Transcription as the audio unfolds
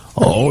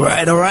All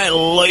right,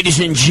 ladies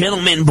and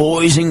gentlemen,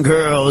 boys and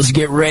girls,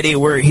 get ready.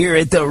 We're here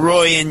at the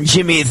Roy and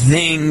Jimmy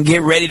thing.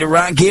 Get ready to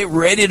rock, get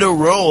ready to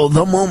roll.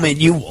 The moment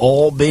you've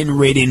all been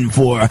waiting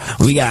for.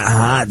 We got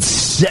hot,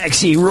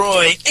 sexy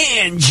Roy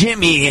and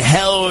Jimmy.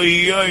 Hell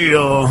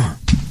yo.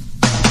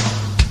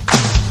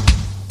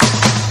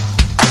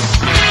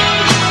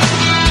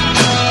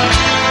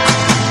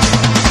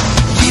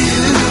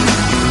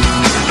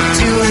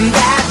 Doing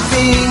that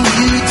thing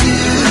you do,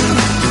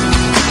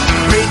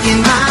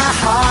 breaking my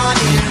heart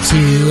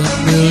into a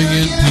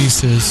million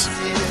pieces,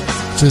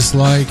 just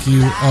like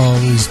you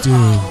always do.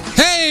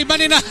 Hey,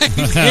 Monday night,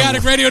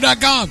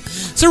 chaoticradio.com.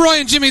 It's the Roy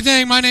and Jimmy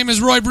thing. My name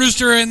is Roy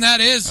Brewster, and that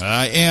is...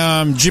 I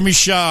am Jimmy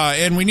Shaw,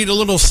 and we need a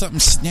little something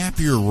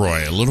snappier,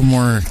 Roy. A little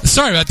more...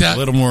 Sorry about that. A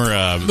little more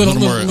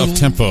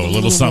up-tempo, a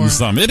little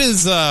something. It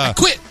is... I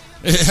quit.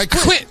 I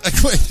quit.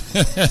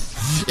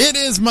 It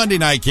is Monday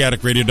night,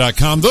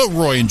 chaoticradio.com, the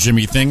Roy and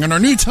Jimmy thing, and our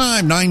new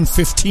time,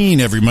 9:15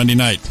 every Monday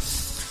night.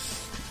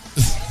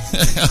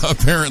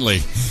 Apparently.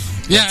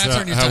 Yeah, that's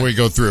our new how time. we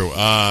go through.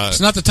 It's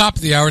not the top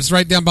of the hour. It's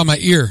right down by my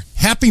ear.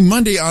 Happy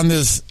Monday on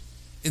this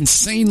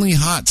insanely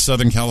hot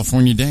Southern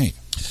California day.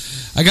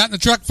 I got in the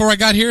truck before I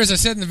got here. As I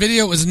said in the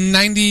video, it was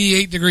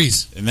 98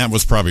 degrees. And that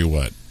was probably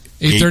what?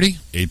 8:30?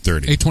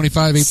 8:30.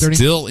 8:25, 8:30.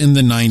 Still in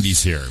the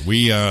 90s here.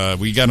 We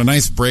got a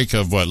nice break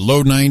of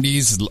low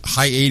 90s,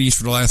 high 80s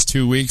for the last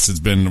 2 weeks. It's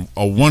been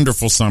a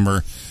wonderful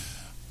summer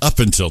up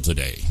until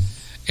today.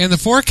 And the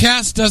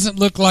forecast doesn't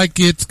look like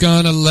it's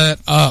going to let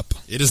up.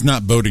 It is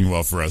not boding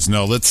well for us.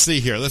 No, let's see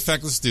here. In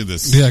fact, let's do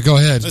this. Yeah, go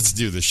ahead. Let's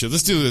do this shit.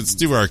 Let's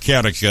do our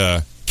chaotic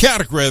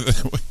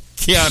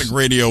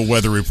radio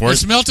weather report.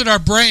 It's melted our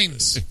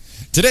brains.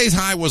 Today's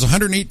high was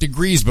 108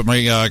 degrees, but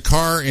my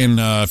car and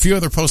a few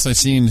other posts I've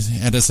seen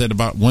had us at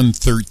about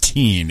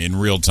 113 in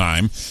real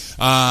time.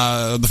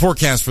 The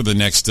forecast for the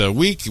next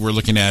week, we're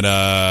looking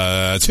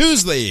at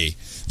Tuesday.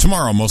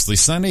 Tomorrow, mostly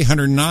sunny,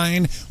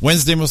 109.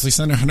 Wednesday, mostly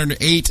sunny,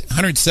 108,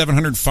 107,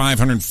 105,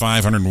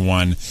 105,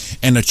 101.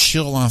 And a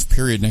chill-off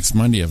period next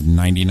Monday of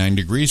 99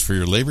 degrees for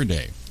your Labor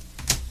Day.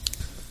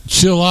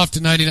 Chill off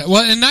to 99.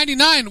 Well, and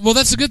 99, well,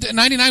 that's a good thing.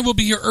 99 will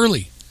be here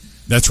early.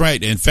 That's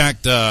right. In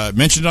fact,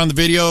 mentioned it on the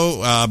video,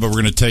 but we're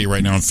going to tell you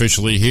right now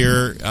officially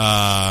here.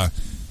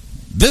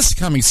 This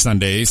coming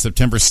Sunday,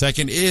 September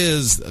 2nd,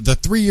 is the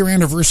 3-year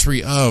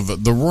anniversary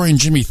of the Roy and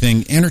Jimmy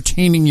thing,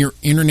 entertaining your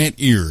internet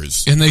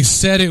ears. And they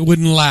said it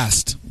wouldn't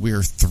last. We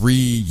are 3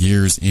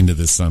 years into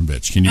this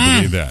sumbitch. Can you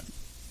believe that?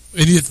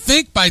 And you'd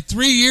think by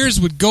 3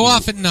 years would go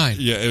off at 9.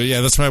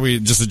 Yeah, that's why we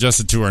just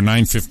adjusted to our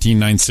 9:15,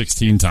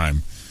 9:16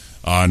 time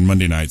on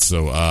Monday night.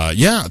 So,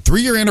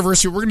 3-year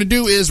anniversary. What we're going to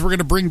do is we're going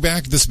to bring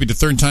back, this will be the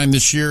third time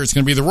this year, it's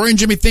going to be the Roy and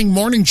Jimmy thing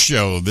morning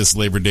show this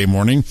Labor Day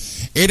morning,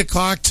 8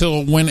 o'clock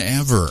till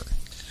whenever.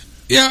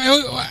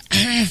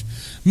 Yeah,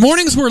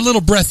 mornings were a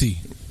little breathy.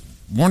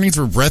 Mornings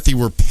were breathy.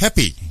 We're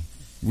peppy.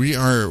 We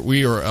are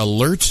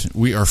alert.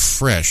 We are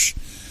fresh.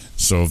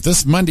 So if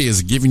this Monday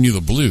is giving you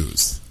the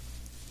blues,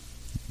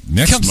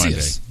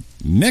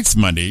 next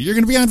Monday, you're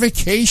going to be on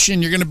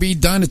vacation. You're going to be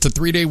done. It's a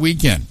 3-day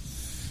weekend.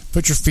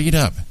 Put your feet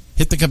up.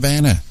 Hit the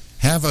cabana.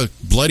 Have a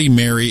Bloody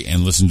Mary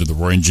and listen to the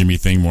Roy and Jimmy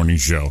thing morning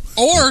show.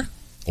 Or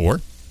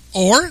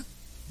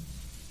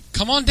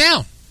come on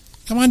down.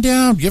 Come on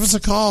down. Give us a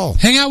call.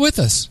 Hang out with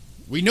us.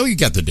 We know you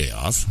got the day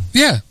off.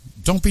 Yeah.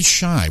 Don't be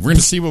shy. We're going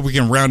to see what we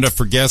can round up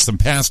for guests, some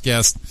past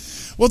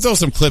guests. We'll throw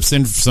some clips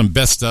in for some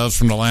best ofs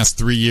from the last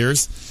 3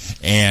 years.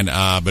 And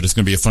but it's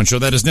going to be a fun show.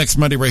 That is next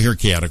Monday right here at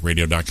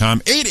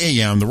chaoticradio.com. 8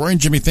 a.m., the Roy and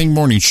Jimmy thing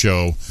morning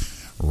show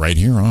right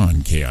here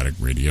on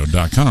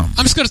chaoticradio.com.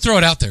 I'm just going to throw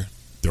it out there.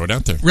 Throw it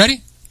out there.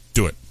 Ready?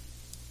 Do it.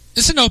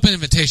 It's an open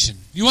invitation.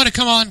 You want to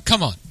come on?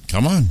 Come on.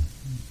 Come on.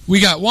 We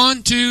got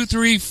 1, 2,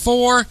 3,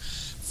 4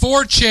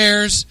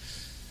 chairs,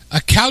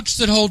 a couch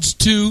that holds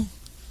 2,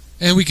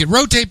 and we can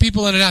rotate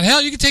people in and out.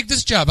 Hell, you can take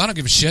this job. I don't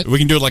give a shit. We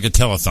can do it like a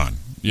telethon.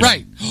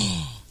 Right.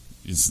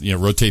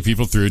 Rotate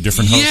people through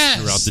different hosts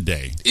throughout the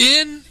day.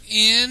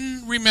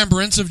 In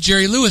remembrance of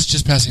Jerry Lewis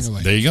just passing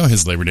away. There you go,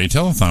 his Labor Day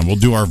telethon. We'll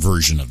do our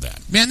version of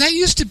that. Man, that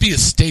used to be a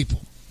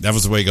staple. That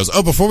was the way it goes.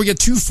 Oh, before we get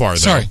too far, though.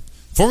 Sorry.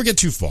 Before we get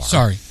too far.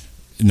 Sorry.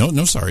 No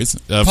sorries.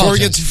 Before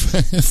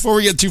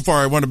we get too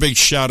far, I want a big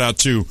shout out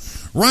to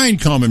Ryan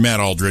Combe and Matt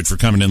Aldridge for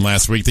coming in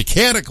last week. The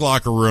Chaotic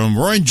Locker Room,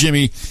 Roy and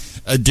Jimmy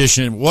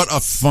edition. What a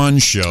fun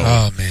show.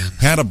 Oh, man.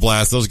 Had a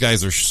blast. Those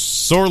guys are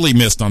sorely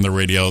missed on the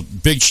radio.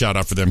 Big shout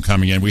out for them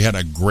coming in. We had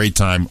a great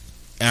time.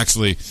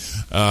 Actually,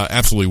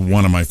 absolutely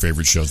one of my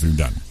favorite shows we've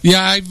done.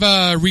 Yeah,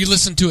 I've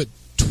re-listened to it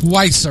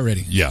twice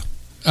already. Yeah.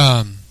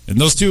 And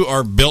those two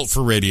are built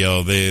for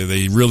radio.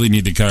 They really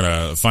need to kind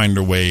of find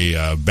their way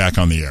back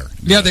on the air.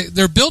 Yeah,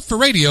 they're built for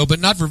radio, but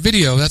not for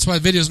video. That's why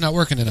video's not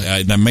working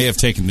tonight. That may have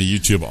taken the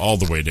YouTube all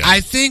the way down.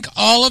 I think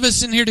all of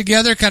us in here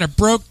together kind of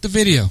broke the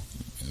video.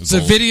 The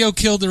video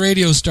killed the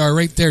radio star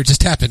right there. It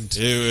just happened.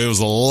 It was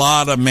a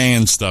lot of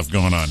man stuff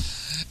going on.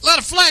 A lot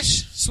of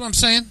flesh. That's what I'm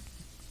saying.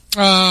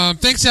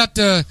 Thanks out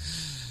to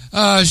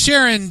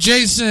Sharon,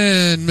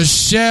 Jason,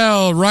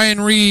 Michelle,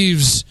 Ryan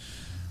Reeves.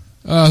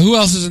 Who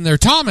else is in there?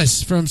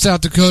 Thomas from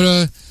South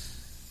Dakota.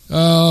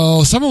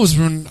 Oh, someone was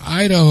from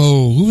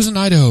Idaho. Who was in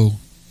Idaho?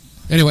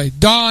 Anyway,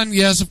 Don,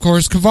 yes, of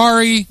course.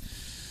 Kavari,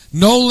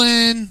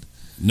 Nolan.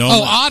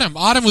 Oh, Autumn.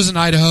 Autumn was in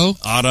Idaho.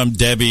 Autumn,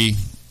 Debbie.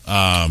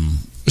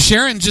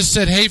 Sharon just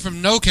said, hey,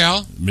 from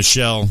NoCal.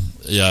 Michelle.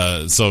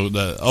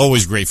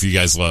 Always great for you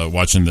guys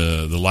watching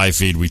the live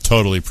feed. We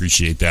totally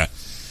appreciate that.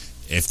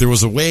 If there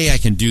was a way I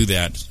can do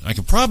that, I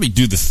could probably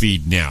do the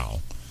feed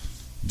now.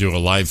 Do a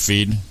live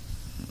feed.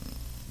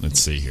 Let's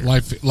see here.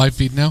 Live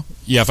feed now?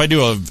 Yeah, if I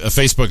do a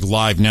Facebook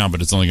Live now,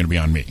 but it's only going to be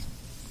on me.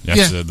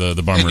 That's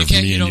the bummer of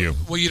me and you.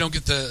 Well, you don't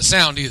get the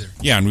sound either.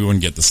 Yeah, and we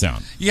wouldn't get the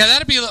sound. Yeah,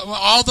 that'd be...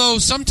 Although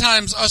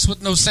sometimes us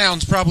with no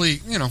sounds probably,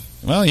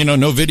 Well,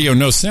 no video,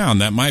 no sound.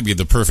 That might be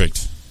the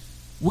perfect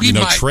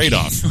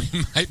trade-off.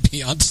 We might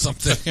be onto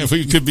something.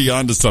 We could be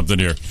onto something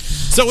here.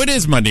 So it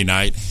is Monday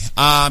night.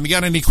 You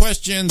got any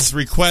questions,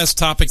 requests,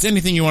 topics,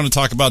 anything you want to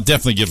talk about,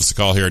 definitely give us a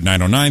call here at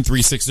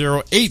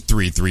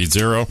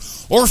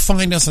 909-360-8330 or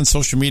find us on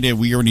social media.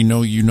 We already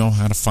know you know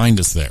how to find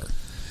us there.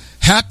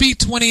 Happy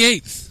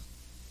 28th.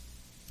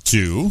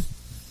 To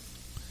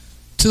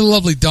the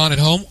lovely Dawn at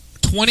home.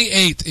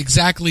 28th,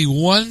 exactly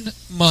 1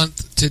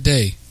 month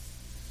today.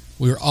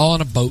 We were all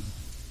on a boat.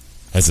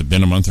 Has it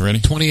been a month already?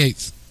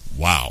 28th.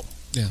 Wow.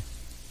 Yeah.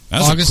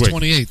 August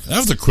 28th. That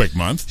was a quick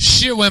month.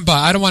 Shit went by.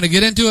 I don't want to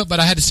get into it, but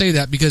I had to say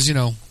that because,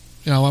 I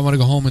want to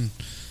go home and,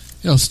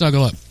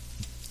 snuggle up.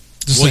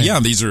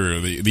 These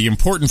are the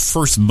important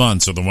first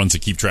months are the ones to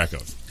keep track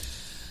of.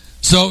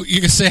 So you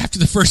can say after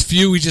the first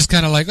few, we just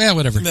kind of like,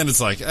 whatever. And then it's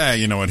like,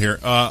 you know what? Here.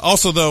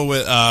 Also, though,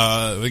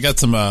 we got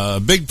some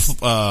big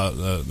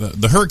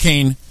the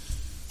Hurricane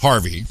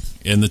Harvey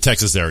in the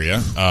Texas area.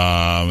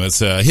 It's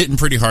hitting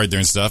pretty hard there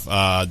and stuff.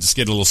 Just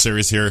get a little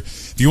serious here.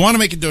 If you want to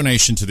make a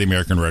donation to the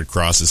American Red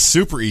Cross, it's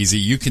super easy.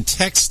 You can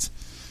text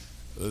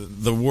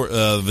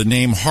the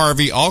name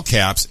Harvey, all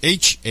caps,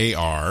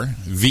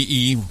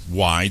 HARVEY,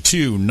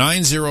 to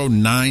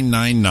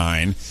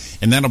 90999.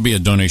 And that'll be a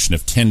donation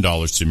of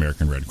 $10 to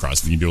American Red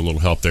Cross if you can do a little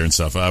help there and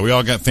stuff. We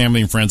all got family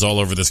and friends all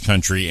over this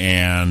country,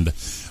 and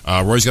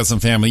Roy's got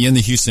some family in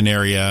the Houston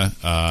area.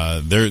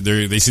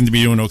 They seem to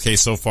be doing okay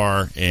so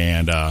far,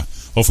 and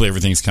hopefully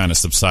everything's kind of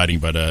subsiding.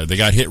 But they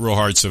got hit real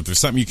hard, so if there's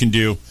something you can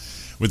do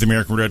with the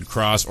American Red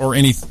Cross or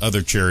any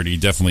other charity,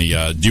 definitely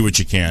do what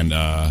you can.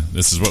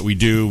 This is what we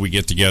do. We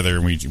get together,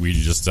 and we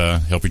just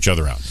help each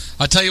other out.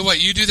 I'll tell you what,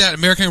 you do that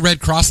American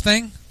Red Cross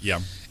thing,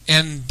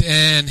 and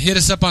hit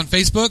us up on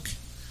Facebook.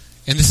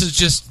 And this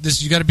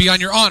is you got to be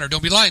on your honor.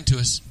 Don't be lying to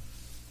us.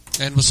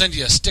 And we'll send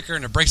you a sticker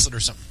and a bracelet or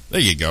something.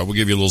 There you go. We'll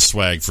give you a little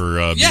swag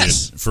for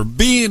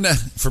being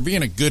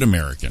a good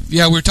American.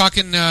 Yeah, we've been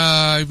talking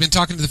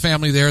to the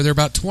family there. They're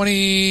about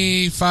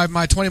 20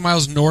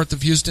 miles north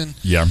of Houston.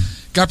 Yeah.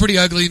 Got pretty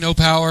ugly, no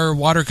power,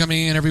 water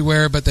coming in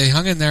everywhere, but they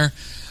hung in there.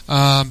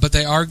 But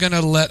they are going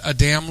to let a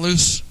dam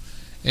loose,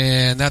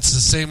 and that's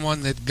the same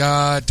one that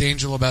got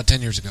Angel about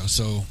 10 years ago.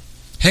 So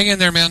hang in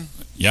there, man.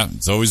 Yeah,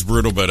 it's always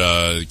brutal, but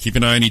keep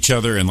an eye on each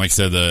other. And like I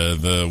said,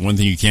 the one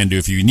thing you can do,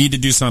 if you need to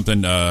do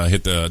something,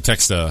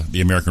 text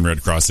the American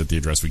Red Cross at the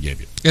address we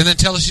gave you. And then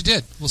tell us you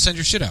did. We'll send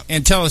your shit out.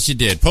 And tell us you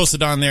did. Post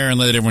it on there and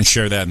let everyone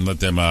share that and let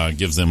them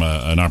gives them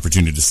an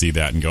opportunity to see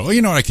that and go,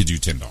 you know what, I could do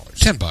 $10.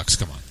 $10,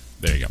 come on.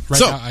 There you go.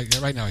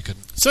 Right now I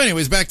couldn't. So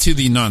anyways, back to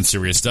the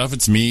non-serious stuff.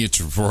 It's me, it's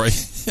Roy,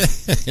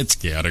 it's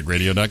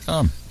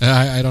chaoticradio.com.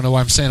 I don't know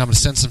why I'm saying I'm going to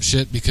send some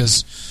shit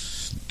because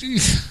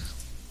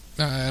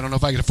I don't know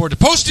if I can afford the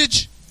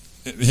postage.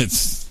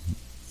 It's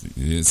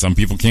some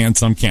people can,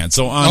 some can't.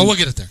 So we'll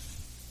get it there.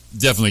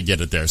 Definitely get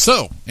it there.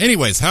 So,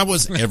 anyways, how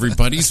was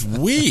everybody's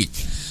week?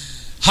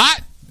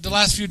 Hot the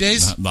last few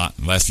days.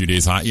 Last few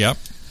days hot. Yep.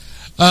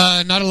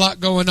 Not a lot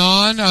going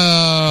on.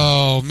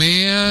 Oh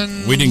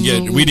man, we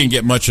didn't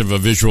get much of a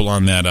visual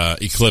on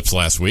that eclipse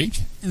last week.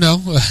 No,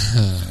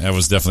 that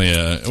was definitely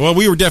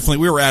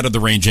we were out of the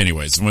range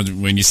anyways.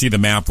 When you see the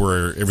map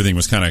where everything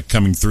was kind of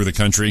coming through the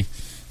country.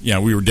 Yeah,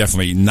 we were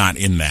definitely not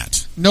in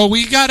that. No,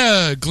 we got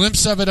a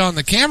glimpse of it on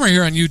the camera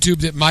here on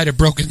YouTube that might have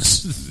broken.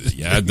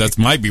 Yeah, that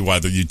might be why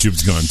the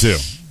YouTube's going too.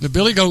 The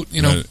Billy Goat,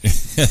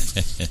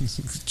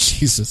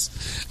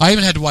 Jesus. I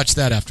even had to watch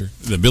that after.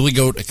 The Billy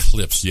Goat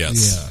eclipse,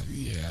 yes.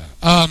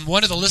 Yeah.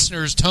 One of the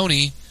listeners,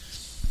 Tony,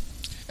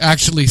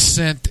 actually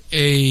sent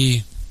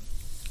a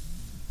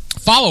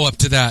follow-up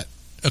to that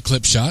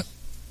eclipse shot.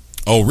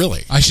 Oh,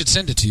 really? I should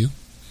send it to you.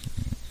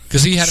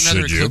 Because he had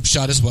another eclipse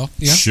shot as well.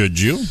 Yeah. Should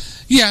you?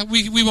 Yeah,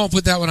 we won't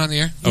put that one on the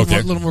air. Okay.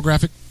 A little more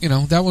graphic.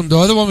 That one. The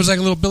other one was like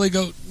a little Billy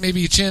Goat,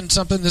 maybe a chin,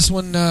 something. This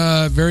one,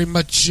 very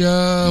much,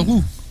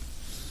 woo.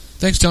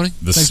 Thanks, Tony.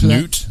 The Thanks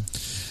snoot? For that.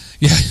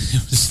 Yeah,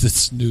 it was the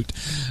snoot.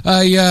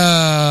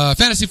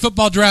 Fantasy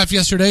football draft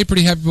yesterday.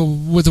 Pretty happy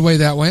with the way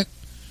that went,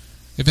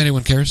 if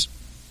anyone cares.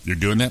 You're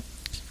doing that?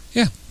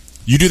 Yeah.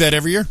 You do that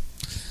every year?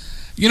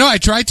 I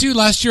tried to.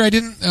 Last year I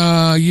didn't.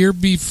 Year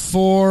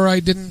before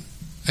I didn't.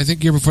 I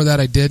think year before that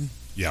I did.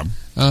 Yeah.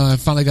 I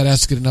finally got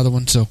asked to get another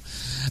one, so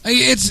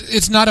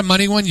it's not a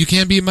money one. You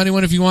can be a money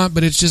one if you want,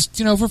 but it's just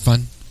for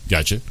fun.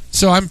 Gotcha.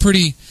 So I'm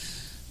pretty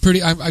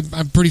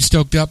I'm pretty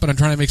stoked up, but I'm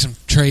trying to make some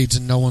trades,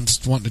 and no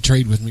one's wanting to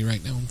trade with me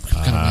right now.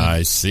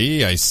 I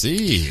see. I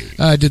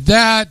did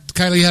that.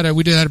 Kylie had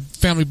a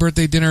family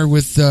birthday dinner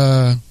with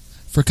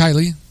for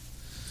Kylie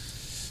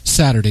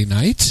Saturday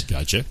night.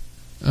 Gotcha.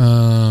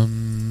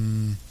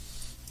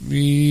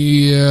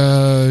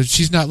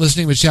 She's not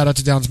listening, but shout out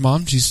to Down's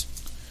mom. She's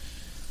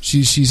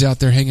out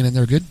there hanging in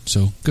there good,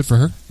 so good for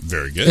her.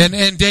 Very good.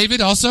 And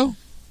David also?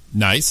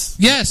 Nice.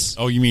 Yes.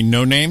 Oh, you mean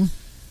No Name?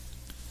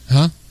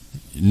 Huh?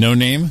 No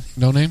Name?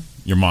 No Name?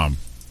 Your mom.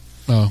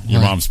 Oh, Your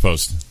right. mom's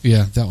post.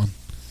 Yeah, that one.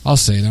 I'll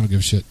say it. I don't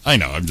give a shit. I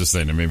know. I'm just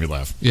saying it made me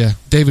laugh. Yeah,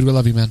 David, we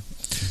love you, man.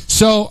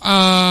 So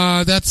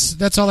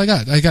that's all I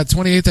got. I got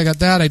 28th. I got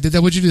that. I did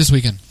that. What'd you do this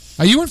weekend?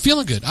 You weren't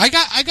feeling good. I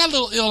got a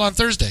little ill on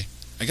Thursday.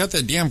 I got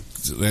that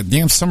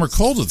damn summer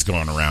cold that's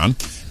going around,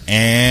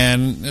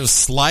 and it was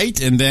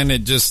slight, and then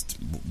it just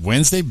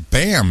Wednesday,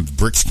 bam,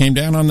 bricks came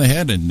down on the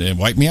head and it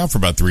wiped me out for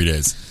about 3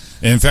 days.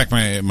 And in fact,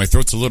 my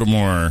throat's a little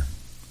more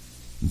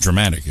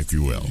dramatic, if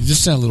you will. You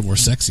just sound a little more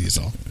sexy, is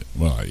all.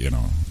 Well,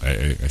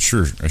 I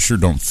sure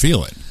don't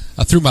feel it.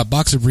 I threw my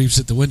boxer briefs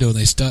at the window and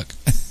they stuck.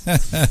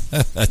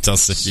 That's how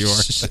sick you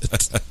are.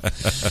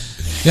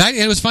 Yeah,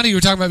 it was funny. You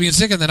were talking about being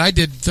sick, and then I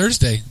did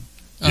Thursday.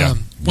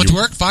 Went to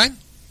work, fine.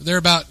 They're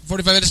about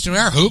 45 minutes to an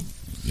hour. Hoop.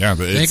 Yeah,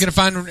 but ain't gonna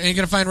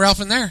find Ralph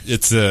in there.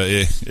 It's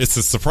a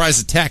surprise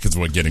attack is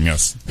what getting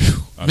us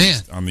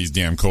on these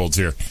damn colds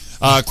here.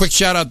 Quick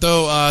shout out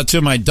though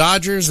to my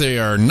Dodgers. They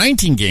are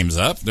 19 games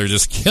up. They're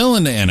just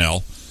killing the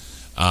NL.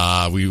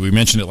 We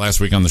mentioned it last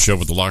week on the show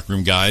with the locker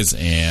room guys,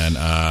 and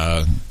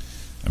I'm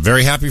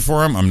very happy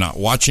for them. I'm not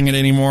watching it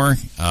anymore.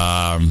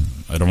 I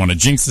don't want to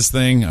jinx this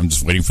thing. I'm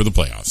just waiting for the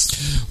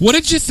playoffs. What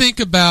did you think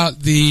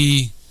about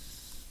the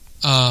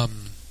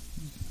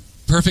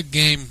perfect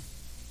game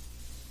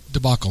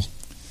debacle?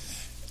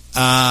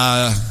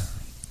 The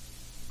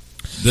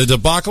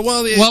debacle.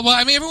 Well,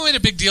 I mean, everyone made a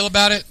big deal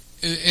about it,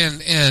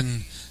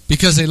 and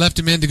because they left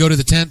him in to go to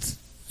the 10th.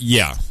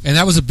 Yeah, and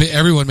that was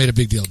everyone made a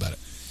big deal about it.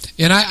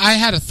 And I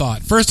had a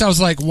thought. First, I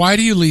was like, why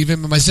do you leave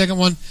him? And my second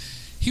one,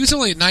 he was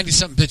only at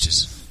 90-something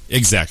pitches.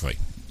 Exactly.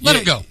 Let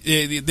him go.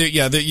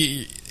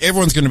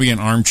 Everyone's going to be an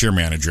armchair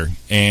manager.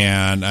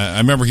 And I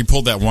remember he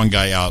pulled that one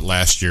guy out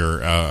last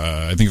year.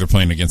 I think they're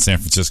playing against San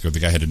Francisco. The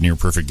guy had a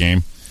near-perfect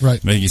game. Right.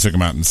 And I think he took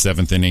him out in the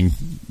 7th inning,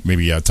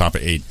 maybe top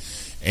of 8.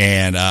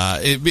 And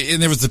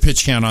there was the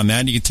pitch count on that.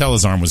 And you could tell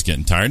his arm was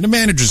getting tired. The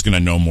manager's going to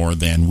know more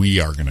than we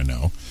are going to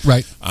know.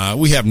 Right.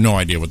 We have no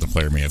idea what the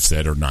player may have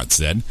said or not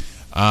said.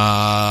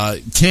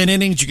 10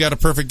 innings, you got a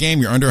perfect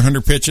game. You're under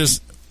 100 pitches.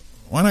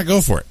 Why not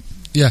go for it?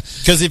 Yeah,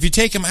 because if you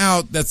take him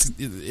out,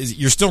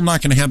 you're still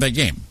not going to have that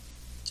game.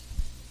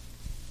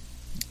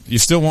 You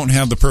still won't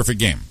have the perfect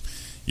game.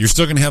 You're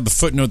still going to have the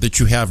footnote that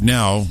you have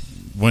now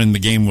when the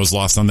game was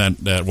lost on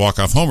that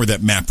walk-off homer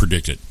that Matt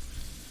predicted.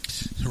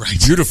 Right.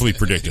 Beautifully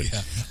predicted.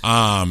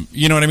 Yeah.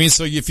 You know what I mean?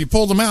 So if you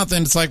pulled him out,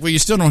 then it's like, well, you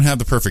still don't have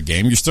the perfect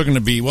game. You're still going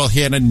to be, well,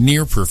 he had a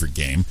near-perfect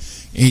game,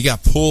 and he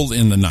got pulled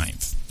in the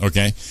 9th.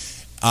 Okay?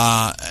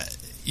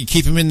 You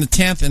keep him in the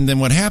 10th, and then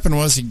what happened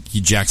was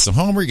he jacks the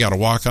homer, he got a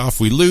walk-off,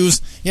 we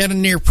lose. He had a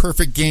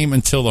near-perfect game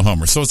until the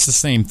homer. So it's the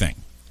same thing.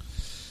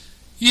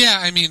 Yeah,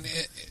 I mean...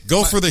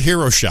 Go for the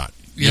hero shot.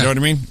 You know what I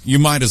mean? You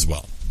might as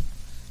well.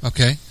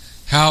 Okay.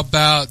 How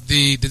about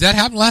did that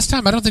happen last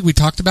time? I don't think we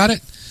talked about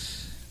it.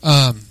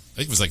 I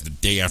think it was like the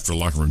day after the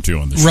locker room, too,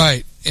 on the show.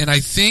 Right. And I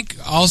think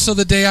also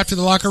the day after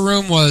the locker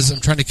room was... I'm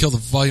trying to kill the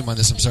volume on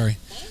this, I'm sorry.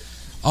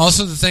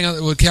 Also, the thing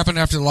that happened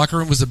after the locker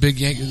room was the big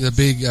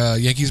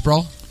Yankees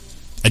brawl.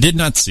 I did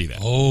not see that.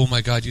 Oh my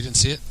God, you didn't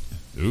see it?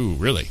 Ooh,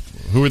 really?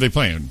 Who are they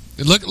playing?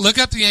 Look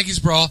up the Yankees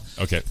brawl.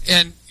 Okay.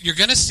 And you're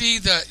gonna see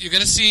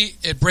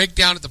it break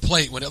down at the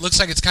plate when it looks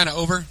like it's kind of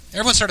over.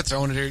 Everyone started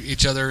throwing it at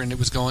each other, and it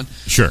was going.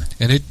 Sure.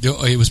 And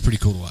it was pretty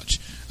cool to watch.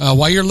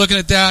 While you're looking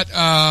at that,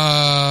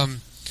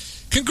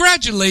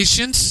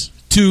 congratulations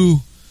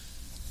to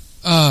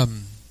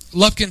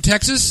Lufkin,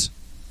 Texas,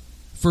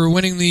 for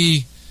winning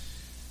the.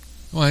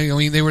 Well, I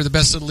mean, they were the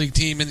best little league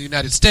team in the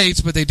United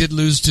States, but they did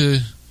lose to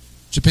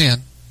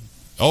Japan.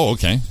 Oh,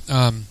 okay.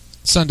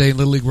 Sunday in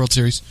Little League World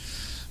Series.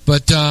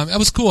 But that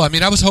was cool. I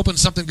mean, I was hoping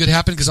something good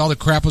happened because all the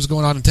crap was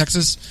going on in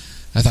Texas.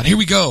 I thought, here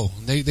we go.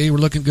 They were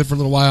looking good for a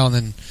little while, and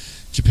then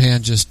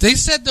Japan just... They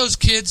said those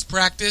kids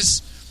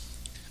practice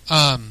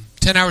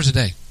 10 hours a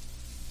day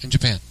in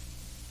Japan.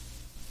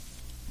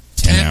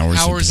 10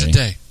 hours a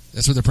day.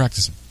 That's what they're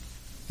practicing.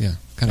 Yeah,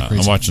 kind of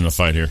crazy. I'm watching the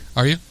fight here.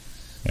 Are you?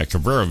 Yeah,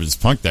 Cabrera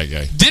just punked that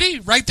guy. Did he?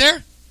 Right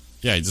there?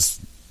 Yeah, he just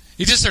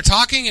started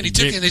talking, and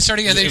they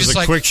started, and they just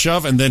a quick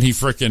shove, and then he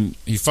fucking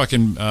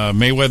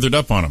Mayweathered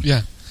up on him.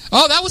 Yeah.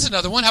 Oh, that was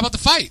another one. How about the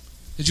fight?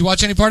 Did you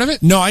watch any part of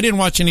it? No, I didn't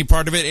watch any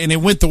part of it, and it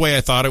went the way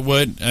I thought it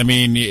would. I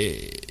mean,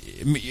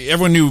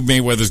 everyone knew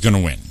Mayweather's going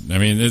to win. I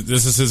mean,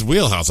 this is his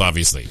wheelhouse,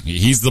 obviously.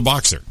 He's the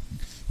boxer.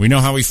 We know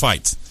how he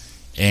fights.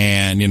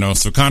 And,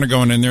 so Conor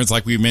going in there, it's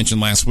like we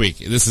mentioned last week.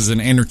 This is an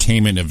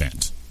entertainment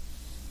event.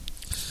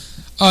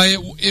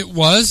 It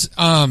was.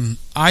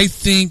 I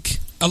think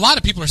a lot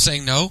of people are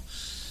saying no,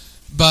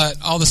 but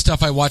all the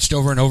stuff I watched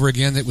over and over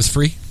again, it was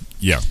free.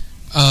 Yeah.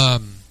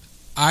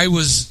 I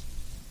was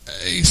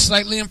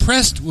slightly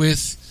impressed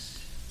with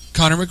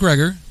Conor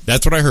McGregor.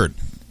 That's what I heard.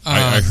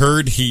 I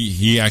heard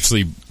he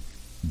actually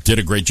did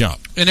a great job.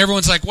 And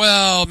everyone's like,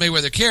 well,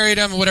 Mayweather carried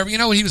him or whatever. You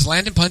know what? He was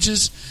landing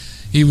punches.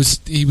 He was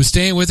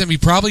staying with him. He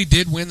probably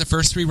did win the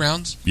first 3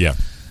 rounds. Yeah.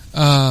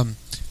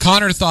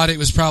 Conor thought it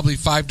was probably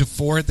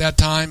 5-4 at that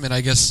time, and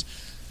I guess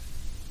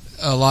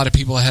a lot of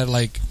people had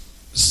like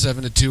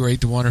 7-2 or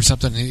 8-1 or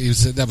something.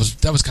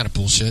 That was kind of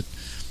bullshit.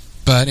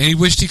 And he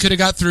wished he could have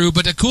got through.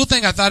 But the cool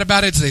thing I thought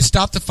about it is they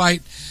stopped the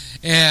fight,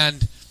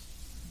 and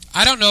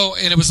I don't know,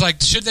 and it was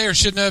like, should they or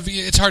shouldn't have?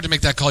 It's hard to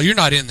make that call. You're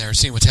not in there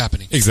seeing what's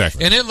happening.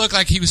 Exactly. And it looked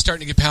like he was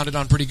starting to get pounded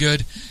on pretty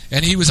good,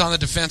 and he was on the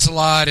defense a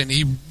lot, and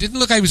he didn't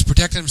look like he was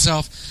protecting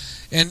himself.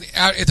 And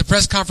at the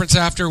press conference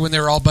after, when they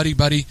were all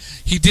buddy-buddy,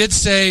 he did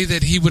say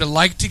that he would have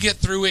liked to get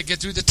through the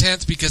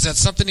 10th, because that's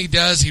something he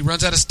does. He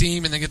runs out of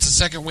steam and then gets a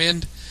second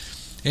wind.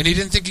 And he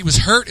didn't think he was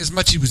hurt as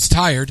much as he was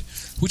tired,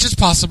 which is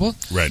possible.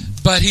 Right.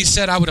 But he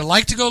said, I would have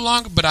liked to go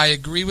long, but I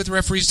agree with the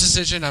referee's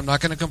decision. I'm not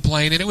going to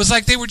complain. And it was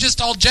like they were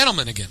just all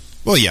gentlemen again.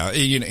 Well, yeah,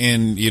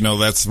 and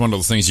that's one of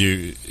those things.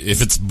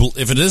 If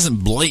it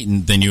isn't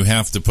blatant, then you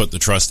have to put the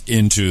trust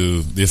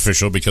into the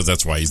official, because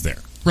that's why he's there.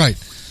 Right.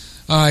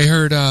 I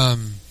heard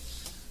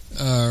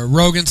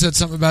Rogan said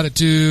something about it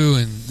too,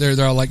 and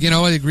they're all like,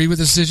 I agree with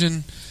the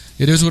decision.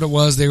 It is what it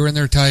was. They were in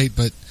there tight,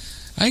 but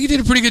I think he did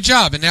a pretty good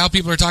job. And now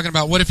people are talking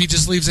about, what if he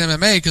just leaves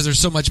MMA because there's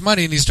so much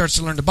money and he starts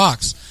to learn to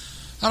box?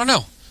 I don't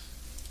know.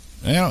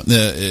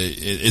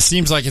 It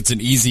seems like it's an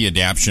easy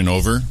adaptation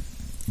over,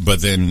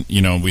 but then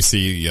we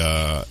see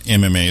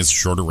MMA is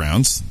shorter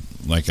rounds,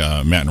 like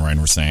Matt and Ryan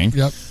were saying.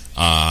 Yep.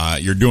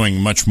 You're doing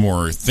much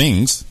more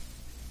things,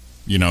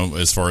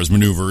 as far as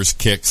maneuvers,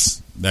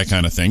 kicks, that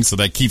kind of thing. So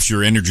that keeps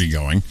your energy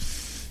going.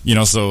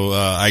 So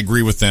I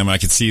agree with them. I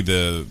could see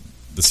the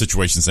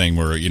situation saying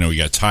where you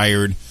got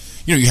tired.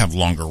 You have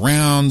longer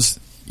rounds,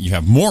 you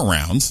have more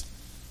rounds.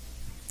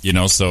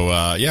 So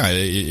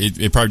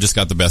it probably just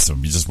got the best of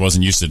him. He just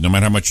wasn't used to it. No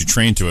matter how much you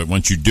train to it,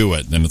 once you do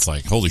it, then it's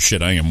like, holy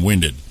shit, I am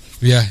winded.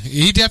 Yeah,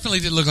 he definitely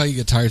did look like he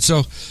got tired.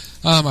 So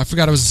I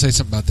forgot I was going to say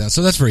something about that.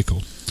 So that's very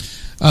cool.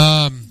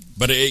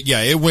 But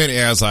it went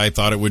as I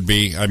thought it would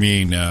be. I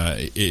mean,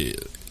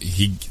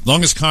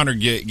 long as Conor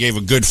gave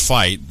a good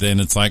fight,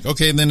 then it's like,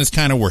 okay, then it's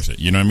kind of worth it.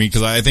 You know what I mean?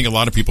 Because I think a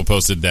lot of people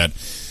posted that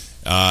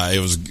it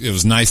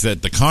was nice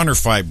that the Conor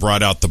fight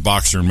brought out the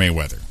boxer and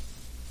Mayweather.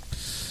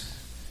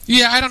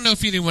 Yeah, I don't know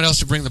if anyone else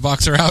to bring the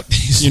boxer out.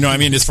 I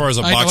mean, as far as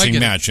a boxing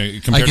match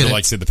compared to,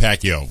 like, say, the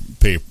Pacquiao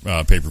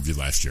pay-per-view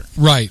last year.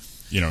 Right.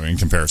 In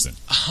comparison.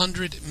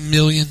 $100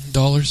 million?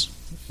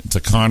 To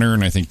Conor,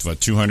 and I think,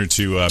 200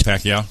 to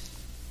Pacquiao.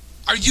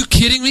 Are you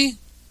kidding me?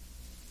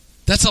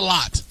 That's a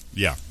lot.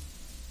 Yeah.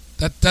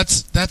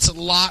 That's a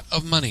lot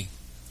of money.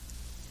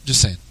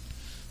 Just saying.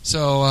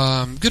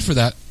 So, good for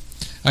that.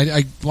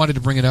 I wanted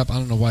to bring it up. I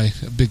don't know why,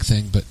 a big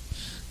thing, but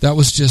that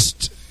was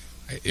just...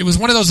 It was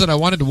one of those that I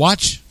wanted to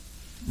watch.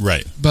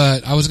 Right.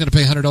 But I wasn't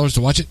going to pay $100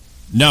 to watch it.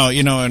 No,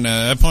 and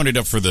I ponied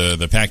up for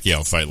the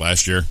Pacquiao fight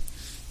last year,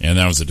 and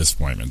that was a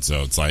disappointment.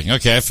 So it's like,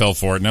 okay, I fell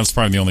for it, and that was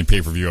probably the only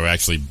pay-per-view I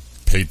actually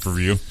paid per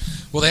view.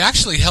 Well, they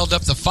actually held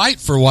up the fight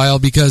for a while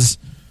because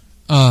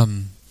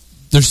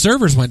their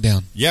servers went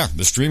down. Yeah,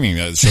 the streaming.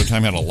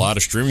 Showtime had a lot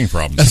of streaming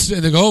problems.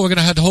 They go, we're going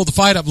to have to hold the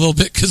fight up a little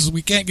bit because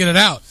we can't get it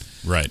out.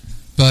 Right.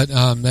 But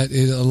that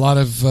is a lot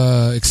of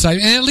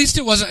excitement. And at least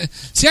it wasn't...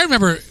 See, I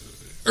remember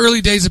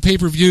early days of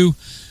pay-per-view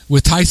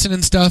with Tyson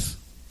and stuff.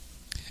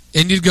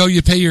 And you'd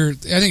pay your... I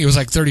think it was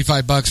like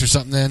 $35 or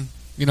something then.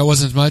 It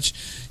wasn't as much.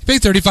 You pay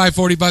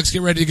 $35, $40,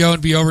 get ready to go,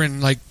 and be over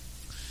in like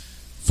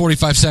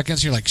 45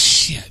 seconds. You're like,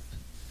 shit.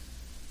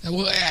 That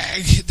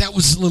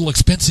was a little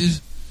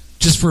expensive.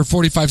 Just for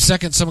 45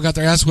 seconds, someone got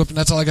their ass whipped, and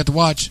that's all I got to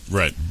watch.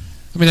 Right.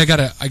 I mean, I got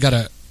a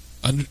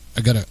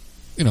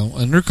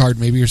undercard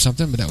maybe or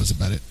something, but that was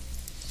about it.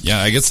 Yeah,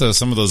 I guess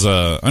some of those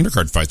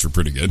undercard fights were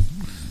pretty good.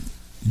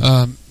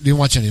 Didn't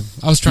watch any of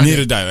them. I was trying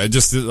to dive. I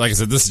just, like I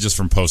said, this is just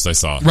from posts I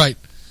saw. Right.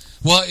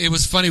 Well, it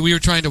was funny. We were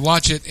trying to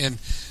watch it, and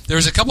there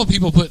was a couple of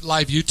people put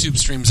live YouTube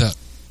streams up.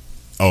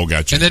 Oh,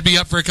 gotcha. And they'd be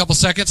up for a couple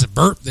seconds, and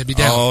burp, they'd be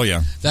down. Oh,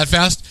 yeah. That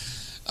fast.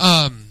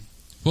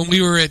 When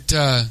we were at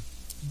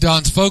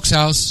Don's folks'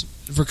 house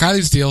for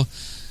Kylie's deal,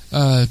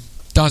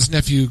 Don's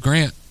nephew,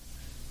 Grant,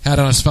 had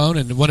on his phone,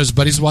 and one of his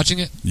buddies was watching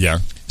it. Yeah.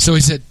 So he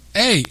said,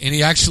 hey, and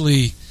he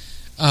actually...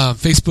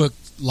 Facebook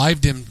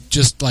lived him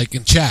just like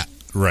in chat.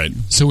 Right.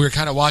 So we were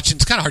kind of watching.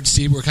 It's kind of hard to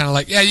see. We were kind of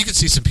like, yeah, you can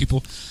see some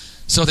people.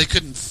 So they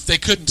couldn't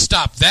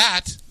stop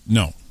that.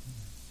 No.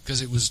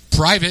 Because it was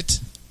private.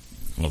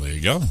 Well, there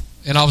you go.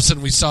 And all of a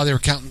sudden we saw they were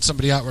counting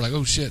somebody out. We're like,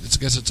 oh shit, I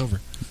guess it's over.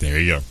 There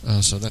you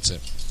go. So that's it.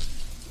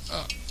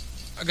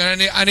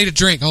 I need a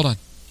drink. Hold on.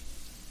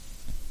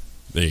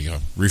 There you go.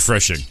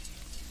 Refreshing.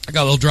 I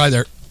got a little dry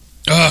there.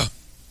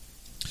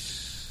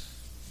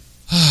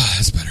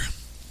 That's better.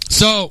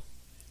 So...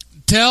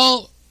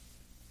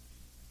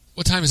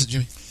 What time is it,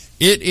 Jimmy?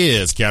 It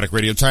is. Chaotic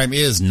Radio time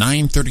is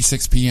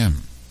 9:36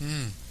 p.m.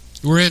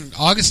 We're in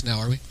August now,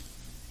 are we?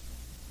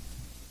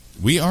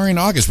 We are in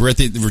August. We're at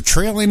the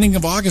tail ending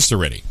of August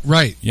already.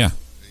 Right. Yeah.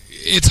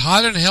 it's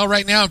hotter than hell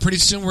right now, and pretty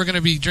soon we're going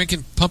to be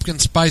drinking pumpkin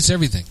spice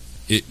everything.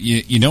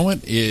 You know what?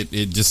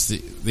 It just,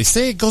 they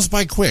say it goes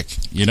by quick.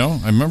 You know,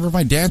 I remember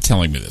my dad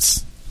telling me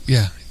this.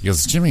 Yeah. He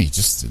goes, Jimmy,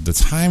 just the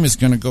time is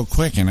going to go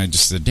quick. And I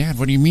just said, Dad,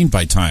 what do you mean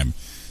by time?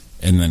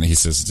 And then he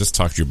says, just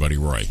talk to your buddy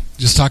Roy.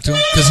 Just talk to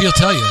him, because he'll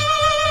tell you.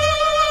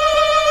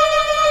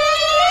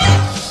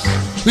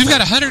 We've got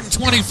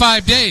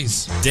 125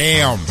 days.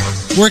 Damn.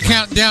 We're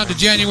counting down to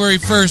January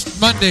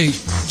 1st, Monday,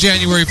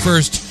 January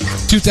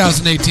 1st,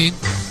 2018.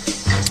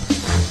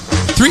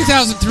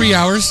 3,003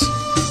 hours.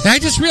 And I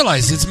just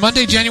realized it's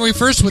Monday, January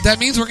 1st. What that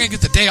means, we're going to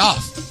get the day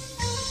off.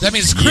 That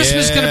means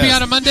Christmas is going to be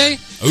on a Monday.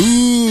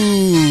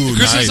 Ooh,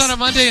 Christmas nice. on a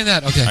Monday and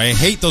that. Okay. I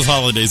hate those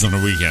holidays on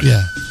the weekend.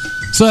 Yeah.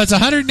 So that's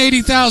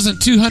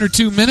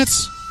 180,202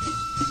 minutes.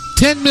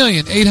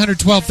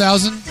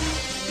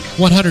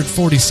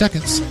 10,812,140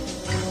 seconds.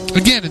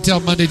 Again, until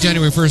Monday,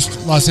 January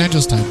 1st, Los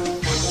Angeles time.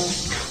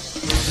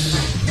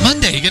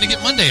 Monday, you're going to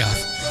get Monday off.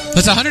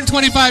 That's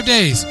 125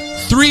 days,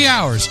 3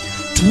 hours,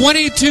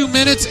 22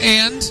 minutes,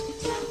 and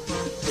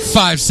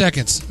 5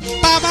 seconds.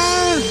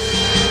 Bye-bye.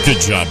 Good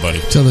job, buddy.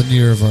 Till the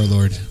year of our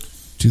Lord,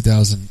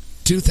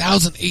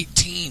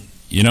 2018.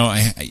 You know,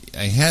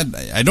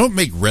 I don't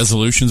make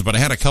resolutions, but I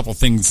had a couple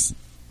things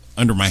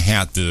under my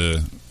hat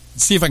to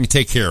see if I can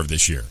take care of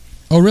this year.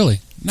 Oh, really?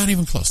 Not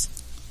even close.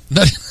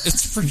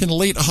 It's freaking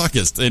late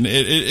August, and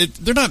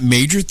they're not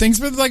major things,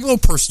 but like little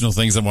personal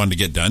things I wanted to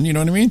get done. You know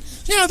what I mean?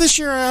 Yeah, this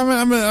year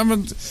I'm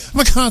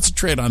gonna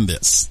concentrate on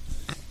this,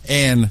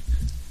 and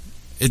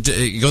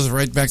it goes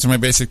right back to my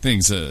basic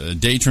things. A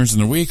day turns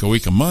into a week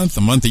a month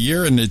a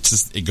year, and it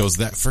goes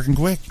that freaking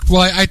quick.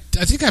 Well, I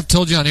think I've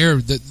told you on air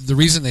that the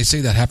reason they say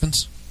that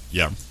happens.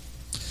 Yeah.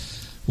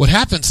 What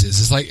happens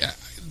is like,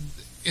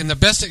 in the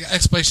best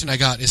explanation I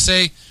got is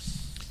say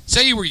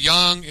you were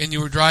young and you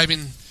were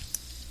driving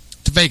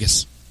to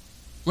Vegas.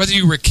 Whether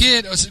you were a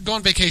kid or go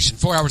on vacation,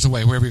 4 hours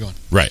away, wherever you're going.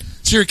 Right.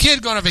 So you're a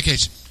kid going on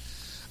vacation.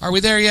 Are we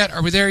there yet?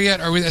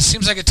 It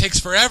seems like it takes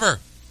forever.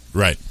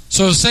 Right.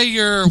 So say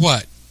you're,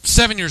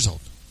 7 years old.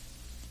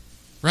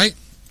 Right?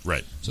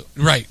 Right. So,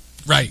 right.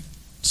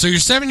 So you're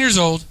 7 years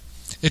old.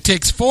 It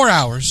takes 4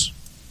 hours.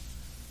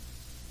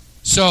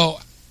 So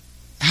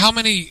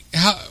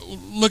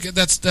look at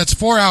that's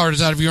 4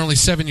 hours out of your only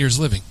 7 years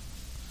living.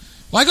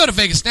 Well, I go to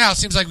Vegas now. It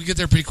seems like we get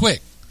there pretty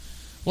quick.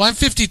 Well, I'm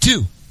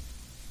 52.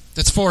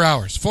 That's 4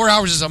 hours. 4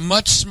 hours is a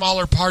much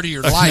smaller part of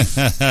your life.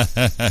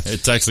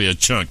 It's actually a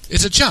chunk.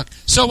 It's a chunk.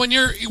 So when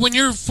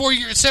you're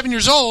 7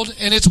 years old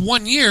and it's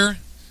 1 year,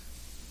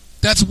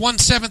 that's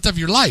 1/7 of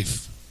your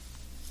life.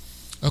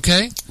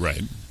 Okay?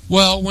 Right.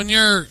 Well, when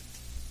you're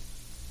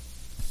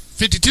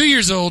 52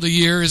 years old, a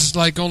year is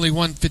like only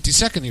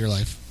 1/52 of your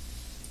life.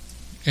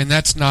 And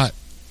that's not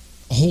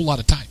a whole lot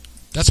of time.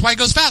 That's why it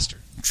goes faster.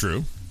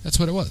 True. That's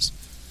what it was.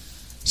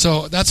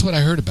 So that's what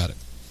I heard about it.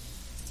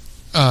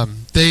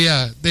 That's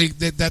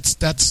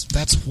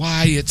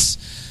why it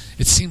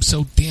seems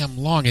so damn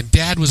long. And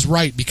Dad was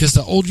right, because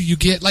the older you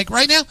get, like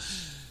right now,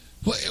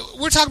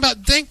 we're talking about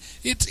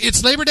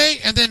it's Labor Day,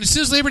 and then as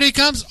soon as Labor Day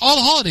comes, all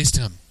the holidays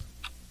come.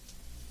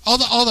 All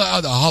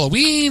the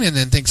Halloween, and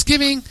then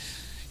Thanksgiving.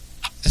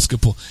 That's a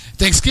good pull.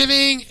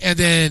 Thanksgiving, and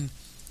then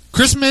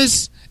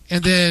Christmas,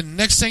 and then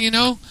next thing you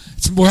know,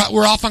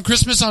 we're off on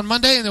Christmas on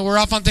Monday, and then we're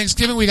off on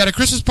Thanksgiving. We got a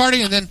Christmas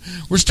party, and then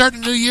we're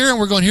starting a new year, and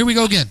we're going, here we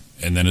go again.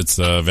 And then it's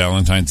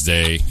Valentine's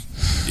Day,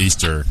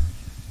 Easter,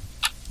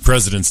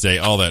 President's Day,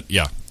 all that.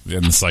 Yeah,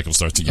 and the cycle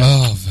starts again.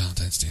 Oh,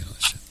 Valentine's Day and all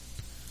that shit.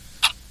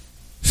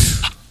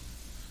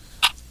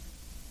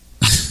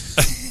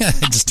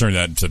 I just turned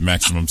that into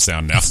maximum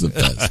sound now. That's the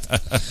best.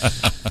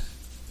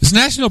 It's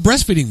National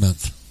Breastfeeding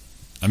Month.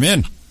 I'm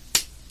in.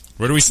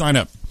 Where do we sign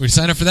up? We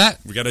sign up for that?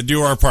 We got to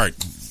do our part.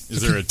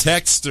 Is there a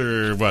text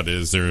or what?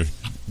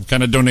 What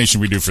kind of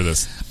donation we do for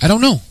this? I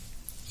don't know.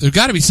 There's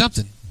got to be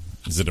something.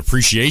 Is it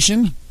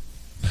appreciation?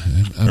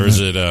 Or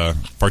is it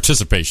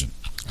participation?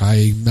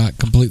 I'm not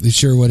completely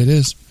sure what it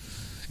is.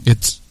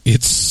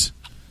 It's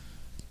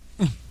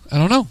I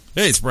don't know.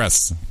 Hey, it's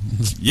breasts.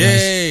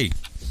 Yay!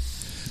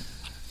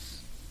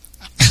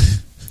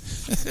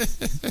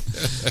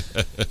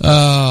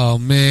 Oh,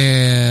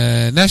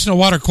 man. National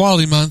Water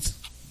Quality Month.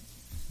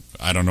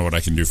 I don't know what I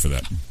can do for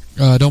that.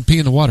 Don't pee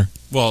in the water.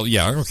 Well,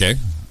 yeah, okay.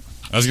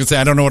 I was going to say,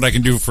 I don't know what I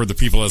can do for the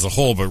people as a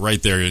whole, but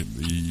right there,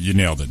 you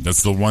nailed it.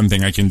 That's the one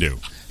thing I can do.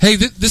 Hey,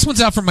 this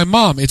one's out for my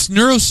mom. It's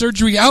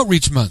Neurosurgery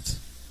Outreach Month.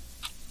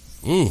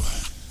 Ooh.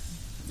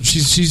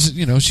 She's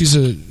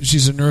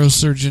a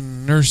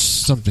neurosurgeon, nurse,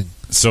 something.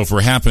 So if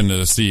we happen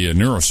to see a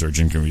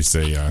neurosurgeon, can we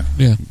say, yeah.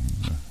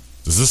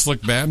 Does this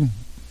look bad?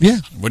 Yeah.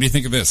 What do you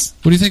think of this?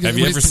 What do you think? Have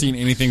you ever seen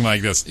anything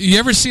like this? You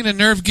ever seen a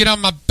nerve get on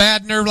my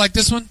bad nerve like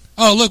this one?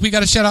 Oh, look, we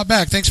got a shout out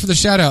back. Thanks for the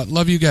shout out.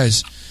 Love you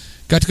guys.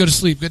 Got to go to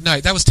sleep. Good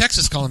night. That was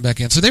Texas calling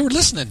back in, so they were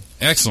listening.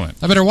 Excellent.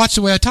 I better watch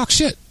the way I talk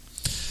shit.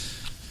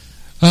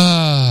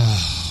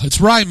 It's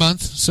rye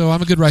month, so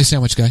I'm a good rye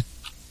sandwich guy.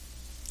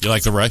 You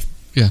like the rye?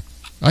 Yeah,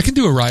 I can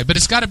do a rye, but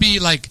it's got to be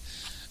like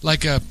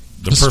a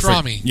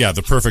pastrami.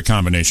 The perfect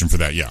combination for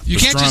that. Yeah,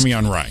 pastrami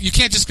on rye. You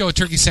can't just go a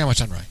turkey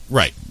sandwich on rye.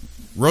 Right.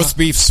 Roast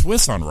beef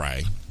Swiss on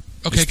rye.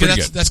 Okay,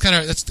 that's kind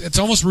of it's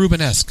almost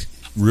Rubenesque.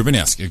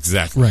 Rubenesque,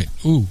 exactly. Right.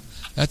 Ooh,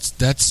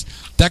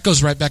 that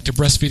goes right back to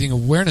Breastfeeding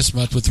Awareness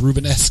Month with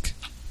Rubenesque.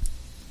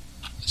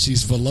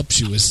 She's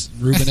voluptuous,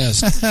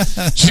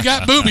 Rubenesque. She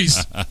got boobies.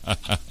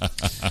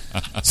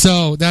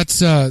 So that's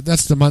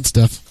the month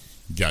stuff.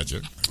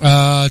 Gotcha.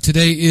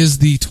 Today is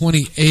the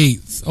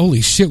 28th.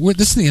 Holy shit!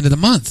 This is the end of the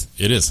month.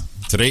 It is.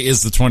 Today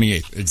is the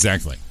 28th.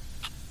 Exactly.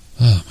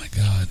 Oh my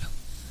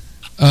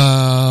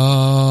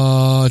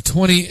God.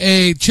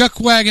 28. Chuck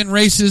Wagon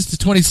races the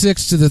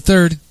 26th to the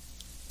 3rd.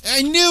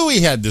 I knew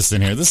we had this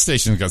in here. This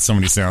station's got so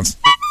many sounds.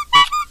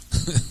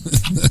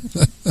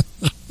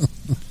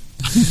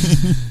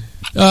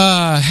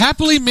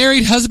 Happily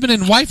Married Husband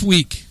and Wife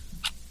Week.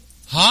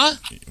 Huh?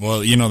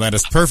 Well, you know, that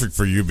is perfect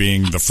for you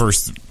being the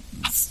first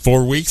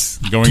 4 weeks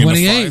going into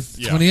 5.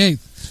 Yeah. 28.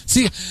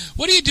 See,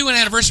 what do you do an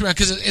anniversary around?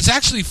 Because it's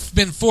actually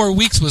been 4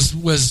 weeks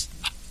was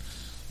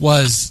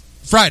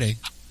Friday,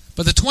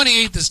 but the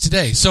 28th is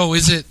today. So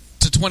is it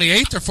to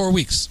 28th or 4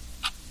 weeks?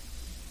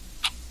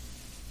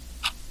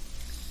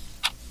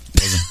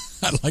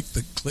 I like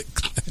the click.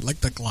 I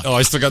like the clock. Oh,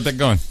 I still got that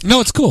going.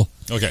 No, it's cool.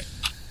 Okay.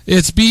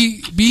 It's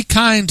Be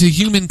Kind to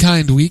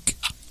Humankind Week.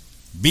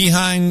 Be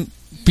kind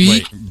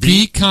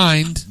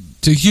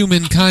to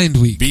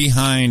Humankind Week.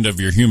 Behind of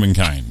your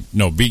humankind.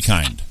 No, be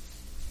kind.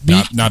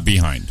 Not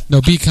behind.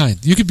 No, be kind.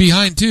 You could be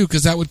behind too,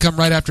 because that would come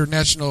right after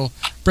National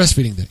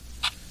Breastfeeding Day.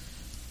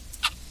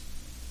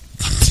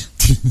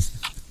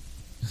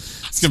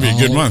 It's gonna be a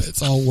good month.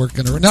 It's all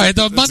working around. No,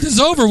 the month is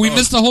over. We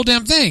missed the whole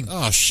damn thing.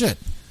 Oh shit!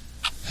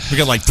 We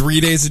got like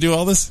 3 days to do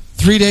all this.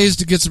 3 days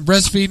to get some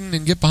breastfeeding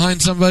and get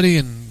behind somebody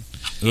and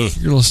you're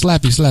a little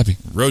slappy.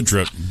 Road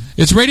trip.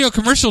 It's Radio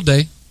Commercial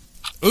Day.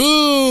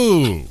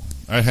 Ooh,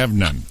 I have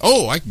none.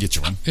 Oh, I can get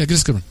you one. Yeah, get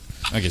us good one.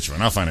 I'll get you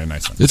one. I'll find a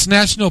nice one. It's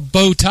National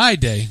Bow Tie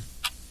Day.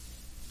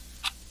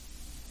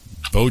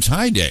 Bow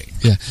tie day.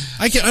 Yeah,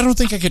 I don't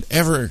think I could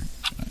ever.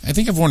 I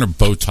think I've worn a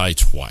bow tie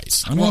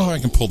twice. I don't know if I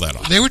can pull that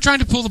off. They were trying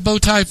to pull the bow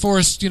tie for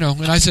us,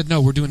 and I said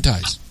no. We're doing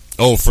ties.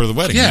 Oh, for the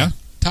wedding? Yeah.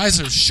 Ties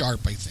are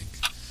sharp. I think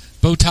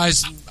bow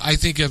ties. I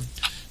think of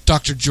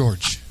Dr.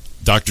 George.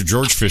 Dr.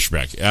 George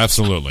Fishback.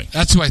 Absolutely.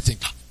 That's who I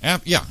think.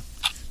 Yeah.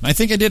 I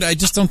think I did. I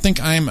just don't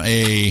think I'm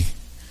a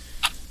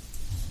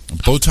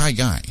bow tie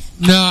guy.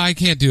 No, I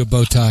can't do a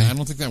bow tie. I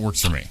don't think that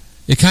works for me.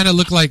 It kind of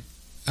looked like,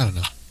 I don't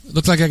know. It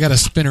looked like I got a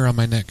spinner on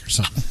my neck or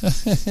something.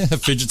 A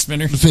fidget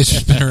spinner? A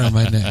fidget spinner on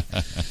my neck.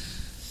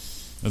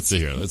 Let's see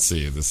here. Let's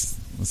see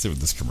what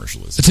this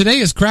commercial is. Today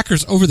is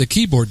Crackers Over the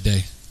Keyboard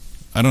Day.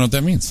 I don't know what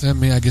that means. I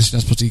mean, I guess you're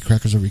not supposed to eat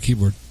crackers over your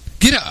keyboard.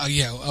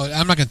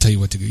 I'm not going to tell you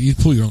what to do. You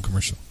pull your own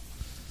commercial.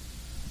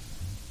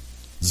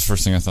 This is the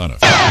first thing I thought of.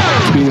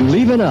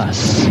 Believe in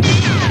us.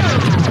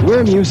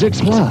 We're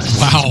Music's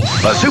Plus. Wow.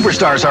 The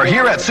superstars are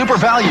here at Super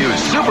Values.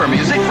 Super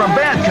music from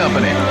Bad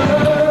Company.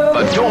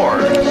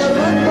 Adore.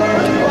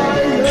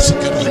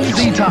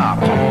 ZZ Top.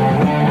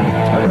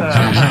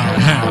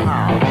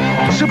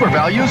 Super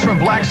Values from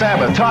Black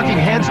Sabbath, Talking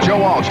Heads, Joe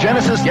Walsh,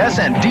 Genesis, Yes,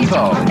 and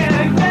Devo.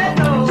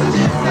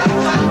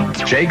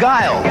 Jay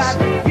Giles.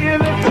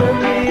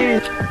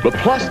 The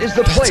Plus is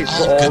the place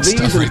for all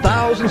these and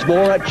thousands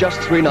more at just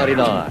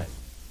 $3.99.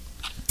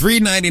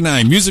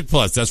 $3.99 Music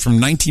Plus. That's from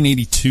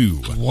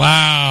 1982.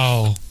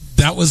 Wow,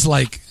 that was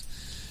like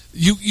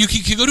you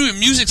can go to a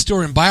music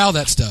store and buy all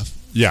that stuff.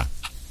 Yeah,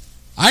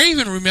 I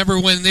even remember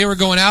when they were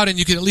going out and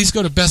you could at least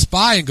go to Best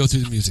Buy and go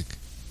through the music.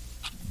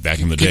 Back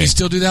in the day. Can you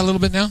still do that a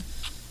little bit now?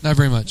 Not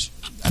very much.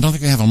 I don't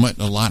think they have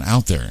a lot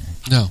out there.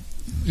 No.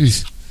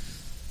 Eesh.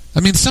 I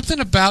mean, something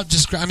about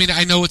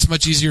I know it's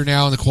much easier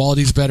now and the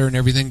quality's better and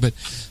everything, but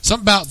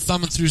something about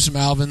thumbing through some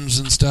albums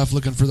and stuff,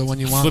 looking for the one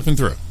you want. Flipping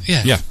through.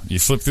 Yeah. Yeah, you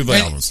flip through the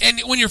albums.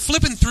 And when you're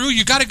flipping through,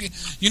 you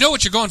know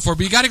what you're going for,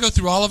 but you got to go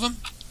through all of them.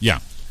 Yeah.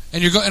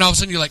 And and all of a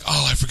sudden you're like,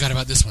 oh, I forgot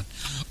about this one.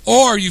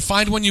 Or you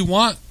find one you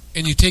want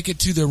and you take it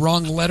to the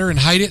wrong letter and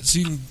hide it so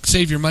you can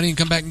save your money and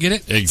come back and get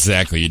it.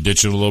 Exactly. You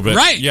ditch it a little bit.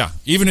 Right. Yeah.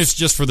 Even if it's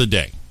just for the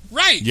day.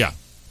 Right. Yeah.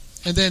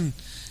 And then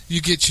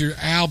you get your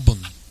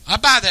album. I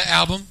buy that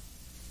album.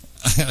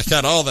 I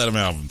got all that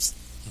albums.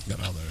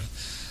 Got all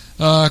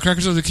that.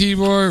 Crackers Over the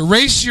Keyboard.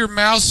 Race your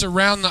mouse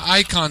around the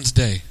Icons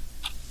Day.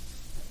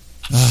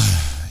 I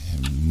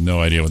have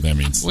no idea what that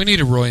means. We need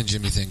a Roy and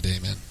Jimmy thing day,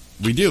 man.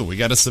 We do. We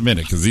got to submit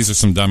it because these are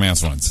some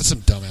dumbass ones. That's some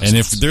dumbass And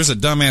ones. if there's a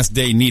dumbass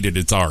day needed,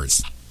 it's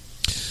ours.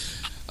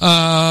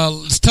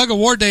 It's Tug of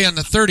War Day on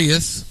the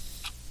 30th.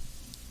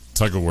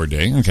 Tug of War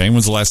Day. Okay.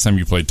 When's the last time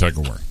you played Tug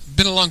of War?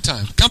 Been a long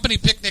time. Company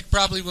picnic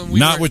probably when we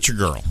Not with your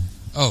girl.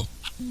 Oh.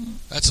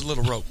 That's a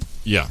little rope.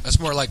 Yeah. That's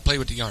more like play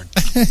with the yarn.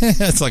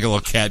 It's like a little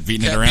cat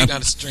beating it around. Beating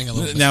on a string a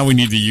little bit. Now we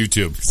need the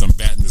YouTube because I'm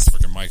batting this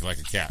fucking mic like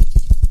a cat.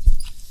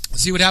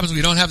 See what happens when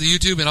we don't have the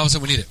YouTube and all of a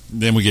sudden we need it.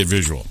 Then we get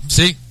visual.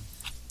 See?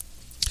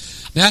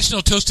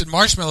 National Toasted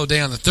Marshmallow Day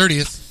on the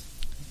 30th.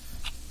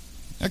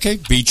 Okay,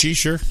 beachy,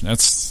 sure.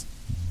 That's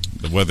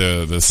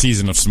the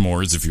season of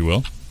s'mores, if you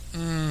will.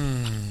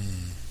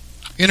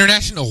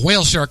 International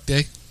Whale Shark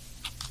Day.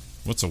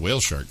 What's a whale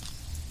shark?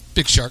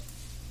 Big shark.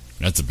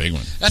 That's a big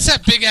one. That's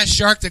that big-ass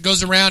shark that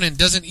goes around and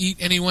doesn't eat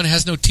anyone,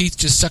 has no teeth,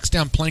 just sucks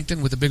down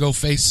plankton with a big old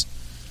face.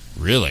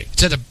 Really?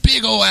 It's had a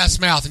big old ass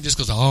mouth and just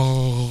goes,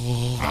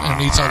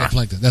 and eats all the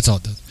plankton. That's all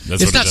it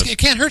does. It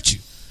can't hurt you.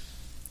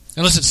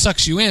 Unless it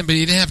sucks you in, but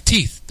it didn't have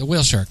teeth. The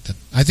whale shark.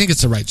 I think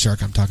it's the right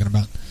shark I'm talking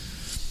about.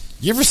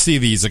 You ever see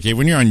these, okay,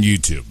 when you're on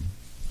YouTube,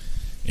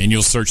 and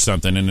you'll search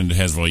something, and it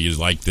has, well, you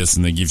like this,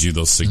 and it gives you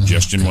those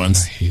suggestion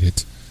ones? I hate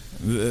it.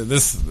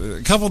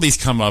 A couple of these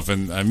come up,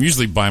 and I'm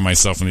usually by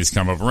myself when these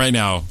come up. Right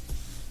now,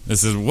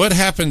 this is, what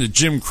happened to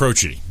Jim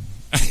Croce?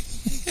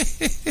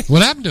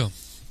 What happened to him?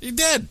 He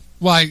dead.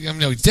 Well, I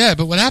know he's dead,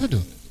 but what happened to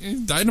him? He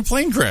died in a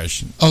plane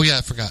crash. Oh, yeah,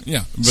 I forgot.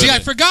 Yeah. See, I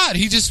forgot.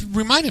 He just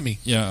reminded me.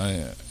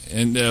 Yeah,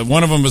 and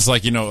one of them was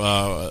like,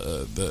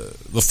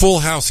 the Full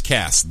House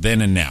cast,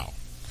 then and now.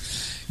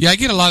 Yeah, I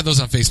get a lot of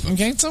those on Facebook.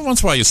 Okay, so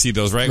once in a while you see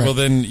those, right? Well,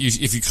 then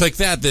if you click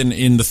that, then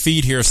in the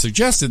feed here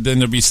suggested, then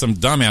there'll be some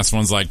dumbass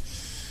ones like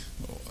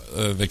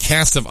the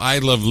cast of I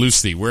Love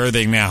Lucy. Where are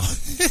they now?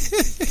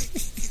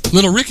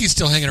 Little Ricky's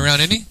still hanging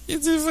around, isn't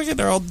he?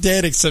 They're all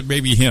dead except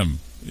maybe him.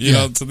 You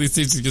know, so these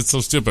things get so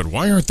stupid.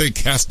 Why aren't they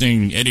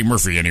casting Eddie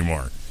Murphy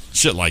anymore?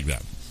 Shit like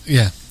that.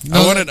 Yeah.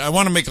 No, I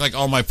want to make like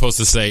all my posts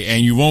to say,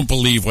 and you won't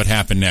believe what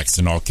happened next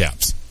in all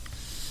caps.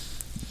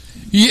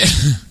 Yeah.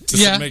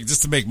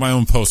 Just to make my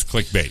own post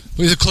clickbait.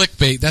 With a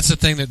clickbait, that's the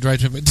thing that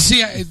drives me.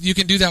 See, you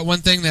can do that one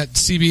thing that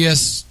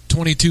CBS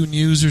 22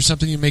 News or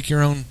something. You make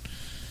your own.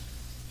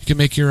 You can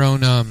make your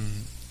own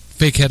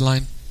fake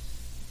headline.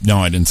 No,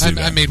 I didn't see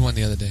that. I made one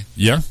the other day.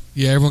 Yeah.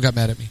 Yeah, everyone got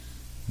mad at me.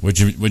 What'd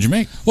you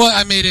make? Well,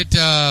 I made it.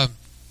 I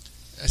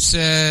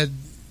said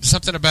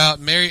something about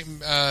Mary.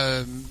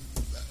 I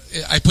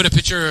put a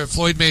picture of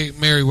Floyd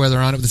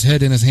Mayweather on it with his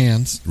head in his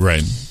hands.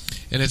 Right.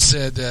 And it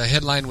said the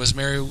headline was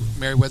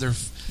Mayweather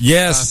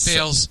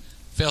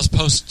fails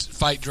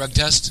post-fight drug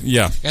test.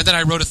 Yeah. And then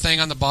I wrote a thing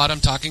on the bottom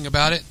talking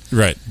about it.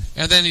 Right.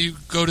 And then you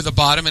go to the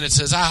bottom and it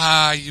says,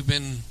 you've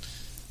been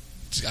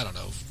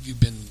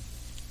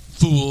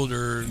fooled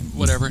or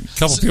whatever. A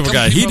couple people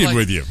got heated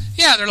with you.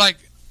 Yeah, they're like,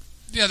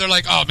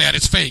 oh man,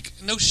 it's fake.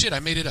 No shit, I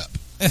made it up.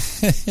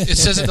 It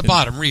says at the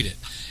bottom, read it.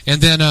 And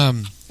then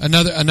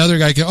another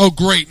guy goes, oh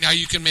great, now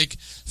you can make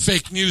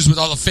fake news with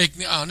all the fake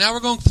news. Oh, now we're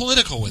going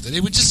political with it.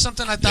 It was just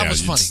something I thought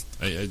was funny.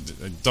 I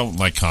don't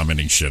like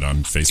commenting shit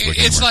on Facebook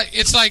anymore.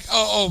 It's like,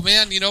 oh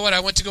man, you know what?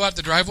 I went to go out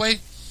the driveway,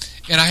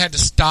 and I had to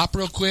stop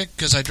real quick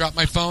because I dropped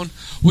my phone.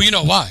 Well, you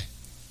know why?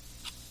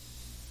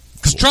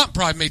 Because Trump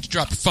probably made you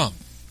drop your phone.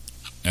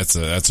 That's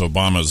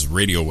Obama's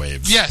radio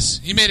waves.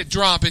 Yes, he made it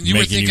drop, and you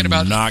were thinking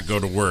about not go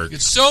to work.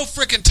 It's so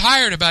freaking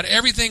tired about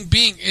everything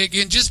being. It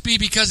can just be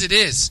because it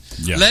is.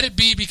 Yeah. Let it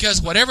be because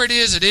whatever it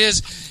is, it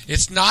is.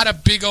 It's not a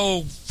big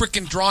old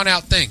freaking drawn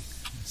out thing.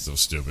 So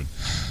stupid.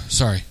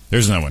 Sorry.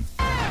 There's another one.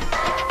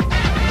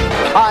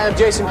 Hi, I'm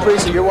Jason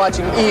Priestley. You're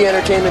watching E!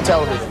 Entertainment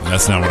Television.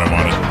 That's not what I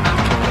wanted.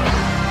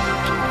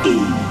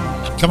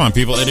 Come on,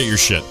 people, edit your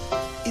shit.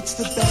 It's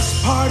the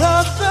best part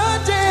of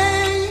the day.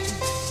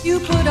 You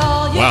put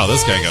all your wow,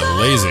 this guy got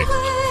lazy.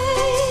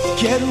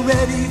 Get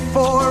ready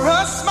for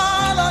a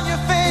smile on your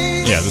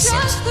face. Yeah, this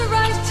sucks. The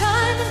right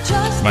time and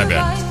just my the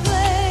bad. Right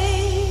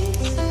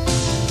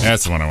place.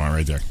 That's the one I want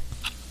right there.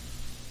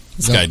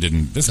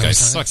 This guy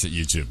sucks at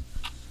YouTube.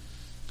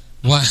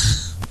 What?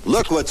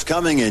 Look what's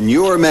coming in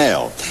your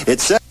mail.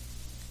 It says.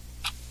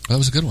 That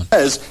was a good one.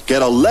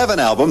 Get 11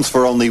 albums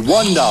for only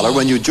 $1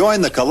 when you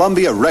join the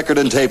Columbia Record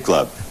and Tape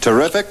Club.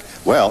 Terrific?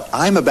 Well,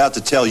 I'm about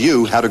to tell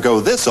you how to go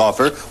this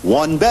offer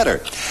one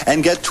better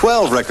and get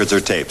 12 records or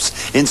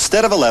tapes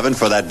instead of 11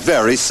 for that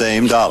very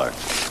same dollar.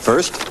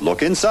 First,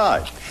 look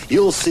inside.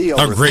 You'll see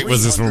over how great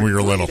was this when we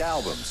were little?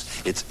 Albums.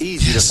 It's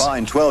easy to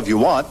find 12 you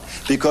want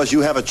because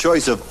you have a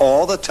choice of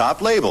all the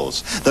top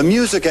labels, the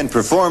music and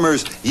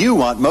performers you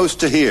want most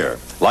to hear,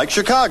 like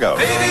Chicago.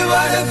 Baby,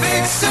 what a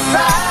big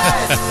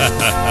surprise.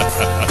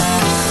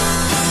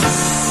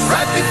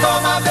 Right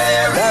before my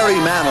Barry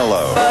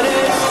Manilow. But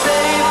it's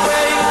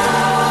daybreak.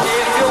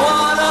 If you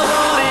wanna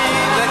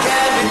believe there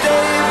can be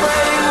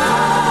daybreak.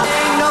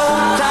 Ain't no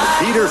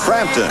time. Peter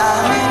Frampton.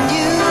 I'm in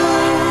you.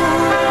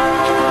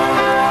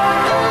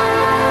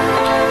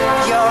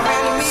 You're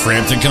in me.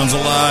 Frampton comes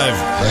alive.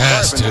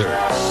 Yes, dude.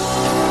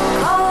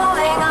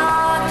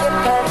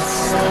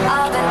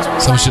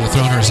 Someone should have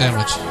thrown her a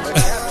sandwich.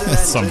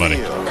 Somebody.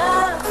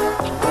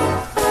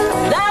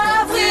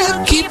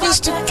 Keep us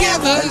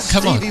together.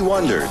 Come on. Stevie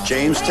Wonder,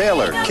 James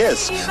Taylor,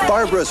 Kiss,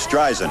 Barbara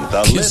Streisand.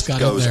 The Kiss list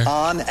goes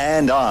on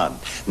and on.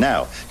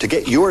 Now, to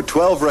get your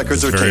 12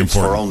 records or tapes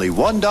for only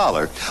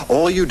 $1,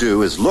 all you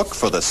do is look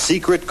for the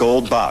secret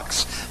gold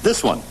box.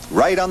 This one,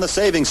 right on the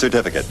savings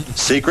certificate.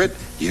 Secret?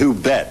 You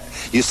bet.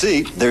 You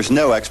see, there's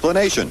no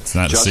explanation. It's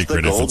not just a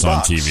secret if it's on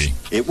TV.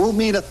 It won't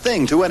mean a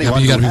thing to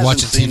anyone you who gotta be hasn't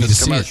watching seen TV this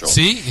to see it. commercial.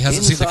 See? He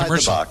hasn't seen the Inside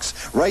commercial. box,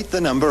 write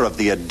the number of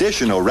the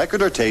additional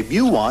record or tape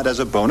you want as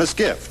a bonus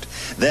gift.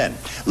 Then,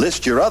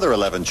 list your other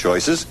 11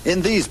 choices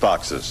in these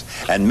boxes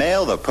and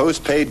mail the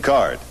postpaid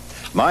card.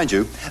 Mind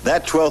you,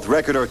 that 12th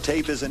record or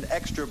tape is an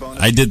extra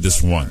bonus. I did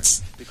this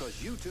once.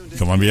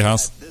 Columbia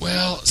House?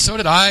 Well, so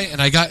did I,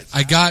 and I got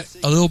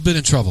a little bit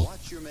in trouble.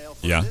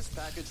 Yeah.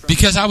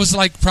 because I was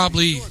like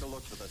probably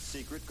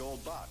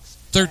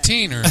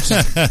 13 or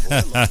something.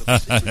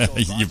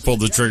 You pulled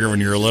the trigger when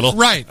you were little?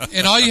 Right.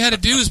 And all you had to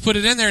do is put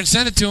it in there and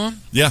send it to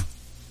him. Yeah.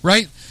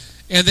 Right?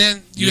 And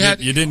then you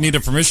didn't need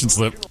a permission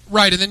slip.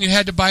 Right, and then you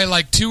had to buy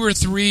like 2 or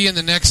 3 in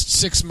the next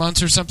 6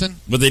 months or something.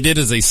 What they did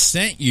is they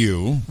sent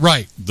you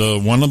the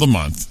one of the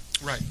month.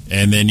 Right.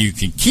 And then you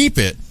can keep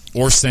it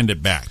or send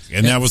it back.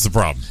 And that was the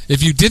problem.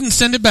 If you didn't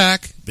send it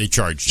back, they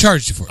charged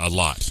you for it. A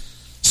lot.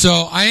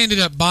 So I ended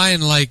up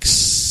buying like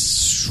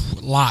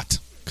a lot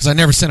because I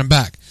never sent them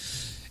back.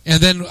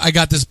 And then I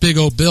got this big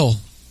old bill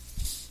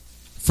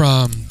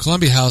from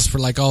Columbia House for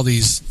like all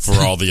these... For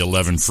all the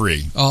 11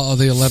 free. All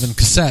the 11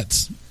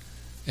 cassettes.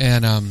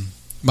 And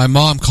my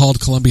mom called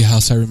Columbia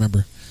House, I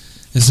remember,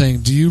 and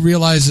saying, "Do you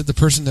realize that the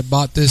person that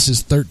bought this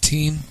is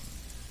 13?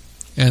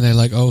 And they're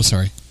like, "Oh,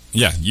 sorry."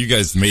 Yeah, you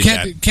guys made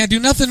Can't do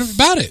nothing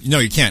about it. No,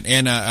 you can't.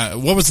 And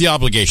what was the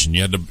obligation?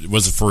 You had to.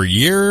 Was it for a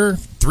year?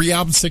 3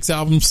 albums? 6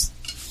 albums?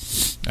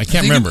 I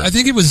can't remember. I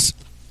think it was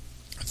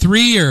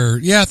 3 or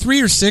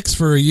 6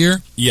 for a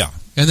year. Yeah.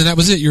 And then that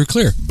was it. You were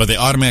clear. But they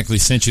automatically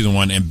sent you the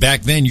one. And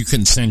back then, you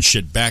couldn't send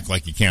shit back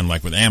like you can,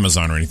 like with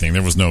Amazon or anything.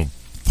 There was no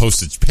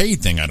postage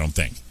paid thing, I don't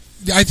think.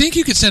 I think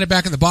you could send it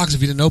back in the box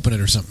if you didn't open it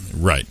or something.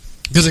 Right.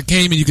 Because it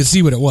came and you could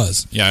see what it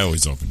was. Yeah, I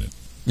always opened it.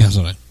 Yeah, that's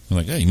what I'm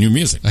like, hey, new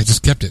music. I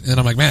just kept it. And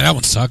I'm like, man, that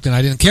one sucked. And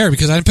I didn't care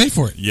because I didn't pay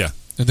for it. Yeah.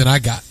 And then I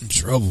got in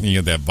trouble.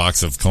 You get that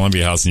box of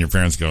Columbia House and your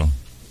parents go,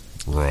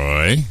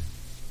 Roy.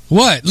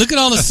 What? Look at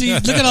all the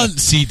CDs. Look at all the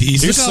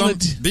CDs.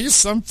 There's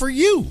some for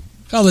you.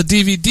 All the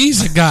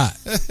DVDs I got.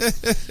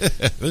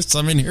 There's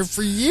some in here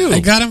for you. I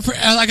got them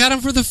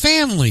for the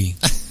family.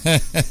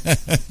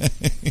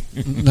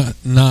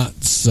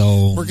 not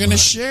so. We're gonna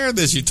share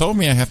this. You told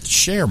me I have to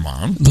share,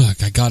 Mom.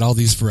 Look, I got all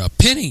these for a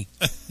penny.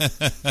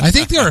 I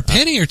think they were a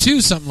penny or two,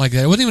 something like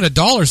that. It wasn't even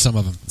 $1. Some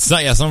of them. It's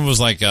not. Yeah, some of it was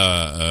like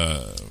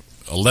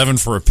 11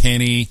 for a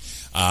penny.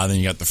 Then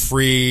you got the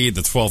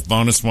 12th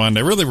bonus one.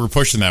 They really were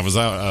pushing that. It was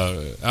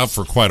out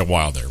for quite a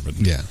while there, but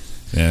yeah.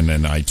 And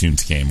then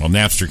iTunes came. Well,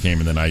 Napster came,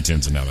 and then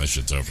iTunes, and now that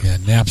shit's over. Yeah,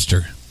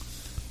 Napster.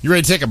 You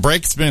ready to take a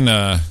break? It's been.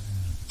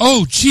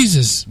 Oh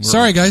Jesus!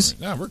 Sorry, guys.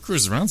 Yeah, we're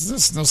cruising around.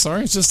 No,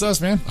 sorry, it's just us,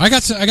 man. I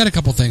got a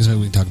couple things maybe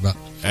we can talk about.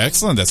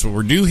 Excellent. That's what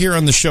we're due here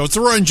on the show. It's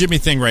the Roy and Jimmy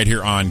thing right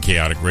here on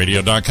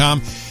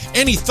chaoticradio.com.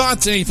 Any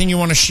thoughts, anything you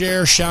want to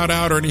share, shout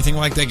out, or anything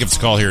like that, give us a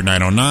call here,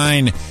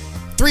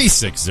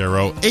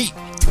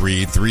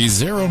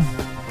 909-360-8330.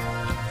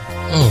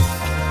 Oh,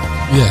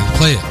 yeah,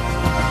 play it.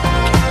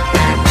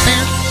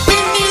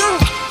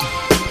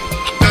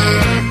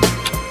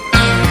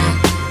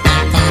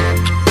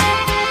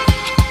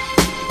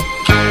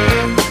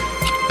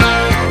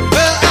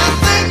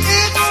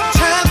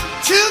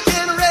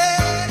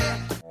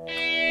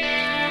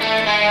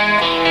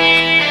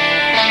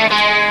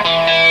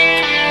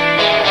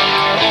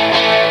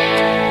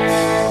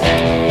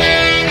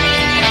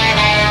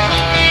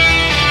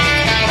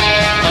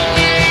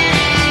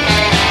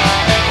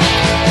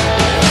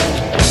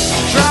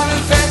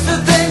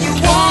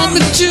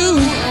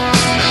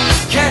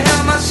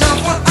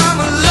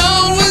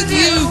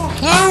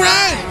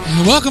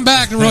 Welcome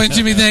back to Roy and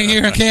Jimmy Thing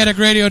here on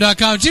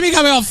chaoticradio.com. Jimmy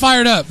got me all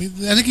fired up. I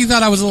think he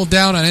thought I was a little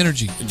down on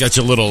energy. Got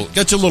you a little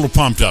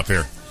pumped up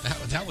here.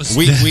 That was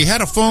we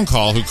had a phone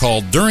call who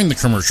called during the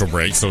commercial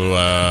break,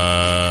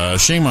 so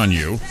shame on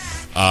you.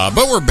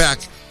 But we're back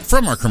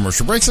from our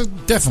commercial break, so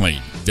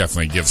definitely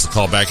give us a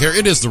call back here.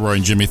 It is the Roy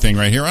and Jimmy Thing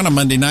right here on a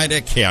Monday night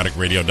at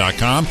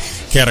chaoticradio.com.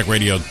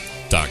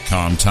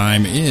 Chaoticradio.com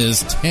time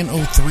is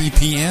 10:03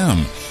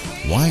 p.m.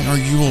 Why are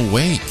you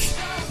awake?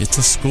 It's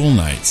a school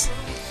night.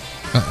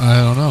 I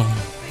don't know.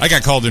 I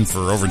got called in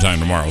for overtime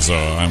tomorrow, so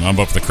I'm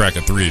up the crack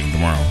at 3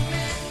 tomorrow.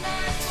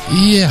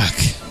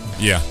 Yuck.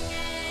 Yeah.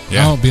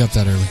 I won't be up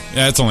that early.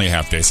 Yeah, it's only a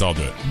half day, so I'll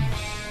do it.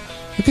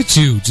 Look at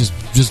you, just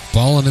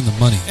balling in the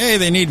money. Hey,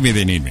 they need me.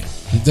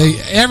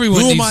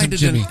 Everyone needs some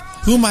Jimmy.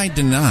 Who am I to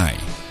deny?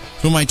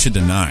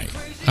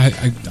 I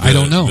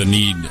don't know. The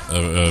need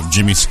of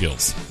Jimmy's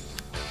skills.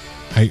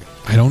 I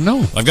don't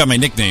know. I've got my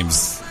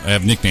nicknames. I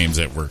have nicknames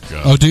at work.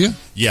 Oh, do you?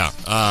 Yeah.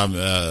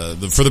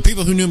 For the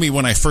people who knew me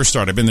when I first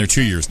started, I've been there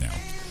 2 years now.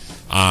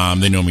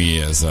 They know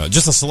me as,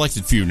 just a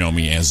selected few know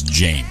me as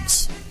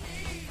James.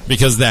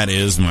 Because that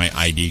is my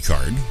ID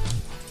card.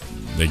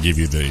 They give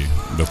you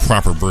the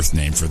proper birth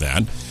name for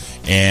that.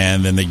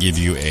 And then they give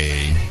you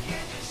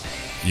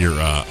your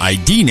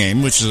ID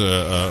name, which is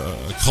a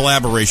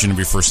collaboration of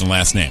your first and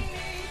last name.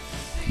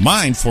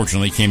 Mine,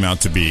 fortunately, came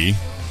out to be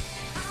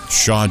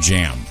Shaw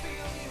Jam.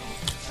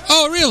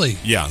 Oh, really?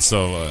 Yeah,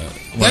 so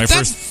that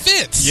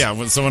fits.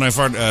 Yeah, so when I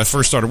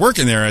first started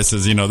working there, I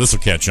says, this will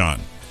catch on.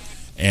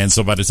 And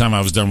so by the time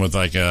I was done with,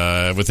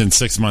 within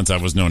 6 months, I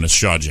was known as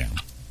Shaw Jam,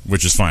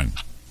 which is fine.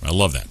 I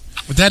love that.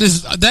 But that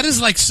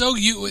is like so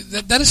you.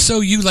 That is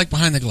so you, like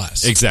behind the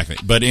glass. Exactly.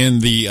 But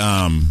in the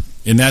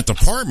in that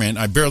department,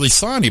 I barely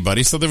saw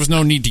anybody, so there was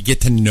no need to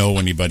get to know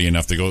anybody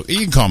enough to go,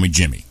 you can call me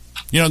Jimmy.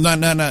 Not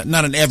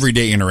an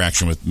everyday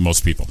interaction with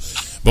most people.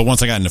 But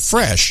once I got into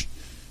fresh,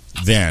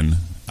 then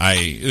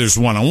there's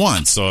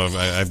one-on-one. So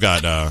I've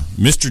got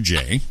Mr.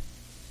 J,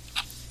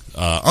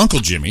 Uncle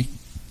Jimmy,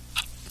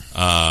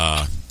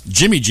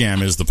 Jimmy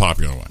Jam is the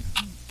popular one.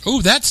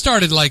 Oh, that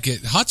started like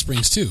at Hot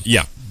Springs too.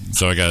 Yeah.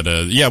 So I got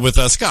with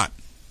Scott.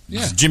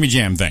 Yeah. Jimmy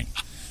Jam thing.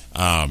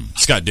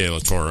 Scott Del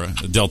Torre.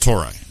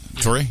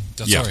 Torre?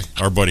 Yeah,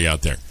 our buddy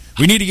out there.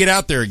 We need to get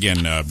out there again,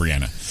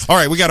 Brianna. All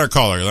right, we got our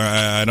caller.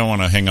 I don't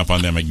want to hang up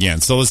on them again.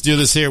 So let's do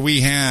this here.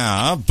 We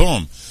have,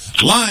 boom,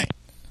 line.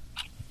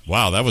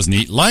 Wow, that was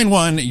neat. Line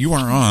 1, you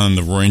are on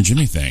the Roy and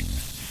Jimmy thing.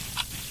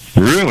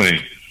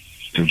 Really?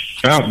 It's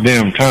about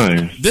damn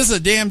time. This is a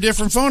damn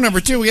different phone number,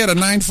 too. We had a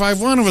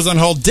 951 who was on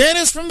hold.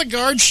 Dennis from the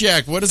Guard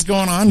Shack. What is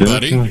going on,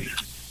 buddy?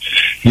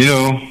 You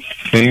know,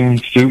 same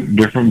soup,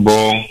 different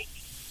bowl.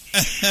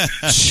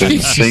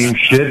 Same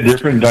shit,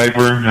 different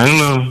diaper. I don't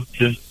know.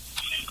 Just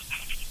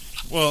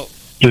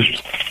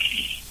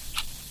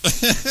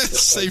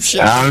same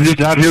shit. I'm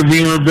just out here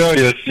being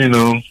rebellious, you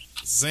know.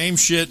 Same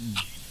shit,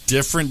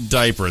 different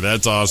diaper.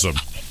 That's awesome.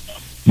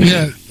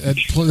 Yeah,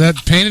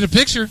 that painted a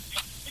picture.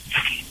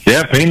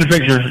 Yeah, painted a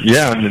picture.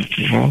 Yeah,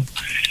 well,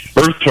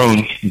 earth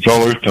tones. It's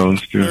all earth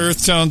tones too.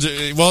 Earth tones.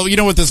 Well, you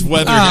know, with this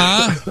weather,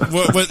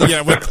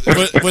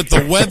 with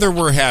the weather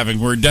we're having,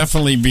 we're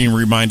definitely being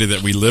reminded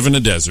that we live in a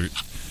desert.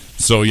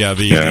 So yeah,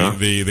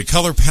 the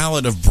color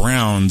palette of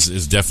browns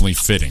is definitely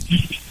fitting.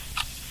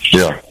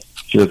 Yeah,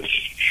 it's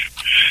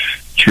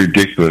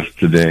ridiculous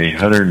today.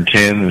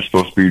 110 is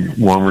supposed to be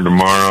warmer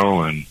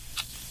tomorrow, and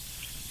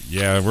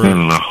yeah, I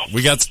don't know.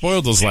 We got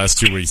spoiled those last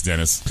 2 weeks,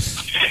 Dennis.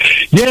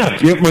 Yeah,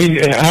 I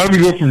mean, how do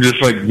we go from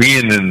just like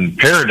being in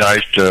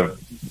paradise to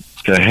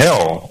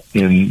hell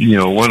in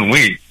 1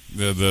 week?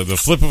 The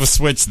flip of a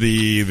switch,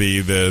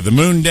 the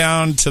moon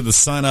down to the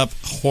sun up,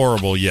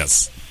 horrible.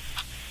 Yes.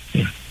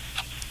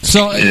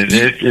 So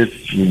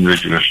it's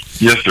ridiculous.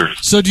 Yes, sir.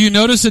 So do you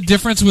notice a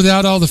difference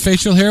without all the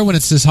facial hair when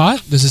it's this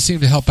hot? Does it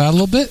seem to help out a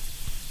little bit?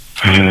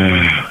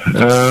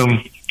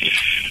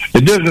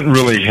 It doesn't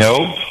really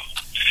help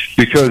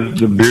because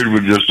the beard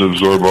would just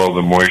absorb all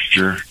the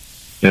moisture,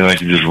 and I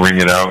can just wring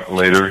it out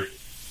later.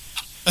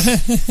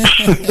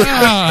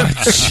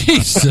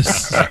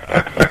 Jesus!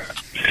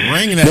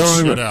 Wring that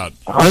shit out.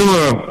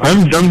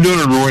 I'm doing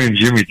a Roy and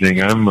Jimmy thing.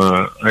 I'm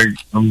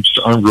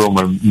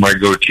growing my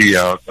goatee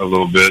out a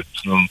little bit.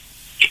 So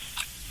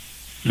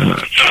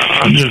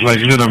I'm just like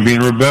I said, I'm being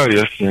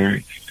rebellious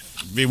there.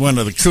 Be one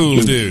of the cool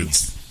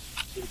dudes.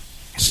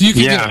 So you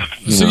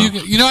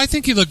can I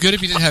think you look good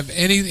if you didn't have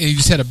any. You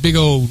just had a big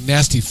old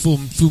nasty Fu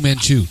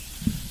Manchu.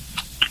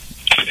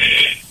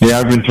 Yeah,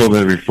 I've been told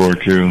that before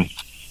too.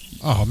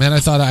 Oh man, I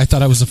thought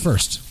I was the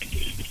first.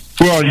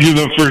 Well, you're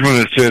the first one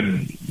that said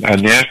a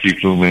nasty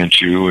Fu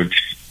Manchu,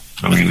 which,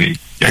 I mean,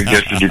 I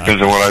guess it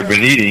depends on what I've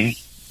been eating.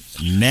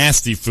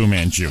 Nasty Fu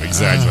Manchu,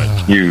 exactly.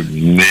 You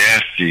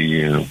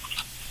nasty,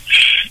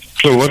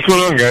 So what's going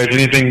on, guys?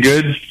 Anything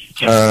good?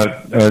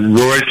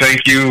 Roy,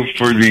 thank you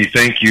for the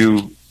thank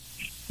you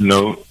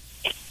note.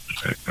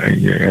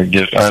 I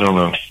guess, I don't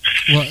know.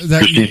 Well,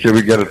 Christine said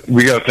we got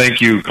a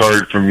thank you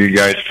card from you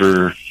guys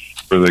for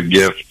the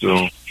gift,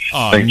 so...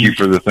 thank you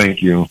for the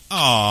thank you.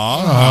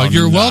 Oh,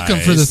 you're welcome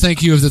for the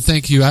thank you of the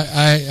thank you.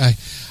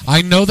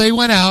 I know they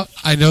went out.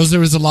 I know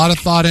there was a lot of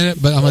thought in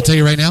it, but I'm going to tell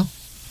you right now,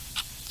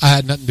 I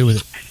had nothing to do with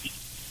it.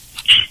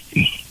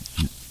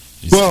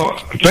 Well,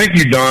 thank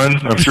you, Dawn.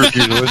 I'm sure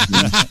she's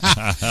listening.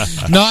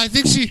 No, I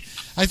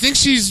think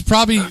she's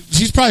probably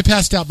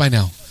passed out by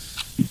now.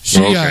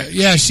 She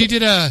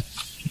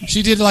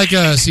did like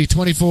a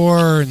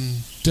 24 and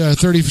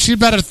 30. She's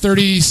about a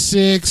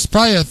 36,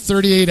 probably a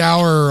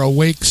 38-hour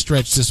awake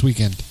stretch this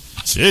weekend.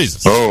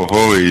 Jesus! Oh,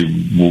 holy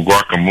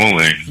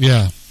guacamole!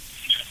 Yeah,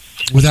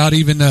 without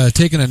even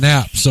taking a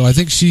nap. So I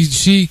think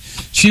she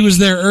was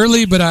there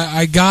early, but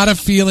I got a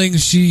feeling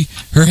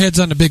her head's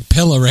on a big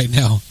pillow right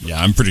now. Yeah,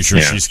 I'm pretty sure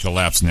she's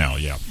collapsed now.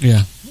 Yeah.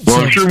 Yeah.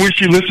 Well, I'm sure when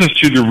she listens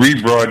to the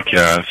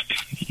rebroadcast.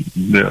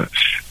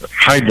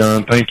 Hi,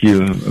 Don. Thank you.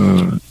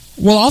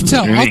 Well, I'll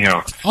tell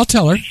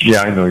her.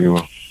 Yeah, I know you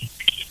will.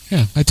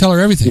 Yeah, I tell her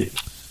everything.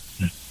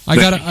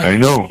 I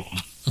know.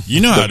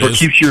 You know how it is.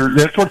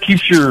 That's what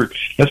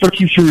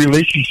keeps your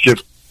relationship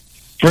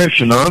fresh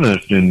and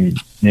honest, and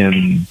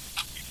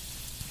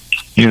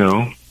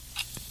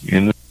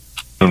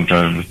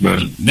sometimes.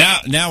 But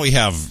now we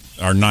have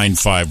our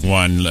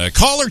 951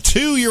 caller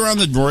 2. You're on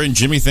the Roy and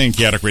Jimmy thing.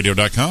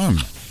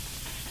 chaoticradio.com.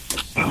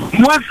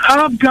 What's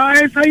up,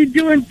 guys? How you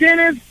doing,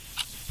 Dennis?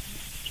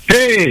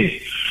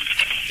 Hey,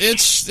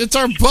 it's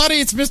our buddy.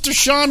 It's Mr.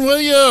 Sean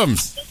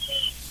Williams.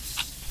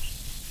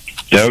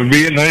 That would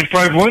be a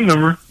 951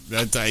 number.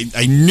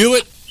 I knew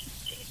it.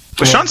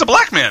 Well, Sean's a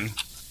black man.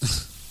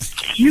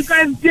 You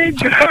guys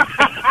did. I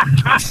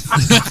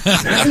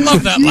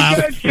love that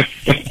laugh.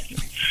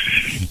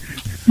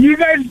 You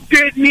guys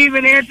didn't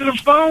even answer the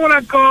phone when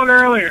I called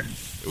earlier.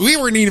 We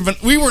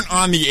weren't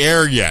on the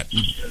air yet.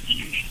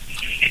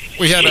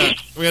 We had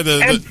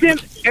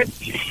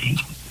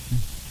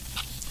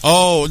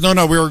Oh,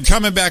 no, we were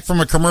coming back from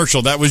a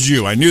commercial. That was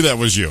you. I knew that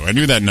was you. I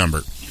knew that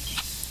number.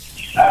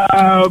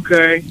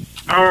 Okay.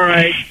 All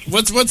right.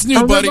 What's new,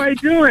 How's buddy?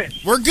 everybody doing?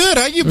 We're good.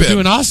 How you We're been?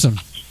 doing awesome.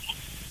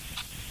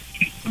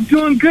 I'm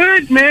doing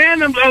good,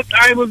 man.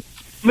 I was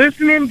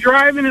listening,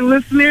 driving and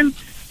listening,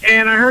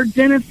 and I heard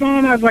Dennis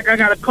on. I was like, I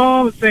got to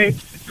call and say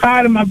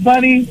hi to my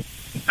buddy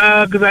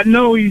because I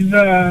know he's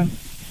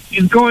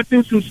going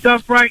through some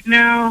stuff right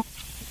now,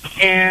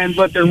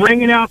 but they're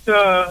ringing out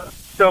the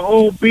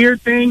whole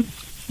beard thing.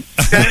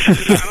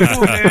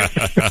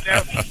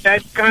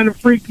 That kind of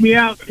freaked me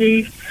out,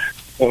 Steve.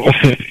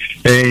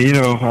 Hey,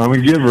 I'm a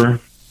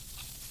giver.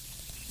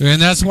 And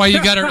that's why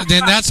you got to.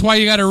 Then that's why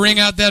you got to ring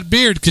out that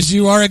beard because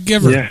you are a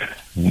giver. Yeah,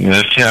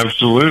 yes,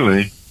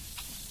 absolutely.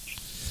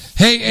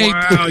 Hey,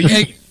 Wow,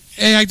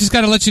 hey, I just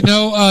got to let you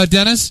know,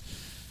 Dennis.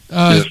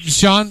 Yes.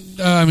 Sean,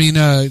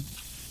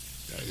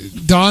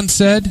 Dawn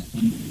said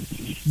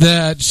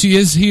that she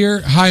is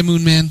here. Hi,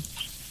 Moon Man.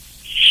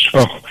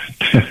 Oh,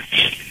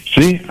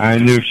 see, I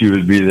knew she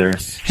would be there.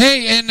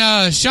 Hey,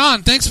 and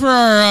Sean, thanks for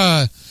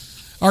our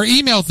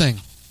email thing.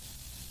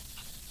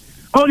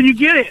 Oh, did you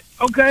get it?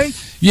 Okay.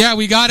 Yeah,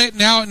 we got it.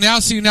 Now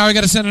I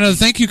got to send another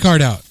thank you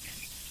card out.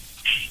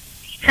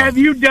 Have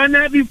you done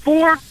that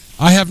before?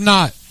 I have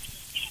not.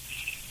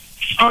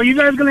 Oh, you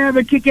guys gonna have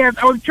a kick-ass.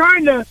 I was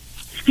trying to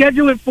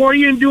schedule it for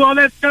you and do all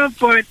that stuff,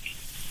 but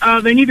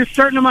they need a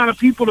certain amount of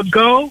people to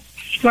go.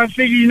 So I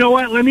figured, you know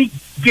what? Let me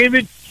give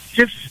you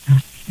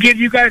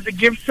guys a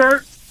gift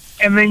cert,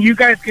 and then you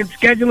guys can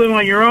schedule it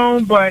on your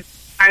own. But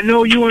I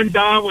know you and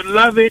Don would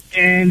love it,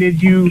 and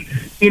if you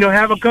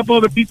have a couple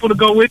other people to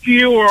go with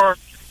you, or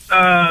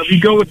if you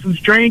go with some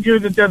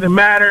strangers, it doesn't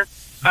matter.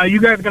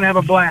 You guys are gonna have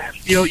a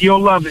blast. You'll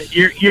love it.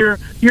 You're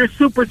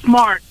super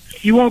smart.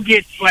 You won't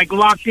get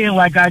locked in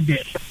like I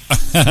did.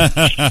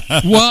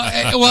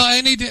 well, I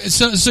need to,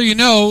 so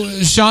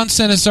Sean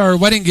sent us our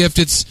wedding gift.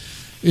 It's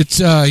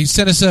he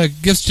sent us a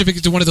gift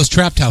certificate to one of those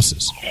trapped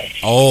houses.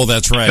 Oh,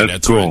 that's right.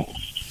 That's cool. Right.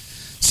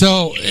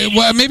 So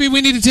maybe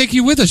we need to take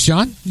you with us,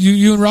 Sean.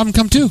 You and Robin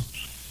come too.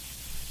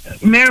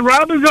 Man,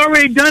 Robin's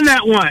already done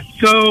that one,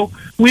 so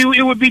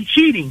it would be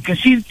cheating because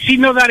she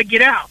knows how to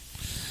get out.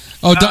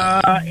 Oh,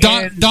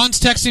 Dawn's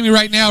texting me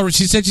right now.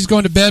 She said she's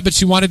going to bed, but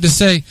she wanted to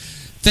say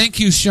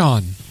thank you,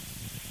 Sean.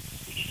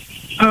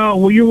 Oh,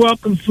 well, you're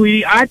welcome,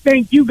 sweetie. I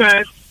thank you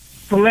guys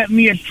for letting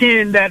me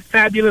attend that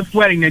fabulous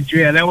wedding that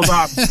you had. That was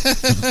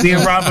awesome. Me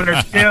and Robin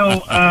are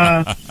still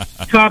talking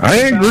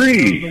about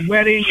the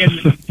wedding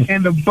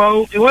and the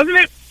boat. Wasn't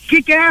it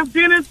kick-ass,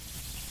 Dennis?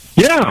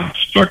 Yeah,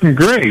 it's fucking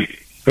great.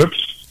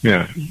 Oops.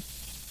 Yeah.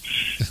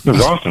 It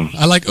was awesome.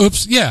 I like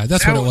oops. Yeah,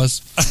 that's what it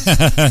was. I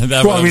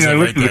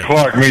looked at the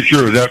clock, made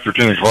sure it was after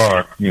 10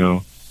 o'clock,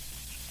 No,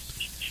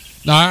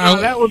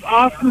 that was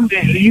awesome.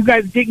 You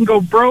guys didn't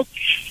go broke,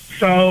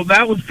 so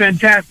that was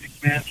fantastic,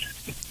 man.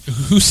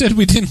 Who said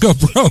we didn't go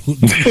broke?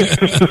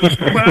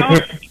 Well,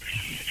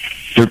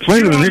 they're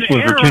playing the next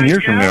one for 10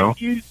 years from now.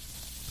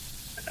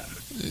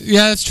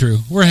 Yeah, that's true.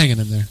 We're hanging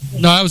in there.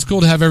 No, it was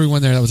cool to have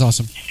everyone there. That was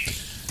awesome.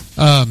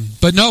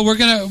 But no, we're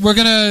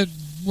gonna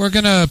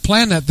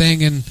plan that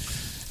thing and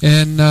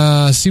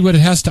see what it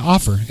has to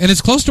offer. And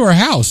it's close to our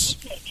house.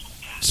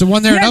 It's the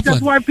one there in Upland.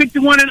 That's why I picked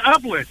the one in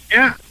Upland.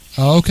 Yeah.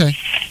 Oh, okay.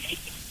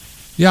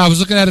 Yeah, I was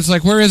looking at it. It's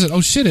like, where is it?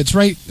 Oh shit! It's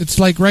right. It's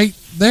like right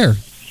there.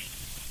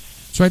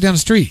 It's right down the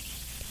street.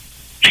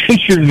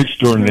 It's your next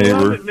door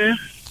neighbor.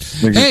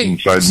 Hey,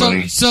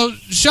 so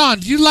Sean,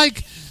 do you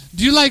like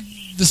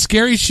the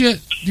scary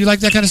shit? Do you like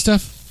that kind of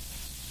stuff?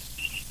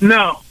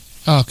 No.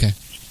 Oh, okay.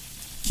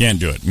 Can't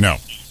do it. No.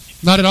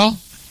 Not at all.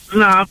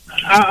 No,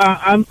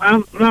 I'm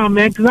no,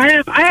 man,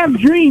 because I have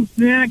dreams,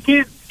 man. I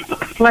can't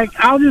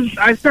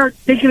I start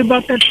thinking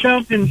about that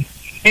stuff and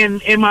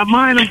in my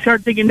mind I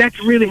start thinking that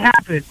could really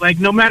happen. Like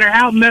no matter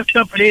how messed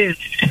up it is,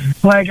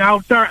 I'll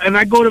start and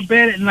I go to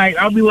bed at night.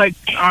 I'll be like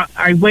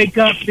I wake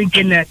up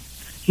thinking that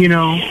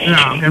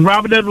and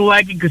Robin doesn't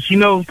like it because she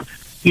knows.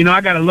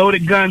 I got a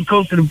loaded gun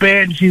close to the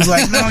bed, and she's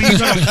like, "No, you're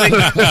gonna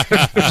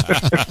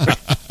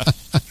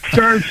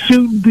start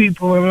shooting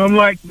people." And I'm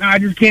like, "No, I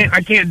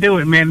can't do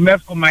it, man.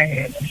 Mess with my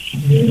head.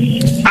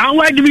 I don't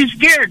like to be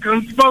scared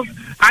because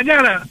I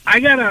gotta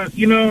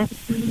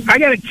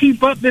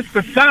keep up this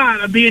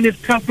facade of being this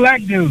tough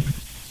black dude.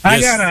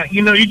 Yes.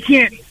 You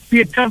can't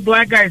be a tough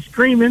black guy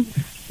screaming.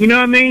 You know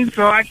what I mean?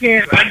 So I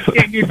just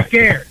can't get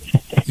scared.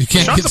 You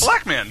can't. Sean's a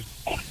black man.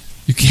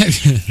 You can't.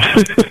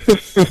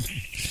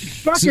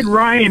 Fucking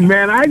Ryan,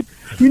 man.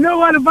 You know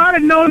what? If I'd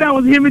have known that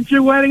was him at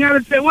your wedding, I'd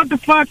have said, "What the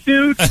fuck,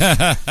 dude?"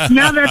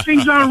 Now that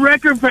thing's on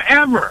record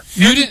forever.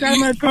 Every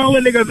time I call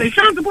it, they go,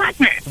 "Sean's a black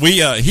man."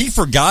 He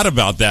forgot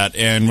about that,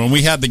 and when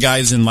we had the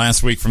guys in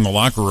last week from the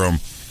locker room,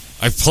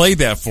 I played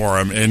that for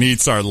him, and he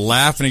started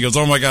laughing. He goes,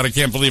 "Oh my god, I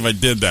can't believe I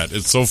did that!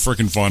 It's so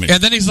freaking funny."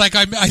 And then he's like,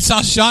 "I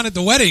saw Sean at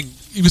the wedding.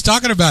 He was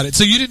talking about it.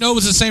 So you didn't know it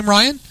was the same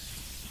Ryan?"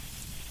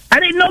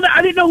 I didn't know that.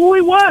 I didn't know who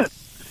he was.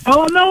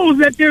 All I know was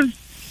that there's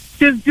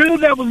this dude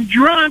that was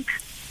drunk,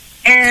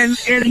 and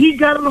he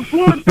got on the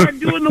floor and started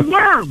doing the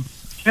worm.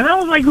 And I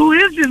was like, "Who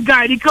is this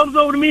guy?" And he comes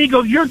over to me. He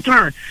goes, "Your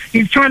turn."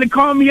 He's trying to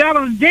call me out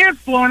on the dance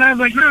floor, and I was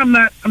like, "No,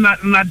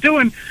 I'm not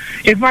doing.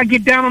 If I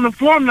get down on the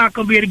floor, I'm not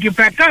going to be able to get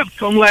back up."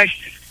 So I'm like,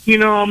 you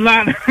know, I'm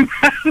not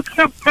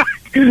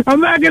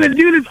going to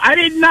do this. I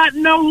did not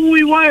know who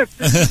he was.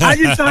 I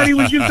just thought he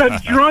was just a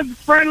drunk,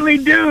 friendly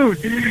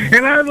dude.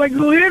 And I was like,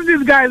 who is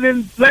this guy?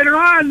 Then later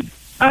on,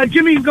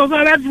 Jimmy goes,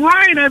 oh, that's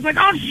Ryan. I was like,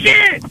 oh,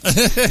 shit.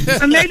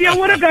 And maybe I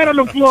would have got on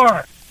the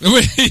floor.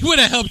 He would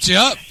have helped you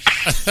up.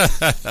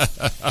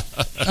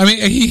 I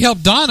mean, he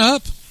helped Dawn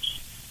up.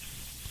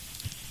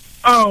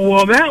 Oh,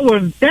 well, that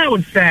was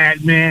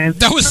sad, man.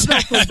 That was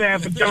sad. So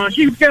bad for Dawn.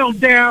 She fell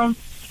down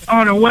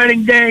on her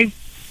wedding day.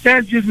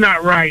 That's just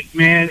not right,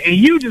 man. And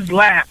you just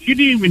laughed. You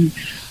didn't even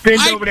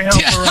bend over to help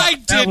her up. I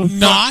did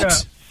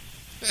not.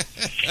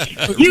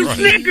 You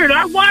snickered.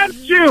 I watched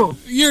you.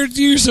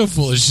 You're so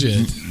full of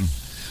shit.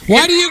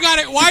 Why do you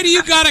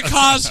gotta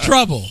cause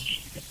trouble?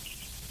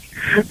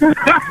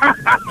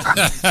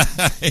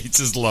 He's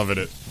just loving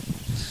it.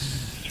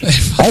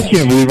 I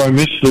can't believe I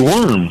missed the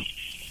worm.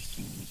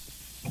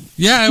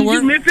 Yeah, Did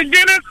you miss it,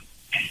 Dennis?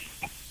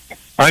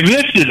 I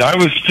missed it. I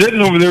was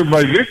sitting over there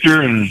by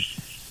Victor and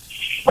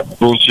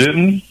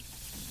bullshitting.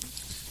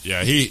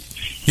 Yeah, he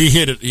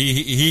hit it.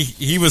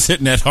 He was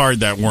hitting that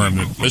hard, that worm.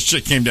 That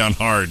shit came down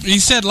hard. He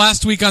said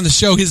last week on the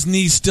show his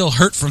knees still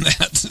hurt from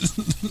that.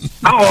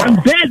 Oh, I'm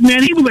dead,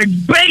 man. He was like,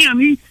 bam.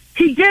 He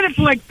did it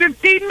for like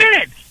 15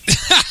 minutes.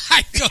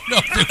 I don't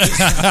know.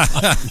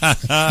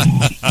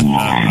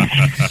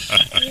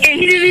 And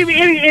he didn't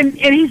even,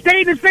 and he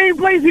stayed in the same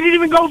place. He didn't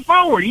even go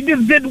forward. He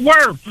just did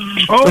worm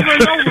over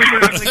and over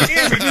again. I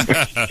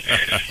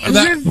was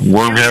like, damn,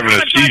 worm having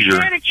a seizure.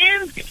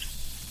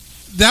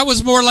 That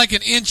was more like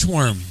an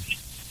inchworm.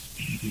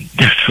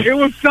 It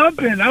was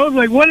something. I was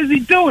like, what is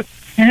he doing?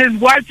 And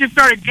his wife just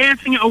started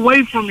dancing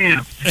away from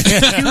him. She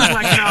was like,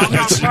 no, I'm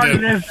not part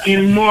of this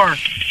anymore.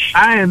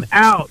 I am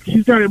out.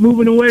 She started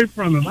moving away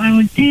from him. I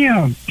was like,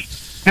 damn.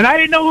 And I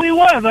didn't know who he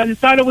was. I just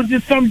thought it was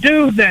just some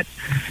dude a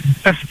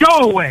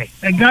stowaway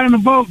that got on the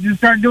boat and just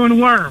started doing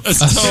worms.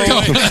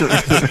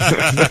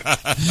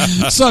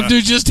 Some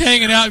dude just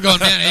hanging out going,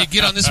 man, hey,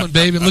 get on this one,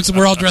 babe. It looks like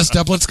we're all dressed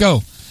up. Let's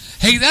go.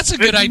 Hey, that's a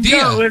good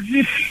idea.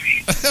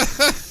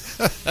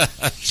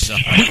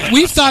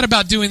 We've thought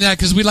about doing that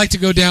because we like to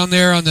go down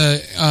there on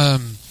the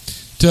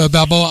to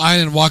Balboa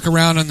Island and walk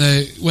around when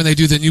they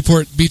do the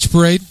Newport Beach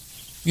Parade,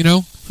 you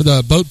know, for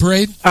the boat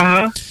parade.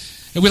 Uh-huh.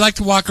 And we like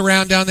to walk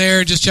around down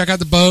there and just check out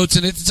the boats,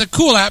 and it's a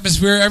cool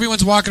atmosphere.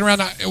 Everyone's walking around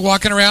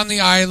the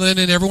island,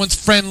 and everyone's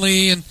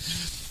friendly, and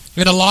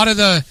a lot of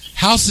the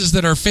houses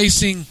that are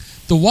facing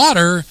the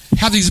water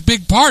have these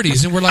big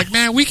parties, and we're like,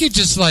 man, we could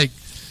just like,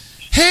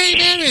 hey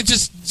man, and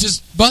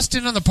just bust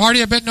in on the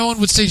party. I bet no one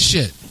would say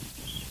shit.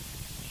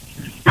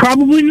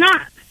 Probably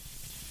not.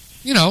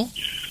 You know,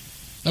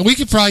 we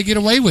could probably get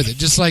away with it.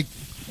 Just like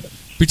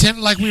pretend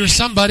like we were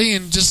somebody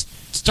and just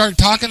start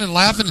talking and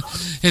laughing.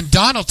 And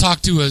Dawn will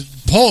talk to a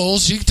pole.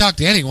 She can talk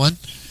to anyone.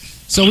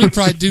 So we'd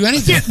probably do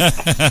anything.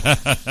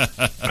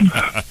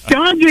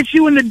 Dawn gets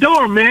you in the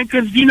door, man,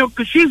 because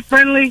she's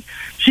friendly.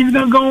 She's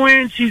gonna go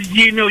in. She's,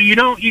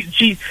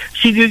 she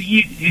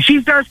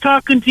starts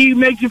talking to you,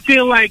 make you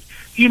feel like,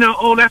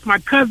 oh, that's my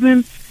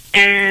cousin.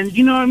 And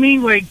you know what I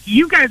mean? Like,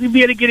 you guys would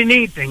be able to get in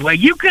anything.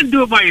 Like, you couldn't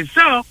do it by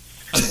yourself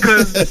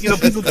because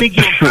people think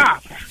you're a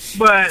cop.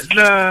 But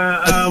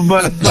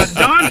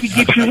Dawn could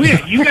get you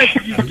in. You guys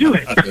could just do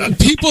it.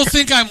 People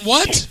think I'm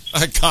what?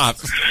 A cop.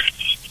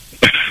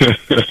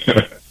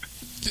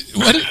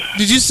 What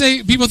did you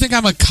say? People think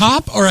I'm a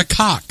cop or a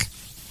cock?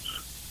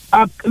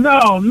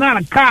 No,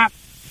 not a cop.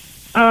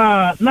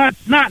 Not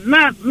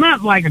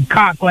like a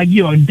cock, like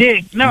you a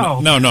dick.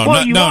 No. No.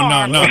 Well,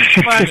 No.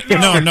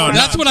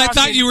 That's what I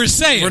thought you were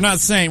saying. We're not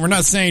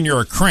saying you're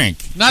a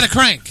crank. Not a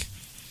crank.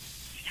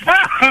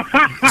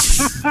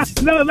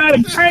 No, not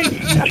a crank.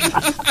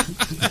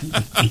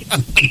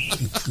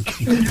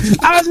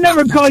 I'd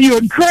never call you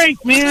a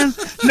crank, man.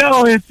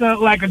 No, it's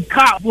like a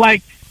cop,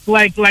 like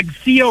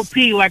COP,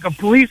 like a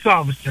police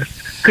officer.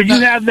 Because you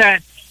have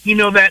that.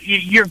 That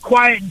you're a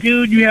quiet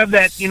dude. You have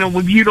that,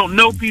 when you don't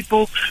know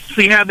people,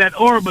 so you have that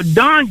aura. But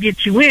Dawn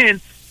gets you in,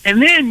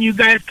 and then you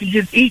guys can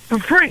just eat for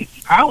free.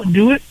 I would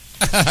do it.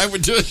 I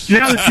would do it.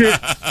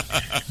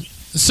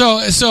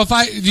 So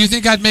do you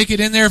think I'd make it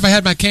in there if I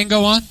had my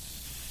Kango on?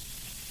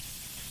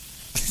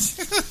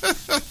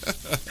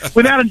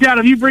 Without a doubt,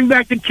 if you bring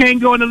back the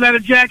Kango and the leather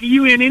jacket,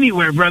 you in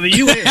anywhere, brother.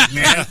 You in,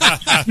 man.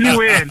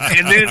 You in,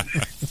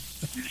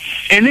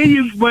 and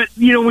then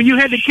when you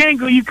had the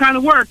Kango, you kind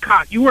of were a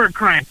cock. You were a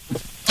crank.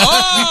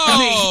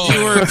 Oh,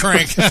 you were a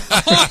crank.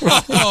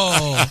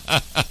 Oh.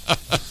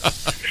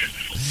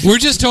 We're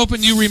just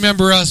hoping you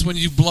remember us when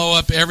you blow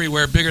up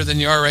everywhere, bigger than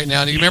you are right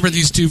now. Do you remember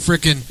these two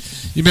frickin'?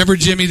 You remember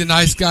Jimmy the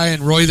nice guy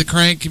and Roy the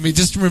crank?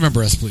 Just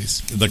remember us,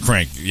 please. The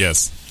crank,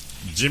 yes.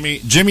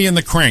 Jimmy and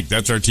the Crank.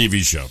 That's our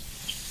TV show.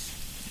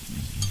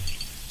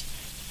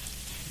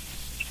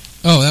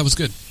 Oh, that was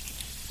good.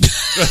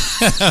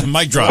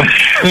 Mic drop.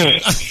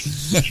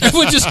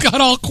 Everyone just got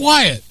all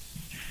quiet.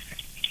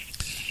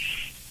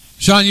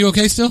 Sean, you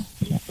okay still?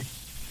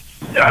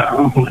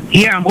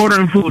 Yeah, I'm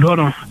ordering food. Hold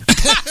on.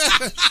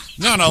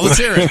 No, let's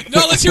hear it.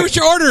 No, let's hear what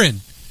you're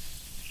ordering.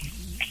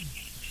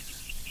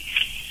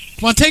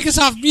 Come on, take us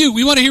off mute.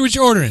 We want to hear what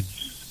you're ordering.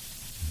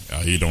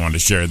 Oh, you don't want to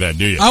share that,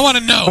 do you? I want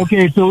to know.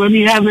 Okay, so let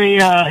me have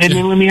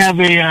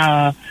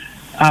a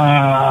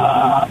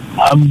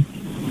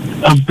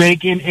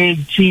bacon,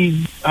 egg,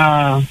 cheese.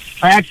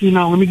 Actually,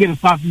 no. Let me get a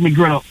sausage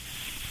McGriddle.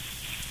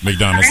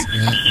 McDonald's.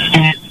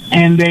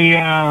 And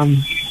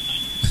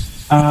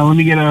let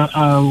me get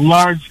a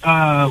large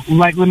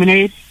light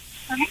lemonade.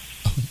 Okay.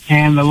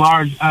 And a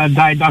large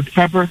Diet Dr.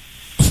 Pepper.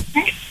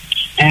 Okay.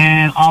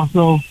 And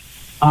also,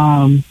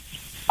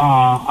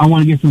 I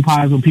want to get some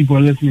pies when people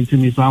are listening to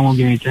me, so I won't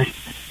get anything.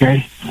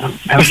 Okay.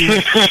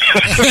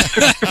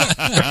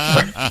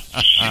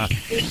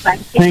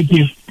 Thank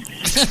you.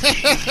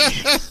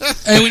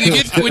 Hey, when you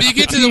get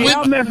to the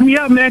y'all messed me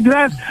up, man. Cause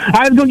I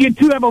was gonna get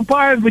 2 apple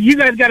pies, but you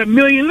guys got 1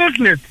 million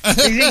listeners. You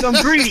think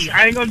I'm greedy?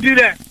 I ain't gonna do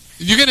that.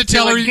 You're gonna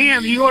tell her. Like,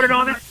 damn, you ordered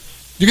all that.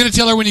 You're gonna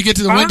tell her when you get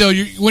to the window.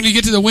 When you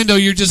get to the window,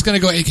 you're just gonna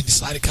go, "Hey, can you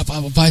slide a couple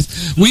apple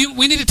pies?"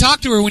 We need to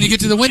talk to her when you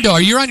get to the window.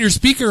 You're on your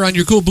speaker on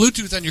your cool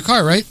Bluetooth on your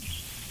car, right?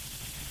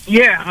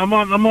 Yeah, I'm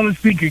on the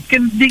speaker.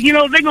 You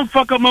know they're gonna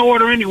fuck up my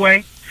order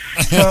anyway.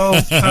 So,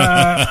 too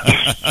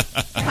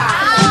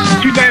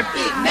bad.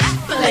 Big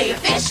Mac, filet of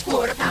fish,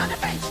 quarter pound of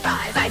French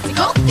fries, icy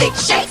cold, thick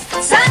shakes,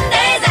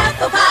 Sundays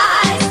apple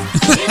pies.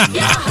 If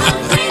you're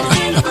hungry,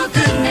 then for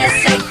goodness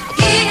sake,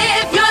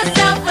 give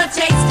yourself a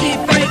tasty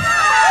break.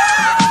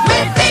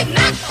 With Big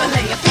Mac,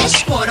 filet of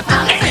fish, quarter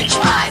pound of French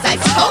fries,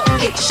 icy cold,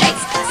 thick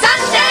shakes,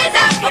 Sundays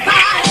apple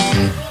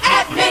pies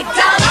at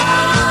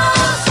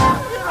McDonald's.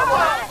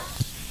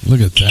 Look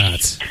at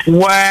that!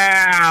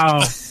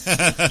 Wow.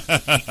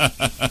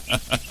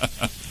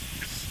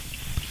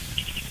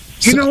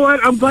 You know what?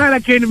 I'm glad I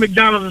came to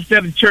McDonald's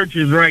instead of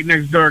Church's right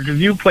next door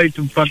because you played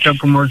some fucked up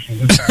commercials.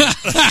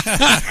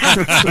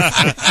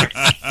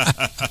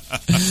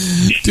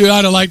 Dude,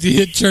 I'd like to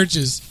hit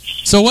Church's.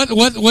 So what's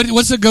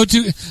the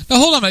go-to? Now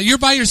hold on a minute. You're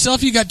by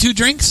yourself. You got 2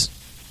 drinks.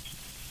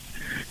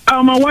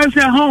 My wife's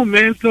at home,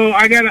 man. So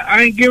I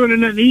ain't giving her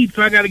nothing to eat,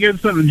 so I gotta give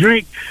her something to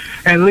drink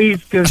at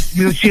least because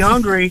she's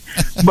hungry.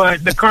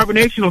 But the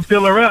carbonation will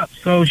fill her up,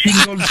 so she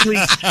can go to sleep.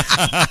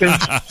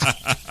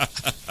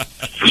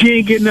 She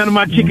ain't getting none of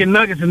my chicken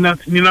nuggets or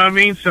nothing. You know what I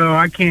mean? So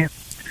I can't.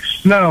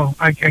 No,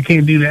 I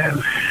can't do that.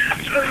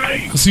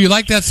 So you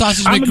like that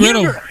sausage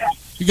McGriddle?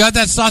 You got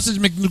that sausage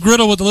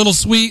McGriddle with a little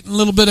sweet and a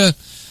little bit of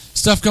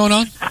stuff going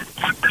on?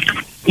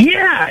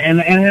 Yeah, and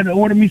I had to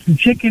order me some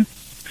chicken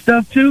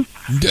stuff too.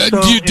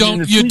 You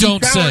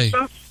don't say.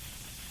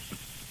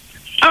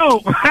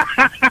 Oh,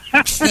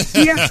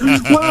 yeah.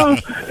 Well,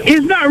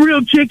 it's not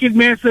real chicken,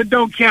 man, so it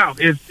don't count.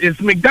 It's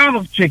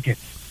McDonald's chicken.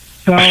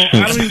 So I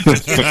don't even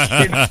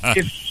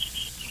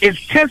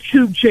it's test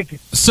tube chicken.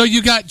 So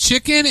you got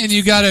chicken and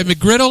you got a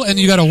McGriddle and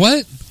you got a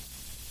what?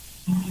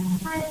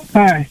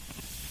 Hi.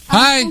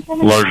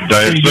 Large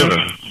diet soda.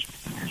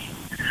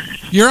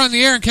 You're on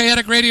the air on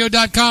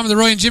chaoticradio.com, the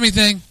Roy and Jimmy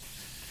thing.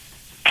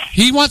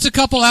 He wants a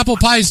couple apple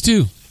pies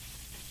too.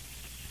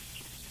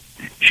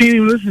 She ain't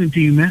even listening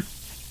to you, man.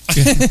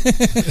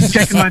 She's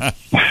checking my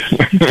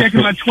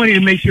 20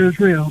 to make sure it's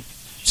real.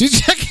 She's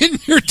checking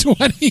your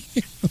 20.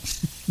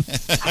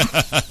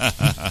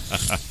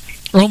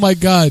 Oh my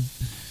God.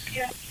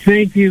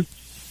 Thank you.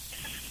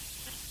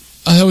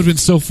 That would have been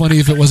so funny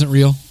if it wasn't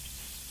real.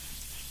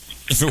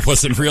 If it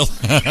wasn't real?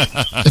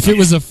 If it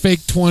was a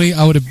fake 20,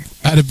 I'd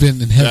have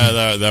been in heaven.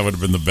 Yeah, that would have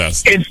been the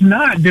best. It's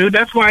not, dude.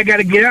 That's why I got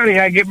to get out of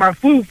here. I get my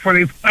food before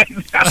they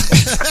find out.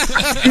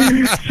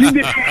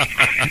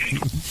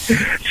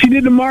 She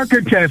did the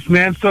marker test,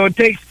 man. So it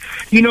takes,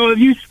 if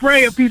you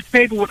spray a piece of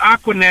paper with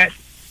Aquanet,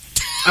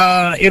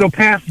 it'll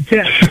pass the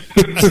test.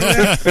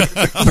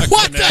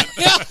 What the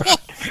hell?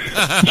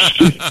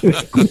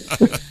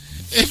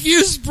 If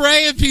you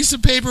spray a piece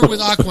of paper with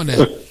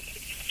Aquanet.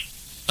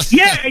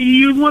 Yeah,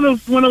 you use one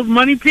of those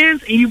money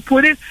pins and you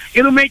put it,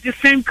 it'll make the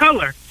same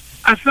color.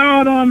 I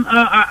saw it on.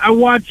 I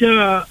watched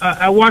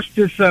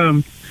this.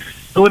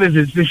 What is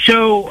it? The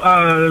show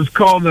is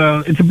called.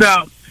 It's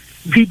about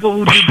people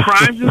who do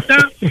crimes and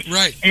stuff.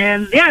 Right.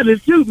 And yeah,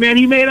 this dude, man,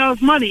 he made all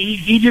his money.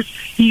 He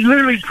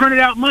literally printed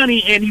out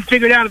money and he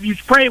figured out if you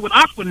spray it with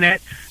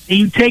Aquanet and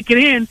you take it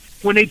in,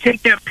 when they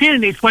take that pin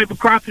and they swipe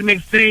across it,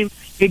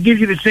 it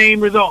gives you the same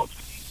results.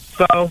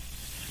 So.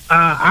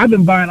 I've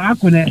been buying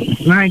Aquanet,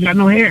 and I ain't got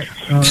no hair.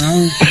 So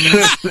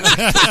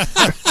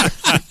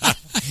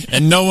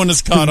and no one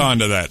has caught on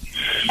to that.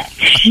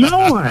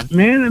 No one,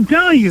 man. I'm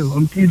telling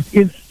you,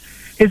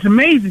 it's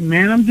amazing,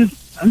 man. I'm just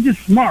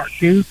smart,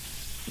 dude.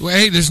 Well,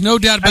 hey, there's no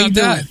doubt about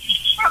that.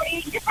 Oh,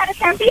 you just had a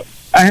sample?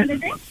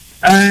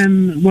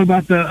 And what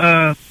about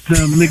the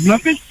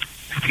McMuffin?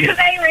 Because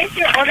I erased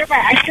your order by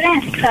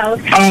accident, so.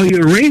 Oh,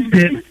 you erased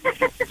it.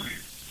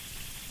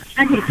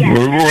 Okay,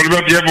 yeah. What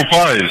about the apple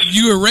pies?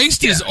 You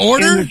erased his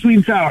order? And the sweet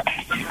and sour.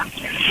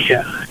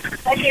 Yeah.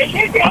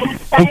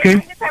 Okay.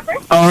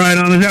 All right,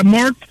 is that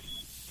marked?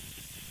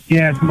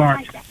 Yeah, it's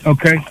marked.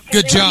 Okay.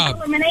 Good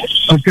job.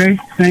 Okay,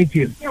 thank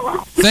you.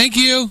 Thank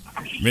you.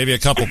 Maybe a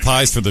couple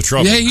pies for the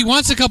trouble. Yeah, he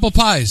wants a couple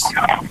pies.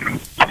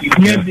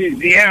 Yeah.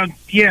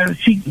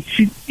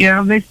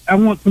 I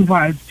want some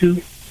pies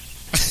too.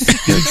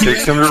 Take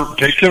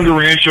some to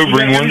Rancho.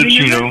 Bring one to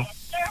Chino.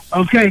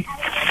 Okay.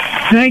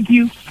 Thank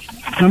you.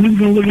 I'm just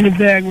going to look in the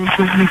bag real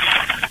quickly.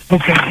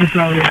 Okay, it's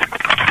all there.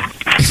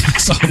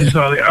 It's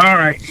all there. All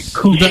right,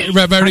 cool.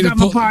 About ready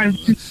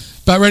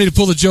to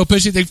pull the Joe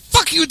Pesci thing.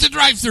 Fuck you at the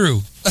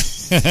drive-through.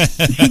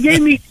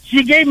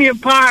 She gave me a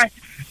pie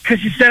because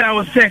she said I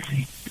was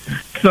sexy.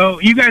 So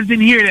you guys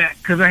didn't hear that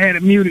because I had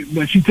it muted,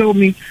 but she told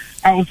me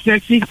I was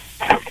sexy.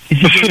 And she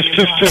gave me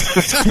a pie.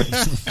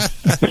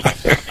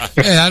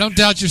 Hey, I don't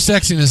doubt your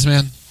sexiness,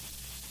 man.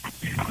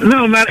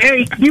 No, not.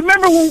 Hey, do you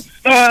remember when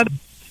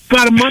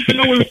about a month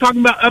ago we were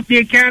talking about Up the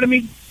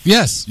Academy?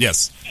 Yes.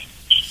 Yes.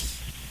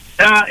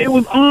 It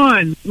was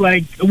on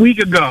like a week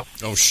ago.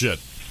 Oh, shit.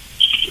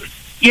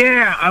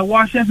 Yeah, I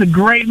watched. That's a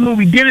great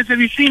movie. Dennis, have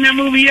you seen that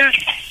movie yet?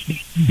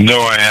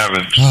 No, I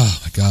haven't.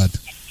 Oh, my God.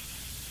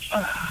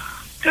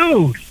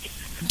 Dude.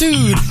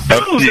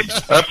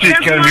 Up the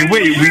Academy.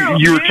 Wait,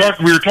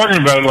 we were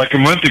talking about it like a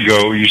month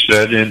ago, you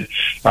said, and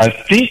I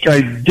think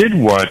I did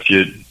watch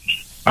it.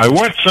 I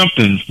watched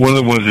something, one of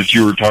the ones that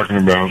you were talking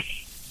about.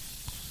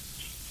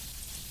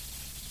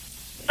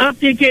 Up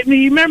the Academy.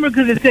 You remember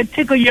because it said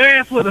tickle your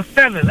ass with a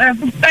feather. That's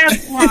the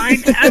best line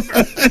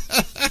ever.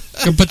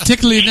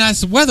 Particularly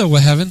nice weather we're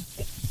having.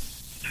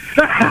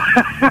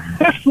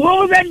 What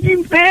was that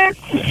you said?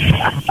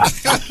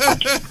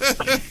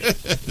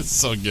 It's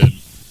so good.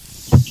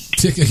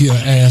 Tickle your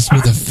ass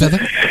with a feather.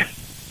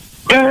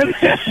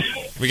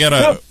 We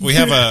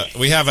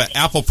have an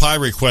apple pie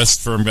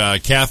request from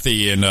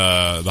Kathy in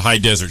the High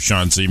Desert,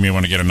 Sean. So you may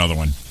want to get another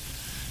one.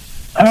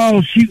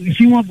 Oh,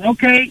 she wants.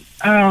 Okay.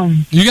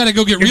 You got to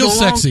go get real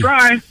sexy.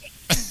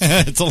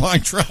 It's a long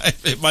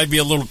drive. It might be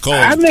a little cold.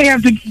 I may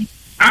have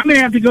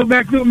to go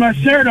back through my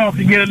shirt off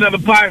to get another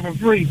pie for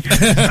free.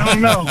 I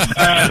don't know.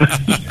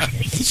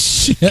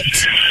 Shit.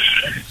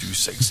 Too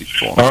sexy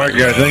for me. All right,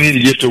 guys, I need to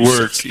get to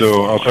work,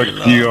 so I'll talk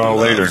to you all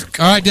later.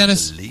 All right,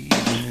 Dennis. All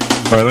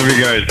right, love you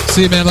guys.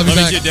 See you, man. Love you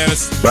back. You,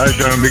 Dennis. Bye,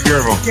 Sean. Be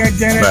careful. Yeah,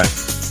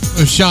 Dennis.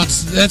 Bye.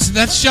 Sean's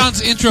that's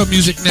Sean's intro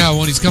music now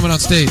when he's coming on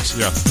stage.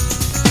 Yeah.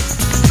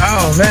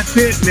 Oh, that's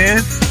it,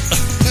 man.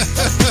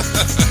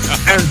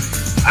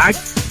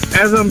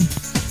 As I'm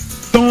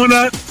throwing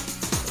up,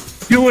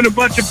 doing a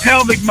bunch of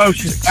pelvic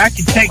motions. I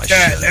can take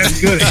that. That's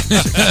good.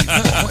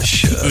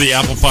 The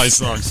apple pie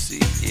song.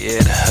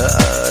 It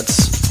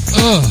hurts.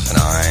 And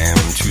I'm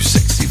too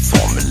sexy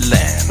for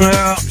Milan.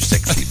 Well, too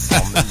sexy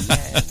for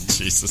Milan.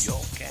 Jesus.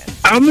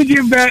 I'm gonna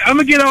get back. I'm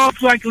gonna get off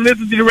so I can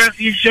listen to the rest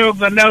of your show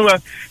because I know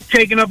I've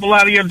taken up a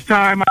lot of your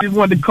time. I just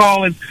wanted to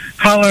call and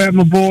holler at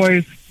my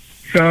boys.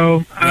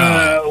 So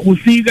we'll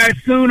see you guys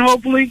soon,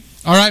 hopefully.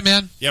 All right,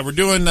 man. Yeah, we're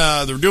doing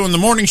the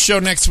morning show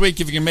next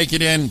week. If you can make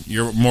it in,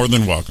 you're more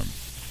than welcome.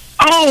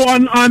 Oh,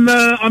 on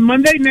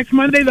Monday, next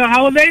Monday, the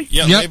holiday?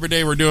 Yeah, yep. Labor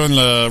Day, we're doing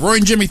the Roy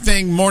and Jimmy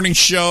Thing morning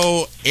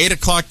show, 8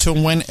 o'clock till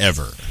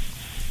whenever.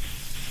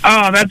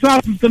 Oh, that's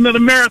awesome. It's another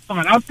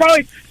marathon. I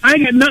ain't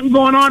got nothing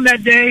going on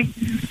that day,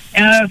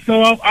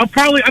 so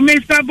I may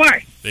stop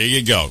by. There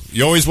you go.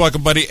 You're always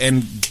welcome, buddy.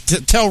 And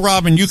tell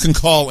Robin you can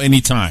call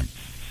anytime.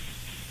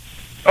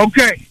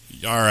 Okay.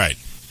 All right.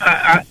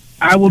 I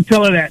will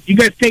tell her that. You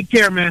guys take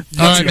care, man.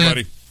 All right, man.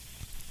 Buddy.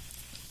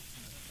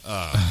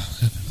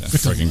 That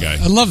freaking guy.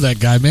 I love that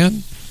guy,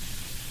 man.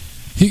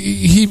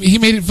 He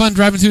made it fun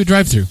driving through a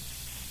drive-through.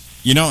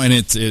 You know, and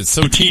it's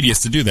so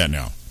tedious to do that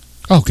now.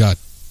 Oh, God.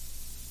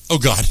 Oh,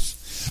 God.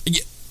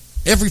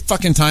 Every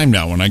fucking time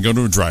now when I go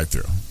to a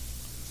drive-through,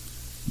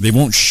 they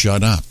won't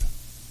shut up.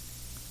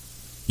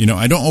 You know,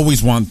 I don't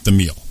always want the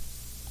meal.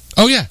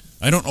 Oh, yeah.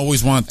 I don't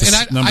always want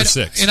the number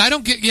 6. And I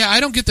don't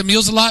get the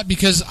meals a lot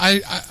because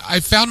I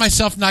found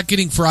myself not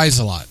getting fries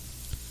a lot.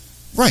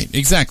 Right,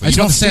 exactly. I You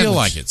don't just want a feel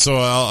sandwich. like it. So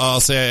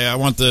I'll say I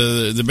want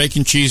the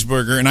bacon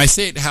cheeseburger, and I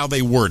say it how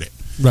they word it.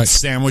 Right.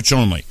 Sandwich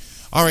only.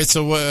 All right,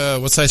 so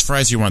what size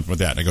fries do you want with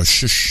that? I go,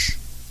 shush.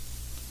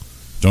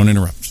 Don't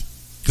interrupt.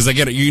 Because I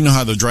get it. You know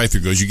how the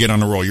drive-thru goes. You get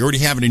on a roll. You already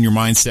have it in your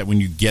mindset when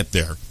you get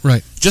there.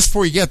 Right. Just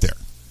before you get there,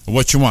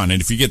 what you want.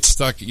 And if you get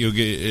stuck,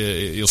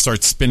 you'll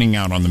start spinning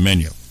out on the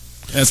menu.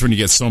 That's when you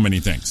get so many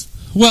things.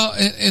 Well,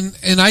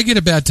 and I get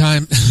a bad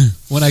time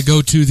when I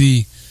go to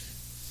the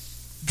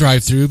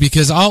drive-thru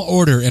because I'll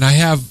order and I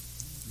have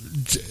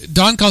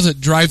Don calls it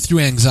drive-thru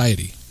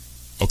anxiety.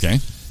 Okay.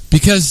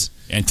 Because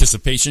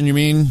anticipation, you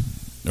mean,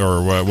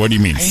 or what do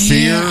you mean?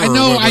 Fear? I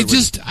know. I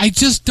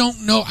just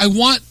don't know.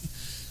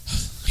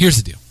 Here's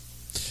the deal.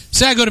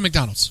 Say I go to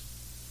McDonald's.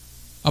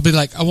 I'll be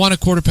like, I want a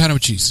quarter pounder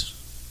with cheese.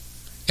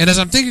 And as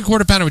I'm thinking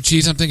quarter pounder with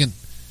cheese, I'm thinking,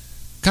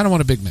 kind of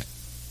want a Big Mac.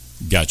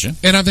 Gotcha.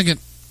 And I'm thinking,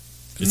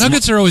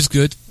 nuggets are always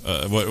good.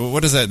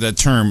 What is that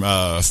term?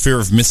 Fear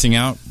of missing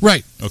out?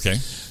 Right. Okay.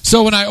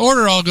 So when I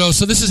order, I'll go,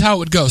 so this is how it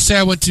would go. Say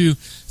I went to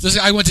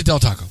Del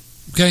Taco.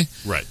 Okay?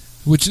 Right.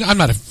 Which I'm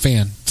not a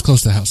fan. It's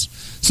close to the house.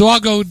 So I'll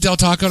go Del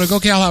Taco and I go,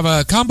 okay, I'll have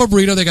a combo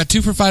burrito. They got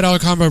 2 for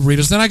 $5 combo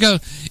burritos. Then I go,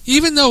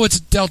 even though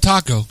it's Del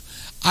Taco,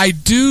 I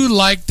do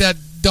like that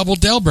double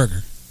Del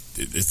burger.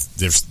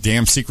 There's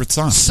damn secret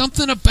sauce.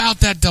 Something about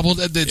that double,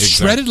 the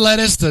shredded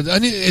lettuce, the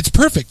onion, it's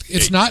perfect.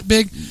 It's not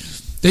big.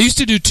 They used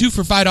to do 2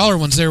 for $5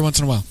 ones there once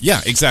in a while.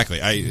 Yeah, exactly.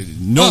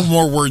 No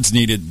more words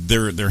needed.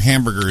 Their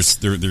hamburgers,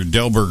 their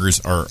Del burgers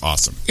are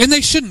awesome, and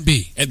they shouldn't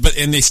be.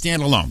 And they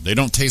stand alone. They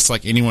don't taste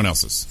like anyone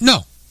else's.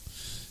 No.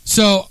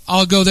 So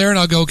I'll go there and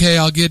I'll go, okay,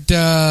 I'll get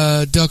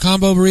Del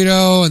Combo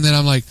burrito, and then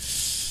I'm like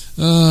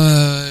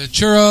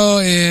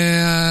churro,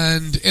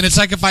 and it's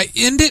like if I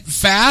end it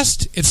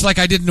fast, it's like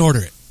I didn't order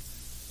it.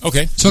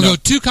 Okay. So I'll go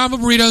 2 combo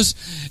burritos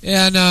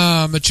and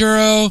a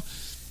churro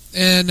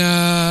and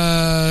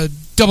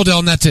double Del,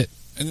 and that's it.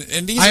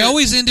 And I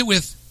always end it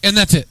with, and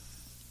that's it.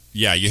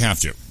 Yeah, you have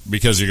to,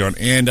 because you're going,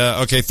 and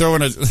okay, throw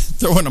in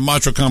a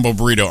macho combo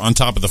burrito on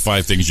top of the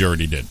 5 things you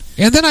already did.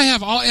 And then I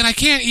have and I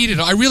can't eat it.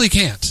 I really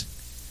can't.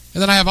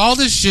 And then I have all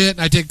this shit,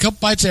 and I take a couple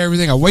bites of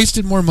everything. I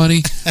wasted more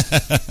money.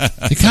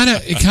 It kind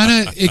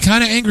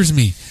of angers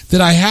me that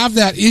I have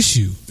that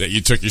issue. That you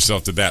took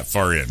yourself to that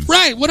far in.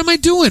 Right. What am I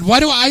doing? Why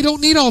do I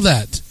don't need all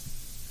that?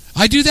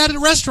 I do that at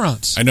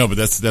restaurants. I know, but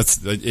that's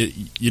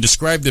you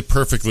described it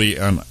perfectly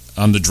on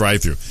the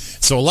drive-thru.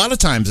 So a lot of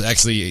times,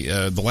 actually,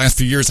 the last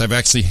few years, I've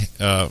actually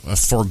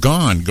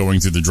foregone going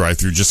through the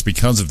drive-thru just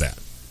because of that.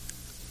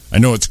 I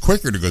know it's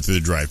quicker to go through the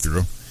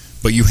drive-thru,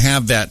 but you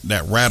have that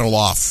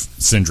rattle-off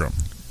syndrome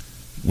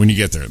when you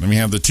get there. Let me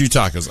have the 2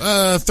 tacos.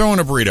 Throw in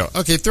a burrito.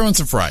 Okay, throw in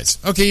some fries.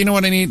 Okay, you know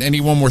what I need? I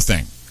need one more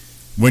thing.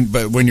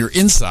 But when you're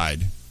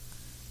inside,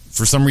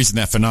 for some reason,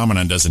 that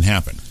phenomenon doesn't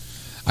happen.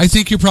 I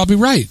think you're probably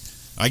right.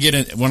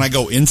 When I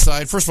go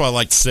inside, first of all, I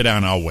like to sit down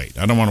and I'll wait.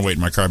 I don't want to wait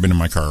in my car. I've been in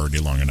my car already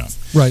long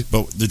enough. Right.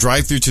 But the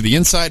drive-thru to the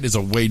inside is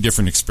a way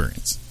different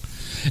experience.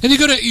 And you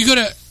go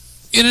to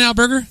In-N-Out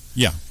Burger?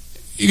 Yeah.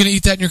 You're going to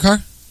eat that in your car?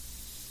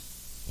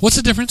 What's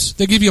the difference?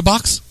 They give you a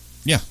box?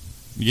 Yeah.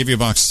 They give you a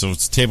box, so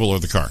it's the table or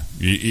the car.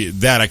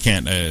 That I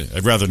can't.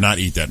 I'd rather not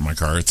eat that in my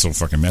car. It's so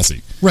fucking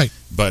messy. Right.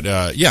 But,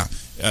 yeah.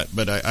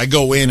 But I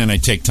go in and I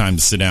take time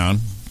to sit down,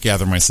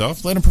 gather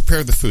myself, let them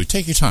prepare the food.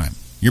 Take your time.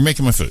 You're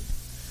making my food.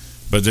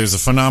 But there's a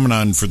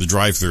phenomenon for the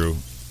drive-thru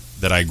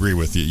that I agree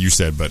with you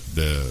said, but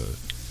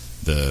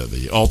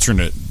the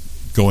alternate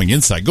going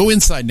inside. Go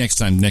inside next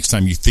time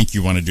you think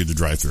you want to do the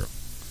drive-thru.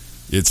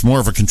 It's more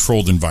of a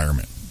controlled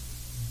environment.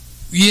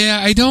 Yeah,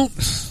 I don't.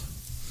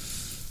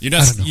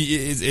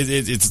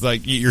 It's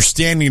like you're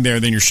standing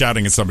there, then you're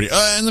shouting at somebody,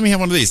 and let me have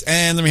one of these,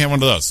 and let me have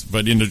one of those.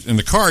 But in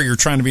the car, you're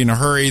trying to be in a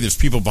hurry. There's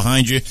people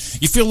behind you.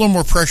 You feel a little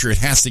more pressure. It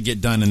has to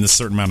get done in this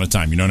certain amount of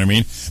time. You know what I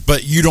mean?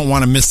 But you don't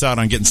want to miss out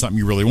on getting something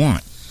you really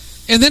want.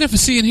 And then and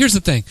here's the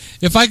thing.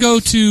 If I go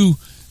to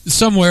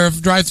somewhere, a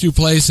drive-thru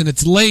place, and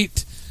it's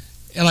late,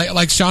 and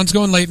like Sean's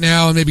going late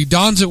now, and maybe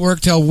Dawn's at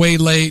work till way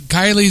late,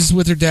 Kylie's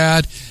with her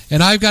dad,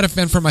 and I've got to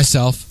fend for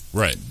myself.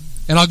 Right.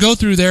 And I'll go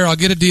through there, I'll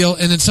get a deal,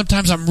 and then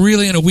sometimes I'm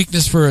really in a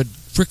weakness for a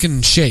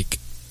freaking shake.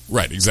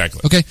 Right,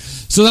 exactly. Okay,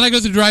 so then I go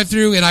through the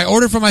drive-thru, and I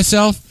order for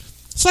myself.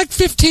 It's like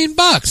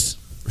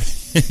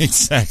 $15.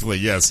 Exactly,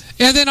 yes.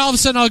 And then all of a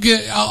sudden I'll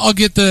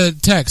get the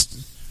text.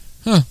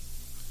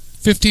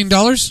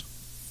 $15?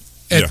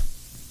 At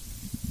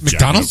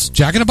McDonald's?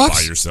 Jack in a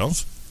Box? By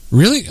yourself?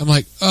 Really? I'm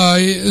like,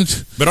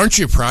 But aren't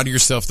you proud of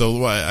yourself,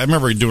 though? I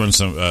remember doing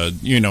some,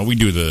 we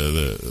do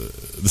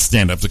the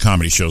stand-up, the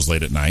comedy shows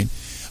late at night.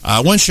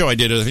 One show I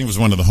did, I think it was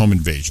one of the home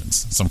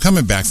invasions. So I'm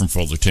coming back from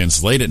Fullerton.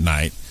 It's late at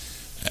night.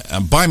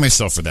 I'm by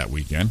myself for that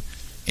weekend.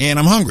 And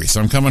I'm hungry. So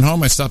I'm coming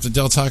home. I stopped at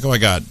Del Taco. I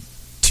got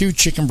 2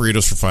 chicken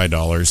burritos for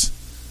 $5,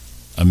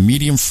 a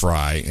medium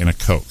fry, and a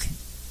Coke.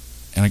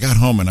 And I got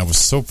home, and I was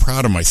so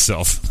proud of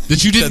myself.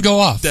 That you didn't go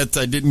off. That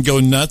I didn't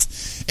go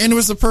nuts. And it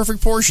was the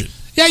perfect portion.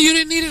 Yeah, you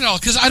didn't eat it all.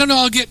 Because I don't know,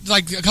 I'll get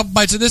like a couple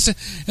bites of this, and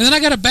then I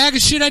got a bag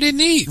of shit I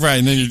didn't eat. Right,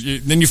 and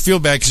then you feel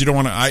bad because you don't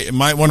want to.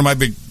 One of my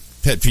big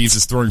pet peeves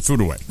is throwing food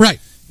away. Right.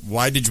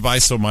 Why did you buy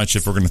so much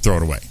if we're going to throw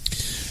it away?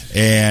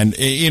 And,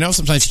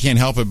 sometimes you can't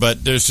help it,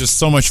 but there's just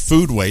so much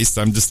food waste.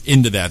 I'm just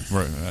into that.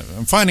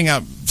 I'm finding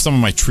out some of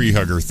my tree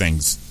hugger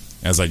things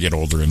as I get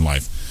older in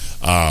life.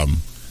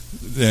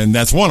 And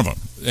that's one of them.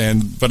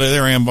 But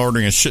there I am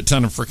ordering a shit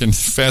ton of freaking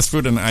fast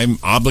food, and I'm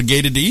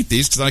obligated to eat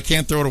these because I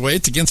can't throw it away.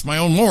 It's against my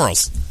own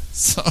morals.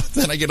 So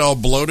then I get all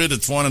bloated.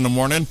 It's 1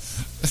 a.m.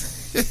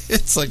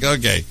 It's like,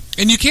 okay.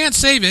 And you can't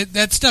save it.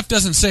 That stuff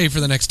doesn't save for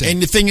the next day.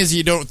 And the thing is,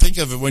 you don't think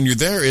of it when you're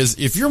there, is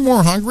if you're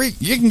more hungry,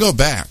 you can go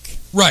back.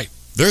 Right.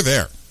 They're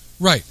there.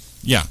 Right.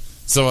 Yeah.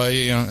 So I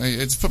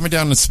just put me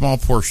down in small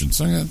portions.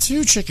 So I got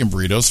 2 chicken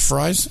burritos,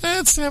 fries.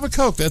 Let's have a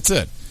Coke. That's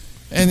it.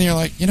 And you're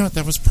like, you know what?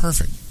 That was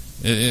perfect.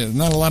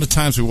 Not a lot of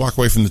times we walk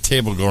away from the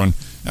table going,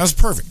 that was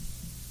perfect.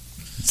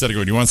 Instead of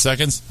going, do you want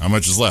seconds? How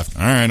much is left?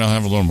 All right, I'll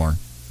have a little more.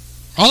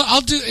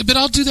 I'll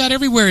do that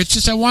everywhere. It's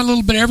just I want a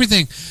little bit of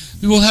everything.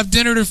 We will have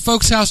dinner at a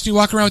folks' house, and you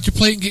walk around with your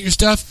plate and get your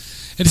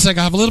stuff, and it's like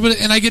I have a little bit,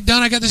 and I get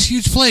done. I got this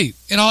huge plate,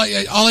 and all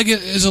I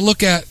get is a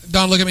look at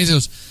Don. Look at me and he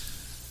goes,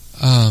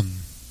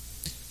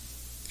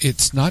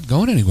 "It's not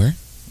going anywhere."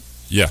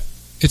 Yeah,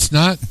 it's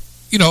not.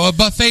 A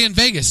buffet in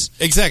Vegas.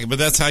 Exactly, but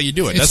that's how you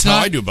do it. That's how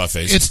I do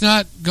buffets. It's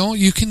not going.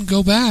 You can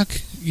go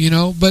back.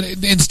 But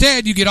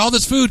instead you get all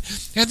this food,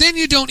 and then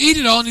you don't eat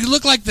it all, and you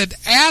look like the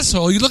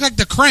asshole. You look like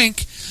the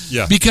crank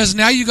Yeah. Because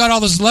now you got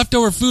all this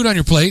leftover food on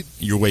your plate.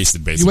 You're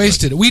wasted, basically. You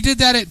wasted it. We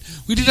did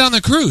it on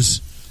the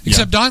cruise.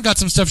 Except Dawn got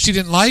some stuff she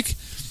didn't like.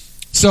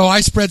 So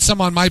I spread some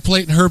on my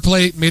plate and her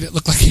plate, made it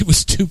look like it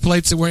was 2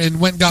 plates, and went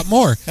and got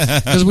more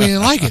because we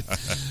didn't like it.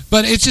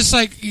 But it's just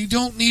like, you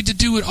don't need to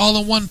do it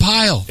all in one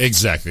pile.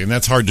 Exactly, and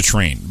that's hard to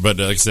train. But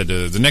like I said,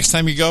 the next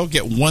time you go,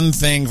 get one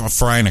thing, a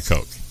fry and a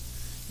Coke.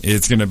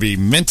 It's going to be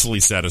mentally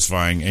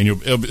satisfying,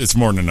 and it's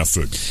more than enough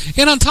food.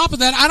 And on top of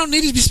that, I don't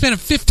need to be spending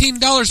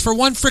 $15 for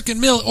one freaking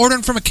meal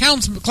ordering from a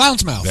clown's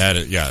mouth.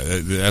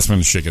 That's when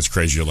the shit gets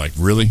crazy. You're like,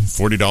 really?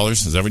 $40?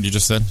 Is that what you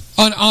just said?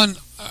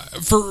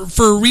 For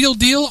a real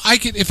deal, I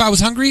could, if I was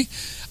hungry,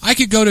 I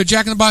could go to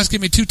Jack in the Box,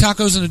 get me 2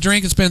 tacos and a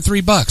drink, and spend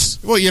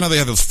 $3. Well, they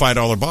have those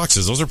 $5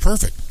 boxes. Those are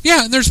perfect.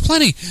 Yeah, and there's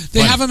plenty.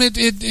 They have them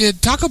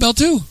at Taco Bell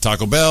too.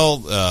 Taco Bell,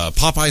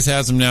 Popeyes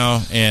has them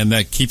now, and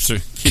that keeps our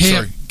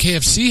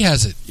KFC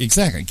has it.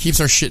 Exactly, it keeps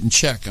our shit in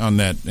check on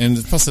that.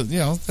 And plus,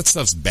 that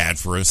stuff's bad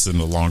for us in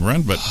the long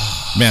run. But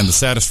man, the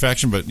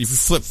satisfaction. But if you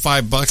flip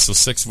 $5, so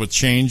 6 with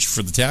change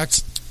for the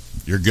tax,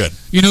 you're good.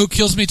 You know who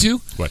kills me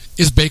too? What?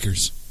 Is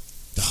Baker's.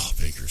 Oh,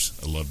 Baker's.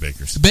 I love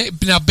Baker's.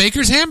 Now,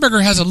 Baker's Hamburger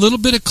has a little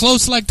bit of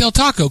close like Del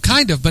Taco,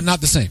 kind of, but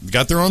not the same.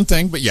 Got their own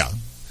thing, but yeah.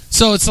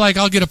 So it's like,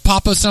 I'll get a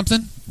Papa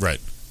something. Right.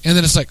 And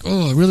then it's like,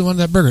 oh, I really wanted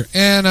that burger.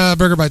 And a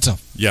burger by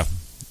itself. Yeah.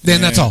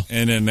 Then that's all.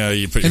 And then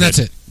you put that's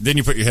it. Then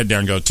you put your head down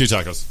and go, 2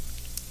 tacos.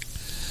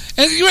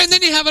 And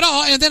then you have it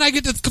all, and then I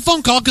get the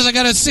phone call because I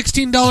got a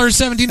 $16,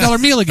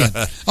 $17 meal again.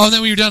 Oh, and then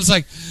when you're done, it's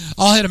like,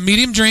 I'll hit a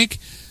medium drink,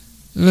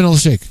 vanilla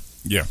shake.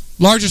 Yeah.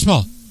 Large or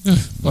small?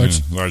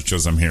 Large. Large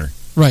because I'm here.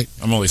 Right.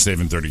 I'm only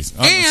saving 30s.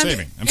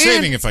 I'm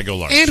saving if I go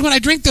large. And when I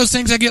drink those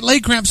things, I get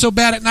leg cramps so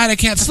bad at night I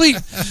can't sleep.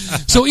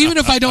 So even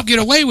if I don't get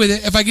away with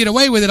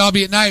it, I'll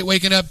be at night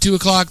waking up 2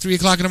 o'clock, 3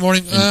 o'clock in the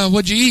morning.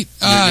 What'd you eat?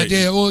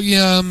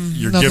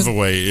 Your nothing.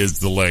 giveaway is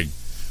the leg.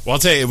 Well, I'll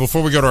tell you,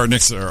 before we go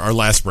to our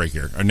last break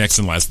here, our next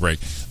and last break,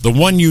 the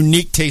one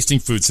unique tasting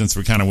food, since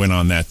we kind of went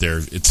on that there,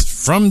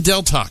 it's from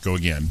Del Taco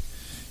again.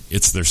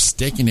 It's their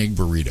steak and egg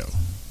burrito.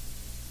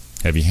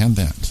 Have you had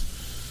that?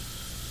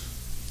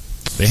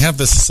 They have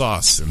this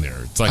sauce in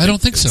there. It's like I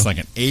don't think so. It's like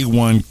an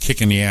A1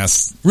 kick in the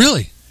ass.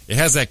 Really? It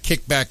has that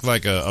kickback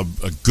like a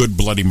good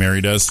Bloody Mary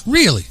does.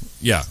 Really?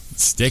 Yeah.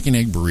 Steak and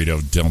egg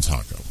burrito Del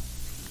Taco.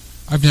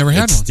 I've never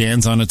had one. It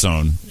stands on its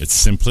own. It's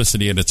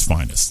simplicity at its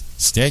finest.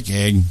 Steak,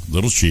 egg,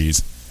 little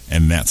cheese,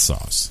 and that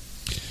sauce.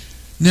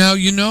 Now,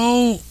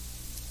 okay,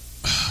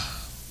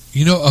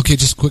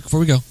 just quick before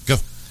we go. Go.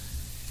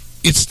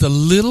 It's the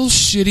little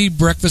shitty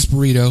breakfast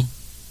burrito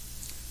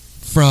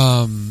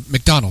from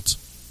McDonald's.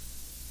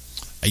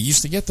 I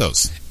used to get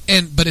those.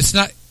 But it's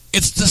not,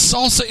 it's the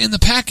salsa in the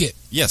packet.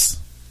 Yes,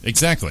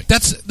 exactly.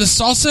 That's the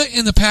salsa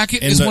in the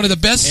packet is one of the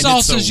best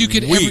salsas you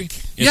could ever.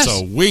 It's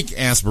a weak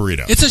ass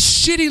burrito. It's a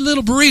shitty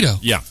little burrito.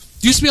 Yeah.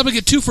 You used to be able to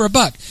get 2 for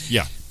 $1.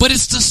 Yeah. But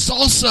it's the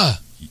salsa.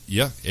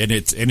 Yeah, and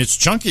it's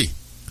chunky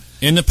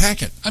in the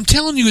packet. I'm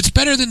telling you, it's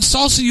better than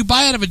salsa you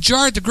buy out of a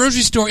jar at the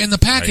grocery store in the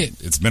packet.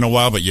 It's been a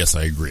while, but yes,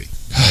 I agree.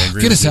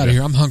 Get us out of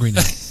here. I'm hungry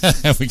now.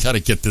 We got to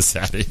get this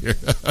out of here.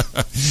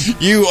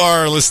 You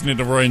are listening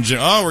to Roy and Jim.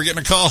 Oh, we're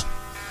getting a call.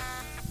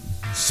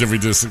 Should we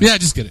just... Yeah,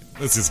 just get it.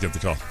 Let's just get the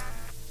call.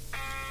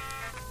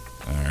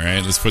 All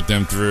right, let's put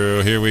them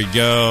through. Here we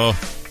go.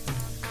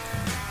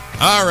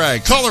 All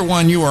right, caller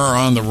 1, you are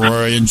on the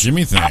Roy and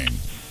Jimmy thing.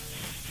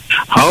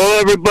 Hello,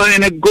 everybody,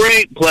 and a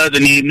great,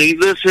 pleasant evening.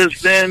 This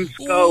is Vin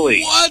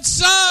Scully.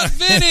 What's up,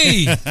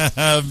 Vinny?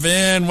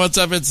 Vin, what's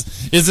up?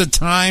 Is it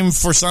time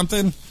for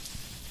something?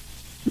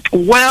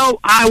 Well,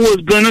 I was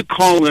going to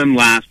call in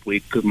last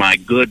week because my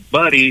good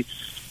buddy,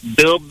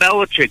 Bill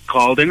Belichick,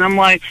 called in. I'm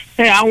like,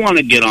 hey, I want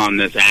to get on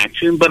this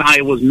action, but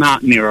I was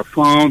not near a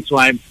phone, so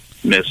I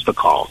missed the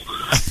call.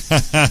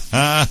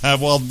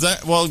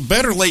 Well,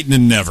 better late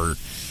than never.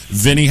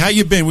 Vinny, how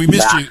you been? We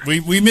missed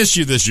you. We missed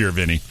you this year,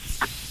 Vinny.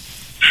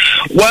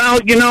 Well,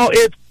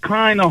 it's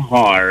kind of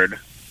hard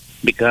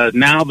because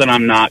now that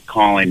I'm not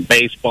calling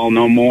baseball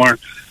no more,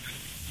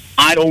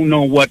 I don't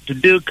know what to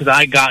do because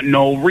I got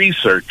no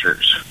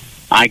researchers.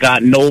 I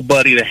got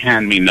nobody to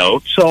hand me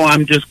notes, so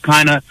I'm just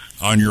kind of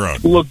on your own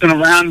looking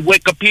around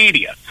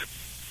Wikipedia.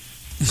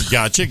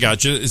 Gotcha.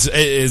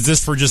 Is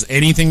this for just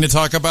anything to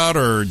talk about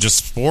or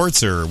just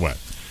sports or what?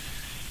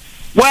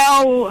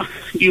 Well,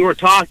 you were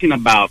talking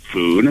about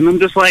food, and I'm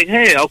just like,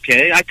 hey,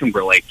 okay, I can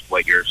relate to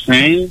what you're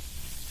saying.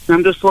 And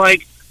I'm just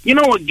like,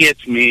 what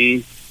gets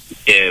me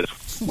is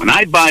when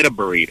I bite a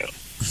burrito,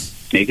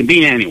 it can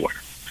be anywhere,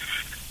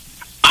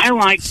 I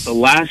like the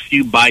last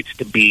few bites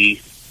to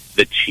be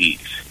the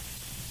cheese.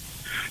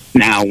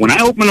 Now, when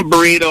I open a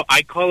burrito,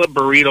 I call it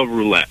burrito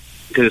roulette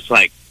because it's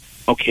like,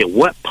 okay,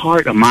 what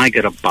part am I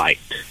going to bite?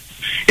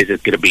 Is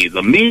it going to be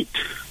the meat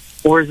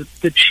or is it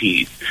the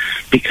cheese?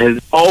 Because,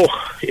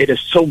 it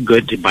is so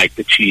good to bite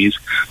the cheese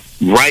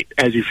right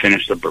as you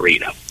finish the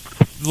burrito.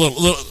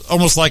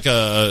 Almost like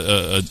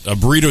a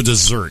burrito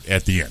dessert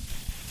at the end.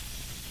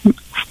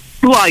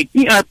 Like,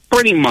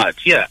 pretty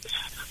much, yes.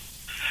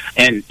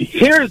 And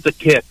here's the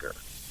kicker.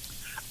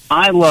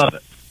 I love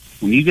it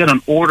when you get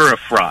an order of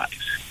fries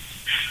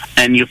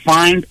and you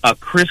find a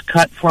crisp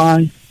cut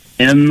fry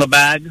in the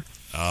bag.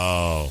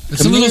 Oh.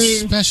 It's a little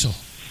special.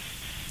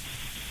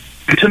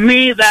 To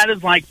me, that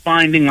is like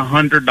finding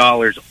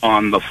 $100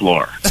 on the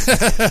floor.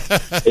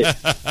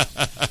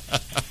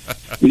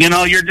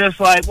 You're just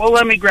like, well,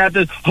 let me grab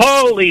this.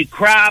 Holy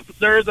crap,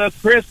 there's a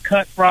crisp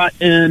cut fry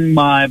in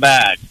my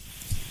bag.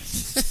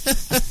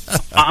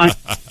 I'm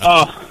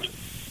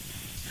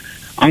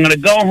going to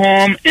go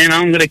home and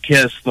I'm going to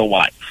kiss the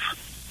wife.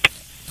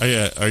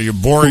 Are you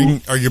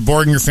boring? Are you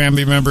boring your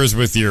family members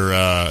with your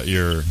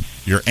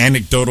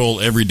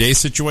anecdotal everyday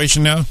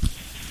situation now?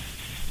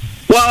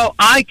 Well,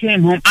 I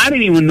came home. I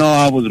didn't even know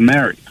I was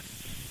married.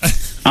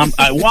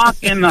 I walk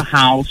in the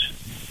house.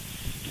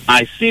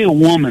 I see a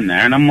woman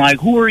there, and I'm like,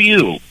 "Who are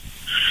you?"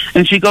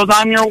 And she goes,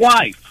 "I'm your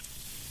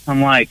wife."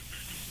 I'm like,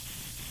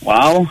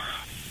 "Well,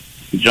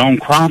 Joan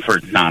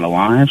Crawford's not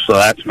alive, so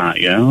that's not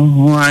you."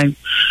 All right.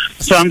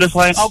 So I'm just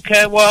like,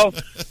 okay, well,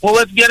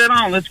 let's get it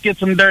on. Let's get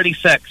some dirty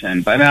sex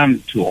in. But I'm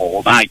too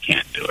old. I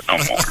can't do it no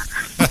more.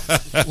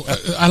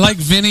 I like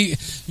Vinny.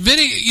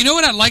 Vinny, you know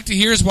what I'd like to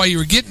hear is while you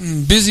were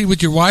getting busy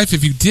with your wife,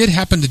 if you did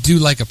happen to do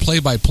like a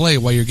play-by-play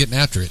while you're getting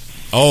after it.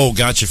 Oh,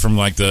 gotcha. From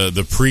like the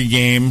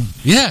pregame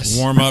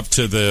warm-up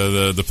to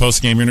the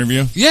post-game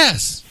interview?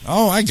 Yes.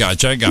 Oh, I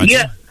gotcha.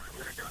 Yeah.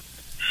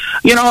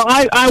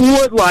 I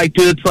would like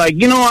to. It's like,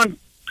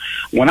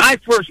 when I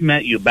first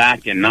met you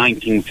back in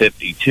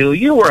 1952,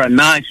 you were a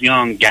nice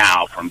young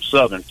gal from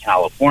Southern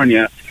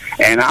California,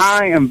 and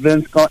I am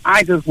Vin Scully.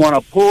 I just want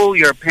to pull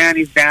your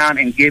panties down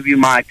and give you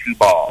my 2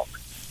 balls.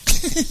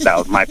 That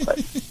was my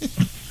play.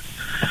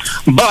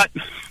 But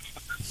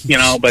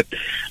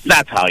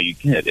that's how you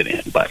get it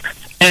in. But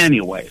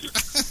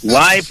anyways,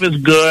 life is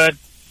good.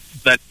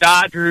 The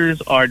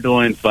Dodgers are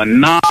doing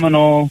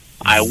phenomenal.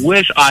 I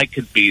wish I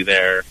could be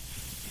there.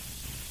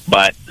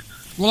 But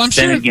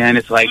then again,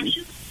 it's like...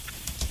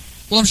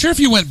 Well, I'm sure if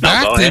you went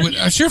back,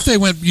 I'm sure if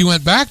you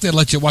went back, they'd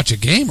let you watch a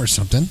game or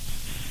something.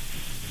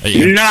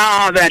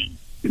 No,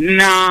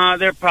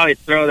 they'll probably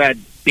throw that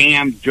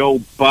damn Joe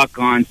Buck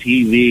on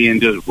TV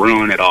and just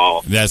ruin it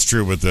all. That's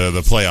true with the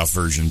playoff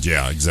versions.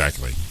 Yeah,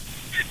 exactly.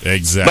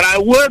 But I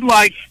would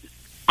like,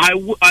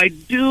 I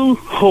do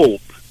hope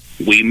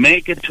we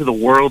make it to the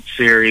World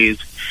Series,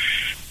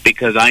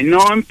 because I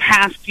know in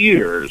past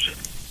years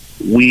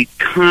we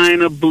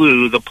kind of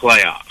blew the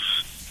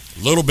playoffs.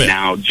 A little bit.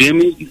 Now,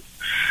 Jimmy...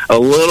 A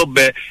little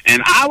bit.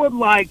 And I would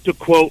like to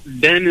quote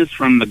Dennis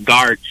from the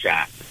Guard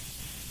Shack.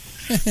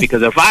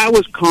 Because if I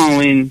was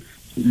calling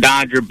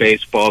Dodger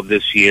baseball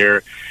this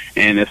year,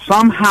 and if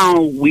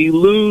somehow we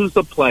lose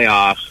the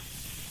playoffs,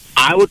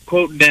 I would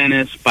quote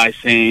Dennis by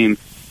saying,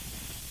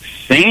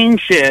 same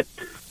shit,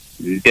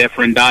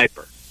 different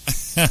diaper.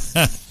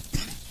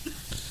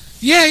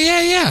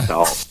 Yeah.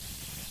 So,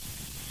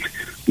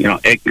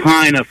 it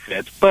kind of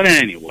fits. But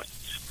anyways.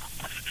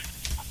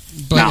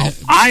 Now,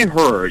 I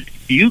heard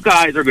you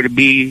guys are going to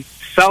be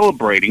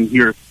celebrating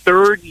your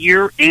 3rd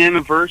year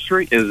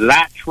anniversary. Is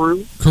that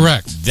true?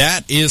 Correct.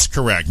 That is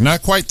correct.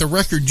 Not quite the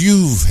record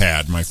you've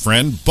had, my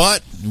friend,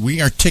 but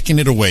we are ticking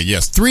it away.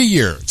 Yes, 3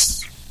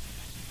 years.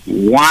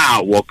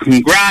 Wow. Well,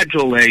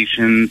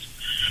 congratulations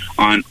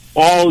on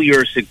all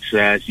your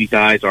success. You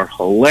guys are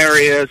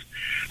hilarious.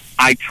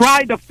 I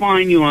tried to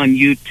find you on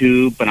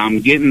YouTube, but I'm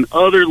getting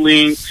other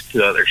links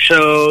to other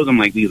shows. I'm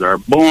like, these are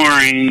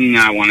boring.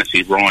 I want to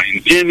see Roy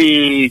and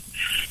Jimmy,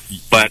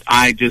 but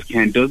I just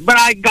can't do it. But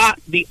I got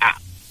the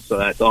app, so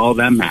that's all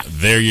that matters.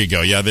 There you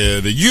go. Yeah,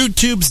 the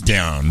YouTube's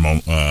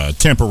down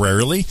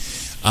temporarily,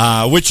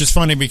 which is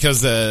funny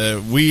because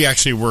we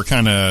actually were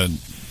kind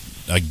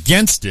of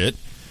against it,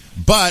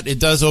 but it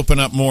does open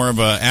up more of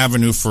an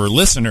avenue for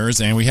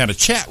listeners, and we had a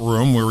chat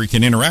room where we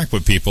can interact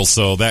with people,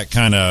 so that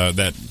kind of...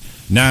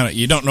 Now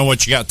you don't know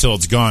what you got till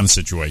it's gone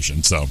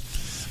situation. So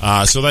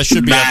that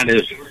should be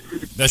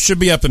that should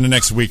be up in the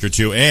next week or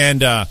two.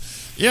 And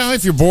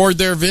if you're bored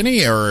there,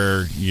 Vinny,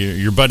 or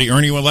your buddy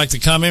Ernie would like to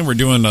come in, we're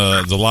doing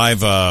the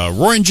live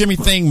Roy and Jimmy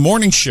Thing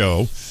morning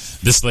show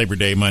this Labor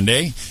Day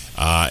Monday,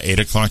 8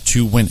 o'clock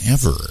to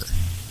whenever.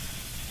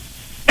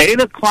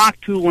 8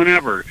 o'clock to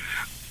whenever.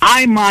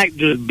 I might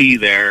just be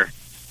there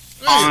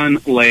on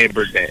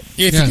Labor Day.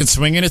 If you can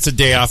swing it, it's a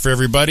day off for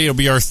everybody. It'll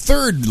be our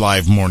 3rd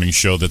live morning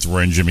show that Roy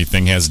and Jimmy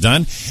Thing has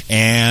done.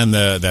 And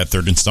that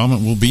 3rd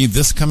installment will be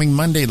this coming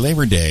Monday,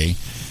 Labor Day.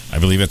 I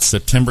believe it's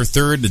September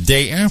 3rd, the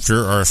day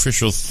after our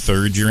official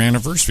 3rd year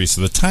anniversary.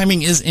 So the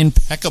timing is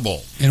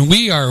impeccable. And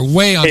we are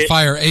way on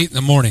fire 8 in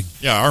the morning.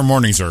 Yeah, our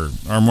mornings are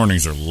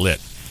lit.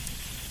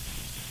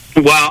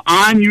 Well,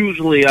 I'm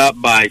usually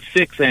up by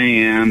 6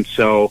 a.m.,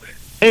 so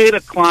 8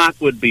 o'clock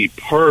would be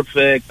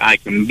perfect. I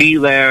can be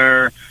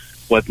there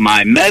with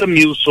my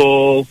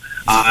Metamucil,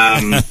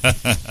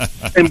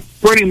 and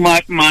pretty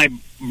much my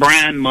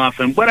bran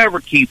muffin, whatever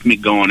keeps me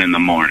going in the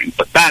morning.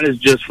 But that is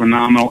just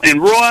phenomenal. And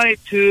Roy,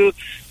 too,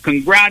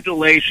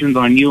 congratulations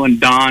on you and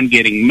Don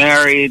getting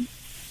married.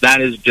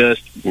 That is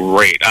just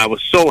great. I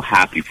was so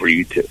happy for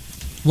you, too.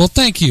 Well,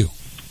 thank you.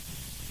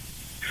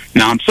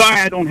 Now, I'm sorry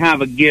I don't have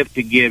a gift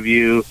to give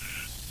you,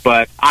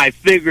 but I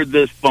figured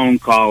this phone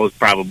call was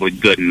probably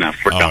good enough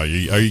for Are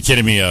you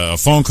kidding me? A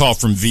phone call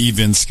from the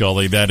Vin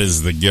Scully. That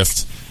is the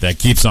gift that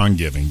keeps on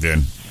giving,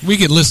 Vin. We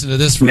could listen to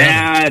this forever.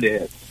 Nah, it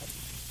is.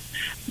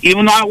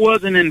 Even though I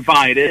wasn't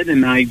invited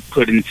and I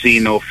couldn't see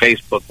no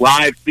Facebook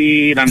Live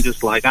feed, I'm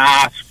just like,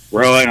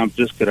 screw it. I'm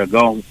just going to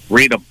go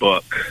read a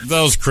book.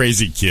 Those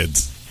crazy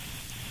kids.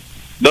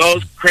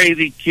 Those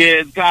crazy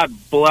kids, God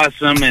bless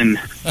them, and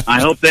I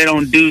hope they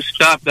don't do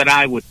stuff that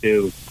I would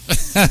do.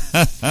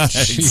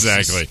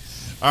 Exactly.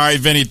 All right,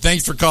 Vinny,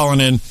 thanks for calling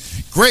in.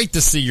 Great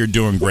to see you're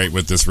doing great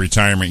with this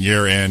retirement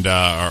year, and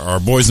our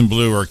boys in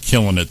blue are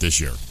killing it this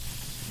year.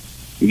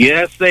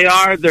 Yes, they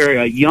are. They're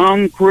a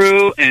young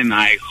crew, and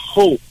I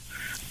hope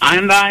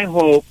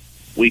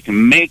we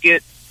can make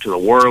it to the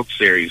World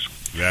Series.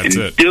 That's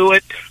and it. Do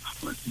it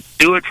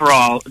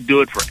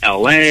for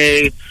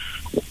L.A.,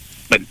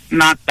 but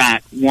not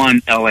that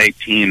one L.A.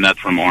 team that's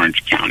from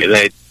Orange County.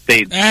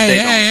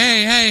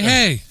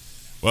 Hey.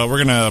 Well,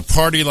 we're going to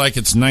party like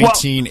it's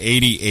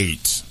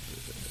 1988,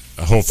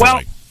 hopefully.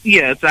 Well,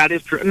 yes, that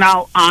is true.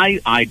 Now,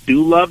 I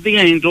do love the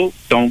Angels.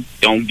 Don't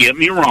get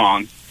me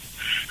wrong,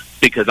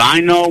 because I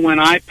know when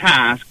I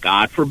pass,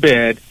 God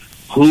forbid,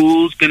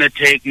 who's going to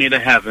take me to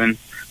heaven?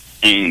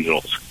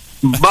 Angels.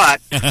 But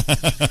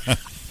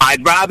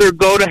I'd rather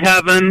go to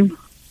heaven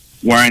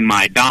wearing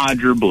my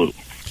Dodger blue.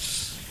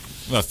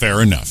 Well,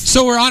 fair enough.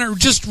 So we're on it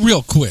just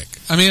real quick.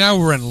 I mean, I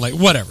will run late,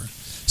 whatever.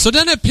 So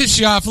doesn't that piss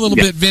you off a little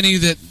bit, Vinny,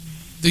 that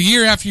the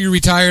year after you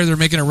retire, they're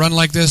making a run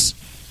like this?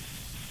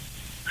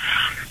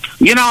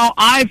 You know,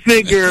 I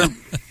figure,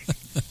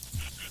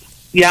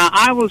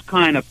 I was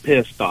kind of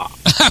pissed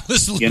off. I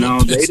was a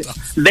little pissed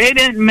off. They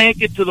didn't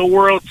make it to the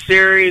World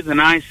Series,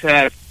 and I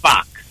said,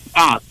 fuck.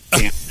 Oh,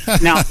 damn.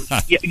 Now,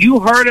 you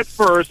heard it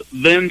first.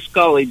 Vin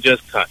Scully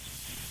just cut.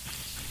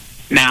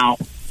 Now,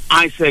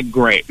 I said,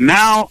 great.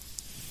 Now,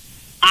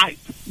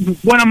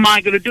 what am I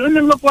going to do? And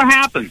then look what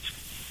happens.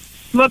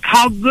 Look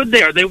how good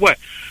they are. They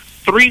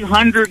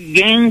 300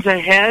 games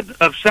ahead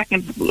of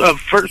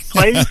first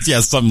place? Yeah,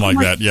 something like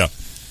that, yeah.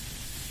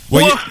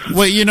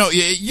 Well,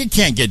 you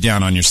can't get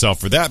down on yourself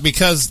for that,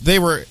 because they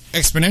were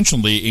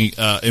exponentially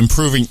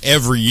improving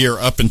every year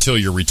up until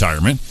your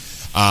retirement.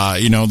 I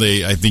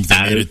think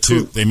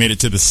they made it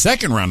to the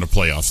second round of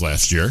playoffs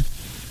last year.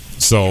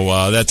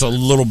 So that's a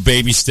little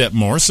baby step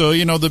more. So,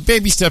 the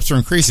baby steps are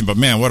increasing. But,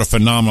 man, what a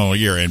phenomenal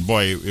year. And,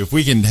 boy, if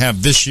we can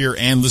have this year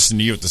and listen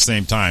to you at the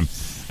same time,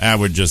 that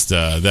would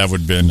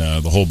have been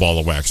the whole ball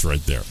of wax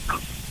right there.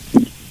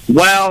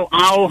 Well,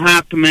 I'll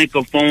have to make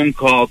a phone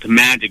call to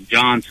Magic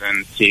Johnson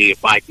and see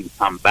if I can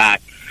come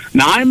back.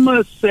 Now, I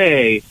must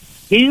say,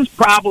 he's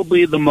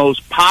probably the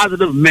most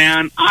positive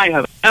man I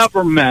have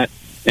ever met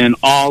in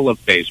all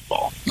of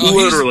baseball.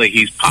 Literally,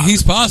 he's positive.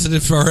 He's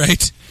positive, all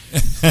right.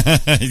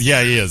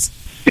 Yeah, he is.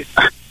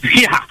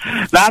 Yeah,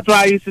 that's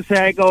why I used to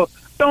say, I go,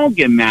 don't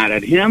get mad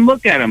at him.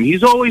 Look at him.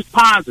 He's always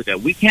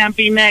positive. We can't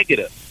be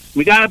negative.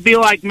 We got to be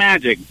like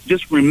Magic.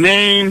 Just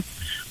remain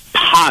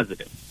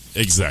positive.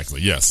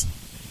 Exactly, yes.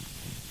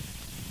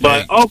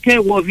 But, okay,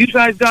 well, if you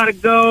guys got to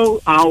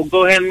go, I'll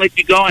go ahead and let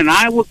you go, and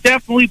I will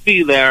definitely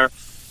be there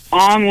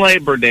on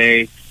Labor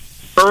Day,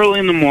 early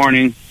in the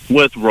morning,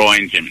 with Roy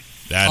and Jimmy.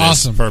 That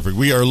awesome. Is perfect.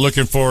 We are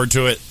looking forward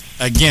to it.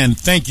 Again,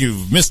 thank you,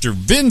 Mr.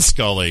 Vin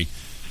Scully,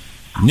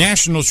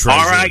 national treasure.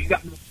 All right.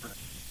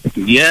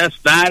 Yes,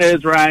 that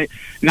is right.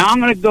 Now I'm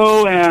going to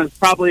go and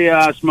probably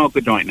smoke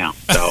a joint now.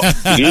 So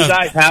you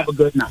guys have a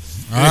good night.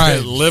 All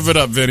right. Live it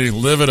up, Vinny.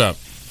 Live it up.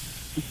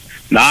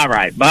 All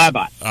right.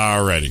 Bye-bye.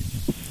 All righty.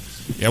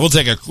 Yeah, we'll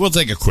take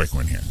a quick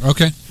one here.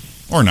 Okay.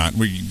 Or not.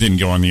 We didn't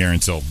go on the air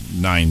until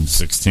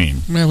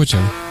 9:16. Yeah,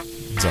 whichever.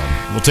 So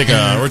we'll take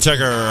our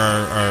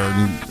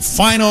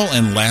final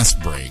and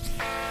last break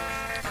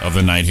of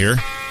the night here.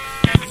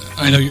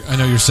 I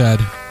know you're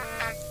sad.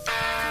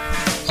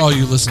 All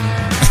you listening. All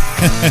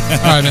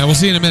right, man. We'll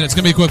see you in a minute. It's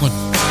gonna be a quick one.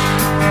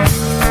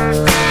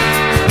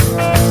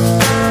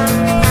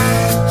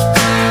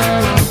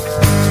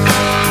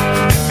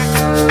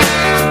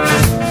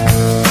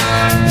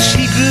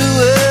 She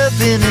grew up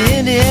in an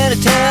Indiana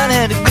town,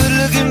 had a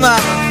good-looking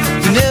mama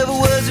who never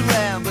was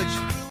around, but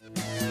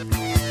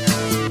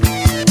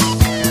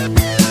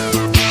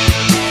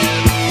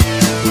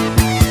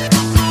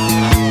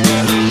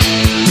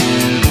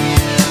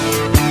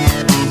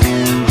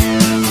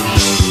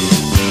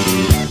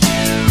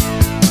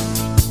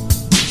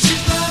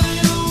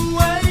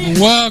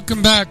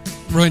Welcome back.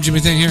 Roy and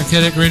Jimmy Thing here at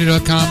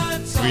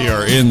KDECRadio.com. We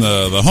are in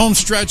the home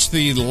stretch,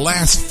 the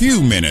last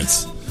few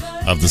minutes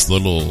of this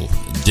little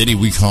ditty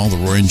we call the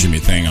Roy and Jimmy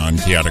Thing on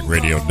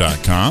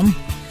ChaoticRadio.com.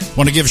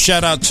 Want to give a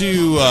shout out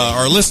to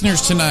our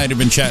listeners tonight who've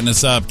been chatting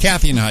us up.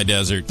 Kathy in High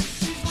Desert,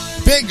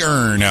 Big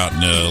Earn out in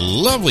the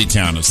lovely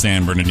town of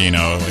San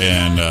Bernardino,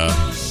 and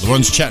the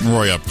ones chatting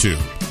Roy up too.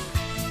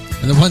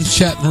 And the ones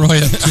chatting Roy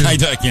up too.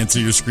 I can't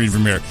see your screen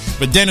from here.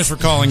 But Dennis for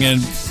calling in,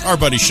 our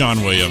buddy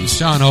Sean Williams.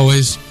 Sean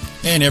always.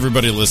 And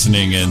everybody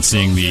listening and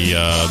seeing the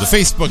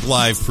Facebook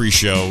Live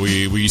pre-show.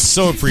 We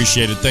so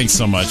appreciate it. Thanks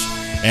so much.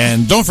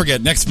 And don't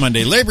forget, next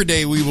Monday, Labor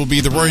Day, we will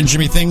be the Roy and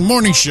Jimmy Thing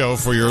morning show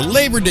for your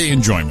Labor Day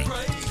enjoyment.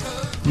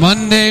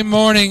 Monday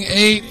morning,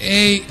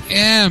 8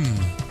 a.m.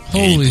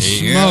 Holy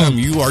 8 a.m.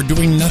 smoke. You are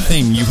doing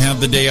nothing. You have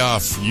the day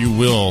off. You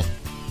will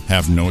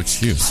have no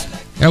excuse.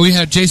 Yeah, we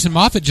had Jason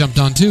Moffat jumped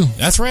on, too.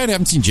 That's right. I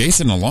haven't seen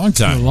Jason in a long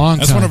time.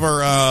 That's one of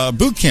our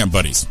boot camp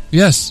buddies.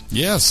 Yes.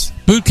 Yes.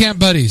 Boot camp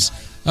buddies.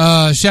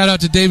 Shout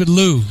out to David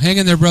Liu. Hang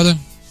in there, brother.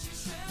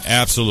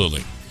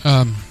 Absolutely.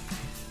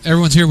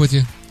 Everyone's here with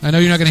you. I know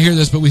you're not going to hear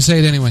this, but we say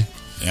it anyway.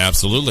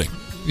 Absolutely.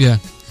 Yeah.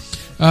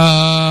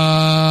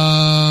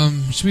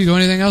 Should we go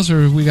anything else,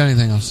 or we got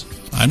anything else?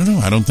 I don't know.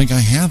 I don't think I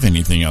have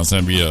anything else.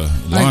 That'd be a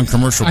long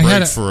commercial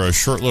break for a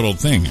short little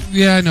thing.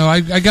 Yeah, I know.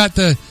 I got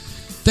the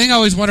thing I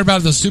always wonder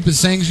about, those stupid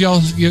sayings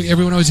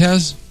everyone always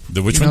has.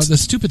 The which ones? The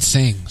stupid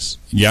sayings.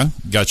 Yeah?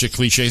 Gotcha.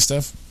 Cliche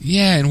stuff?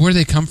 Yeah, and where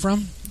they come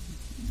from?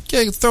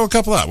 Okay, throw a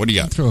couple out. What do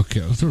you got? Throw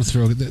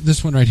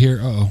this one right here.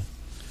 Uh-oh.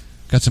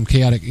 Got some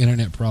chaotic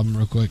internet problem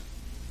real quick.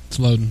 It's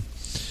loading.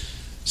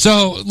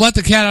 So, let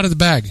the cat out of the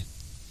bag.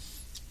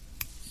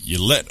 You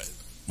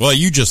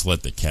just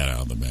let the cat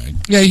out of the bag.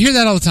 Yeah, you hear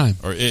that all the time.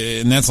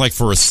 And that's like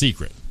for a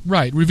secret.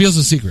 Right, reveals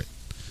a secret.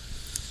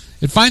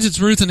 It finds its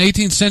roots in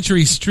 18th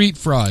century street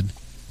fraud.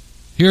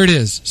 Here it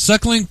is.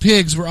 Suckling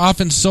pigs were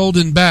often sold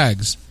in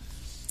bags.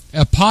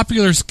 A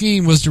popular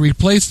scheme was to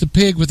replace the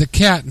pig with a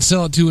cat and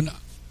sell it to an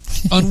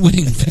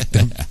unwitting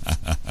victim.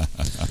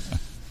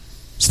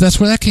 So that's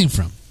where that came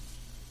from.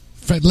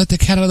 Let the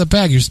cat out of the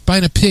bag. You're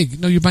buying a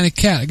pig. No, you're buying a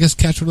cat. I guess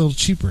cats were a little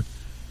cheaper.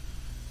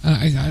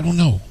 I don't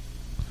know.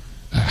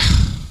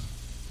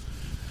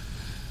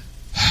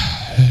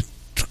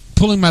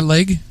 Pulling my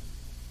leg?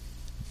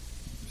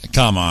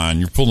 Come on,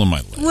 you're pulling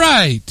my leg.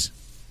 Right.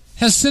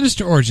 Has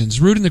sinister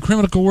origins, rooted in the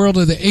criminal world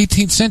of the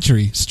 18th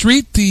century.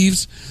 Street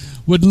thieves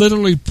would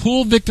literally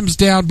pull victims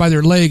down by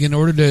their leg in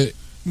order to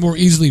more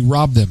easily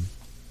rob them.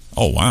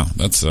 Oh, wow.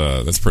 That's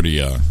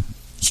pretty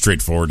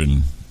straightforward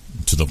and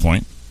to the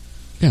point.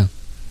 Yeah.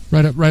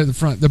 Right at the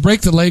front. The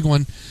break the leg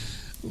one,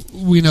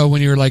 we know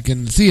when you're like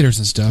in theaters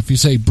and stuff, you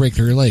say break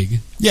your leg.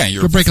 Yeah,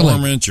 you're a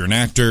performance, you're an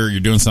actor,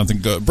 you're doing something.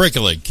 Go, break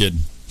a leg, kid.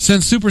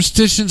 Since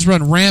superstitions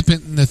run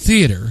rampant in the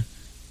theater,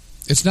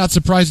 it's not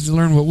surprising to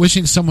learn what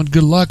wishing someone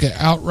good luck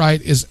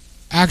outright is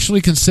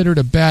actually considered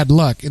a bad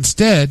luck.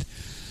 Instead,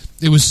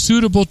 it was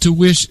suitable to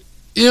wish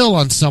ill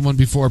on someone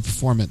before a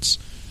performance,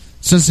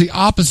 since the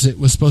opposite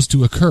was supposed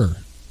to occur.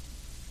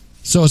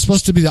 So it's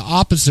supposed to be the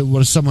opposite of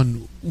what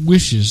someone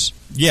wishes.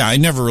 Yeah, I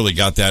never really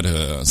got that,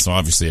 so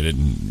obviously I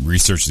didn't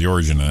research the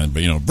origin of it.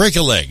 But, break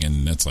a leg,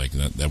 and that's like,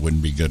 that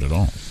wouldn't be good at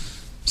all.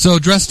 So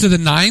dress to the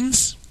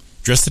nines?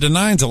 Dress to the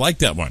nines, I like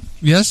that one.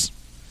 Yes.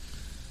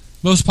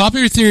 Most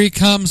popular theory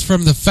comes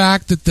from the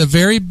fact that the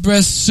very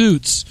best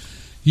suits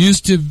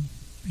used a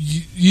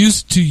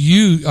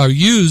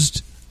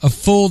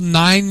full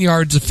 9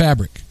 yards of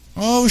fabric.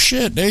 Oh,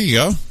 shit, there you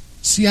go.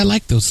 See, I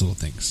like those little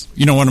things.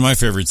 One of my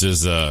favorites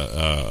is,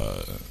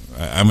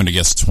 I'm going to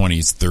guess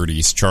 20s,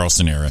 30s,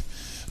 Charleston era.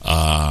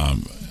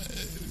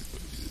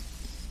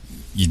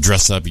 You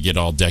dress up, you get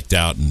all decked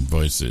out, and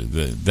boys,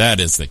 that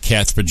is the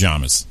cat's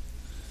pajamas.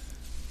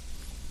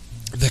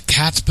 The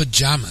cat's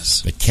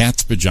pajamas. The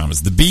cat's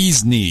pajamas. The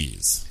bee's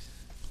knees.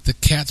 The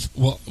cat's...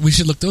 Well, we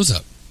should look those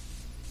up.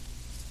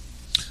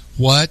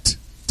 What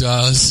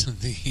does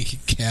the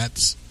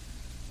cat's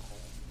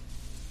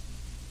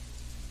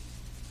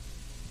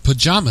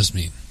pajamas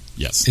mean?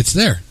 Yes. It's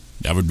there.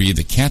 That would be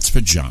the cat's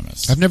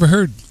pajamas. I've never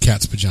heard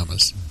cat's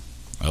pajamas.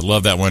 I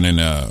love that one,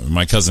 and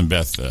my cousin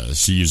Beth,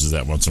 she uses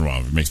that once in a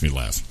while. It makes me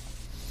laugh.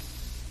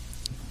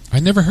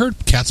 I never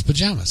heard cat's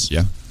pajamas.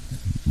 Yeah.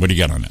 What do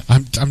you got on that?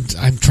 I'm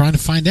trying to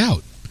find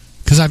out,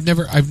 because I've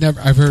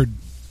heard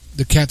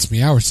the cat's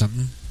meow or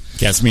something.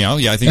 Cat's meow,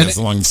 yeah, I think that's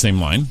along the same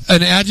line.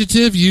 An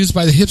adjective used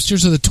by the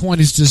hipsters of the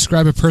 20s to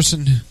describe a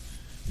person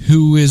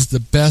who is the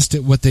best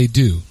at what they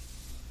do.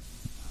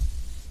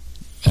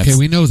 Okay,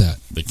 we know that.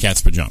 The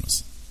cat's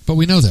pajamas. But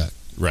we know that.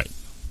 Right.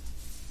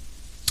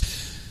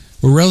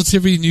 A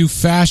relatively new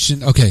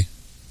fashion. Okay.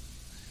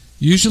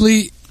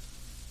 Usually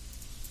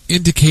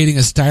indicating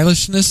a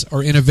stylishness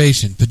or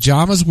innovation.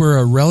 Pajamas were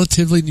a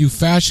relatively new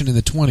fashion in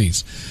the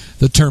 20s.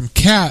 The term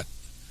cat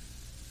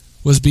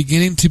was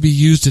beginning to be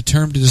used a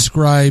term to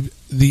describe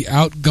the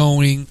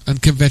outgoing,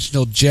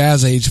 unconventional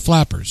jazz age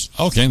flappers.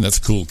 Okay, that's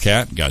cool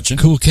cat. Gotcha.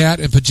 Cool cat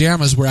and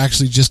pajamas were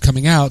actually just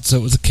coming out, so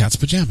it was a cat's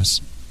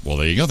pajamas. Well,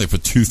 there you go. They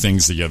put two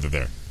things together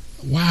there.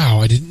 Wow,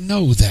 I didn't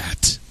know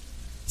that.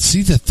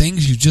 See the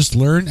things you just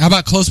learned? How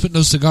about close but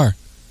no cigar?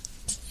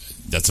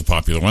 That's a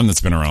popular one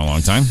that's been around a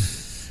long time.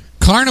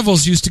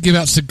 Carnivals used to give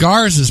out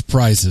cigars as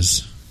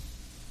prizes.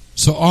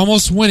 So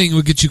almost winning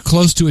would get you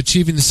close to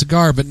achieving the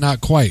cigar, but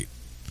not quite.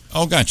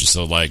 Oh, gotcha.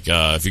 So, like,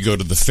 if you go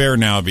to the fair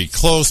now, it'd be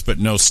close but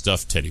no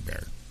stuffed teddy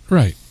bear.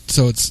 Right.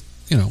 So it's,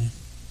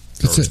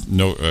 that's it.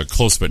 No,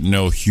 close but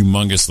no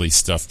humongously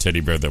stuffed teddy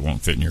bear that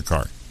won't fit in your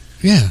car.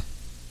 Yeah.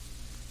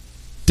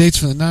 Dates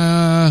for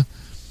the...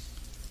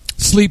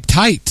 Sleep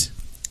tight.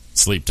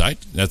 Sleep tight?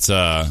 That's,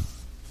 Sleep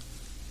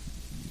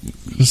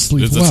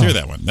let's well. hear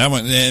that one.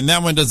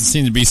 That one doesn't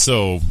seem to be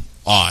so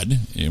odd.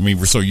 I mean,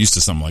 we're so used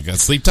to something like that.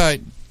 Sleep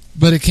tight.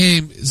 But it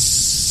came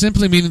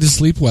simply meaning to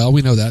sleep well.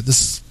 We know that.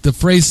 The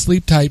phrase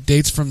sleep tight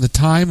dates from the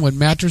time when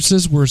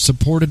mattresses were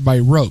supported by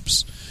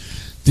ropes.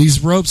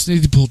 These ropes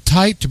needed to pull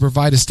tight to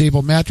provide a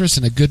stable mattress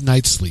and a good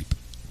night's sleep.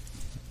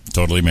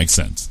 Totally makes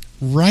sense.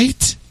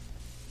 Right?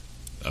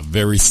 A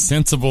very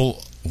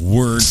sensible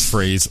word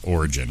phrase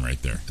origin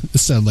right there.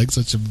 This sounded like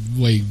such a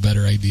way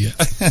better idea.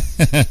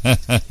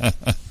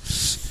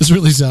 This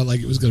really sounded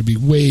like it was going to be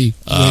way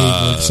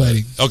more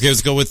exciting. Okay,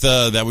 let's go with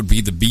that would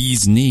be the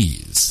bee's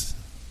knees.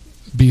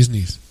 Bee's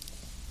knees.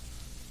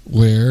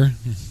 Where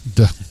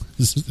the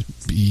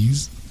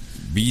bees?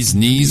 Bee's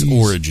knees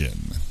origin.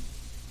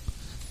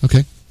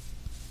 Okay.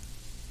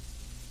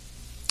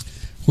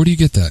 Where do you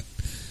get that?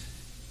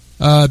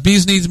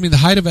 Bee's knees mean the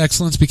height of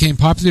excellence became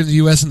popular in the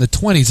U.S. in the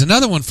 20s.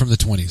 Another one from the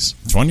 20s.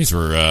 20s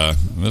were,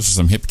 those were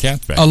some hip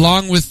cats back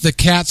Along with the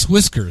cat's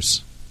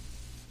whiskers.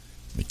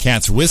 The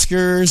cat's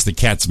whiskers, the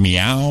cat's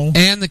meow.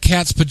 And the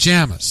cat's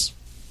pajamas.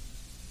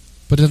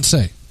 But it doesn't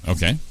say.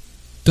 Okay.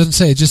 Doesn't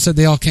say. It just said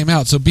they all came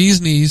out. So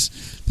bee's knees,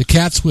 the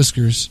cat's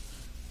whiskers.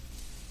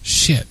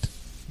 Shit.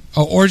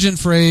 Oh, origin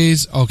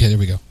phrase. Okay, there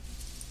we go.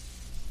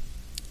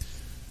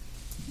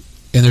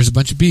 And there's a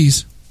bunch of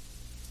bees.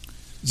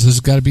 So this has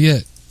got to be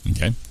it.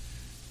 Okay.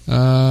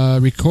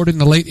 Recorded in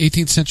the late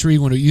 18th century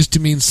when it used to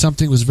mean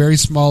something was very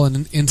small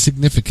and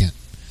insignificant.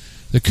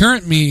 The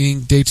current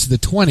meaning dates to the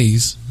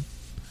 20s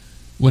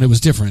when it was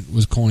different,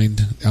 was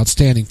coined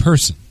outstanding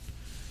person.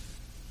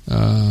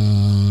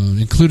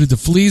 Included the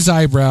flea's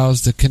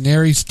eyebrows, the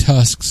canary's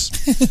tusks,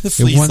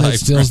 and one that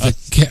steals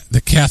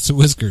the cat's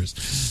whiskers.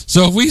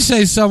 So if we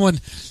say someone,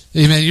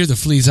 hey man, you're the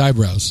flea's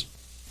eyebrows.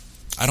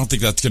 I don't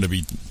think that's going to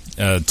be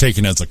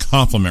taken as a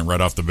compliment right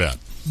off the bat.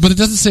 But it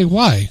doesn't say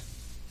why.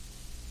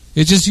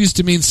 It just used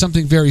to mean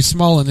something very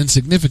small and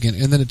insignificant,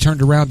 and then it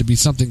turned around to be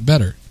something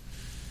better.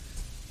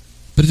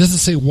 But it doesn't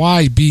say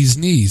why bee's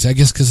knees. I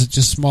guess because it's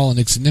just small and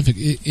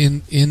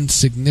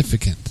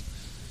insignificant.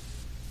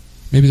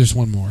 Maybe there's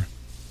one more.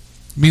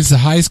 It means the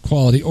highest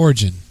quality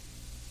origin.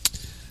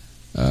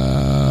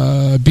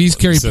 Bees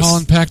carry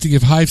pollen packed to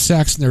give hive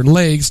sacs in their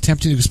legs,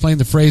 tempting to explain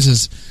the phrase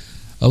as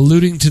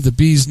alluding to the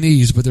bee's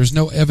knees, but there's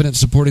no evidence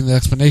supporting the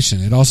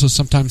explanation. It also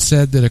sometimes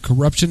said that a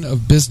corruption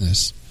of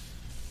business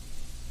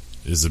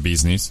is the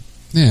bee's knees.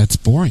 Yeah, it's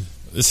boring.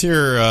 This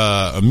here,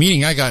 a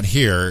meeting I got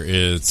here,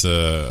 it's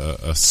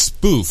a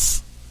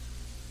spoof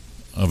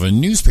of a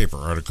newspaper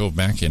article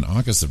back in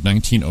August of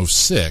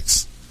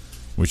 1906,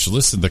 which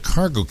listed the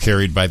cargo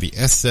carried by the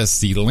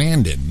SS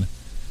Zealandia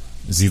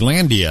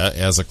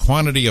as a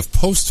quantity of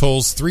post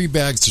holes, 3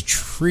 bags of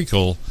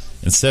treacle,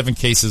 and 7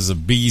 cases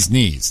of bee's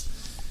knees.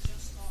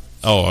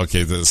 Oh,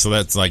 okay. So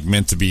that's like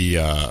meant to be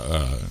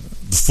the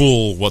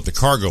full what the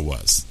cargo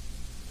was.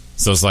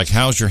 So it's like,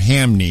 how's your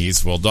ham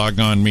knees? Well,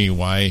 doggone me,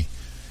 why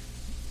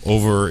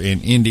over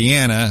in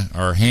Indiana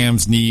our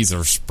ham's knees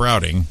are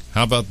sprouting?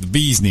 How about the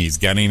bee's knees?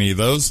 Got any of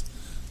those?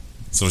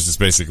 So it's just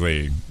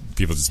basically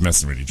people just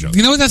messing with each other.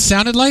 You know what that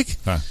sounded like?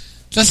 Huh?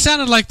 That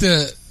sounded like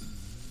the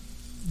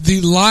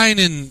line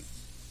in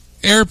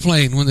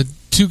Airplane when the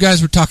two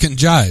guys were talking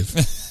jive.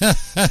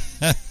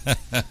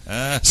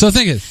 So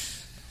think it.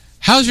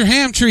 How's your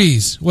ham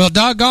trees? Well,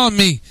 doggone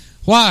me.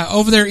 Why?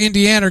 Over there,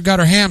 Indiana got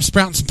her ham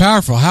sprouting some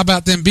powerful. How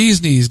about them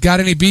bee's knees? Got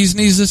any bee's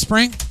knees this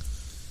spring?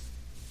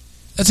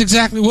 That's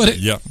exactly what it...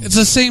 Yep. It's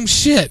the same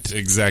shit.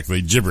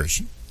 Exactly.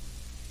 Gibberish.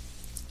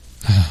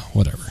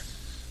 Whatever.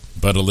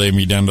 Butter lay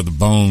me down to the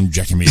bone,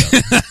 jacking me up.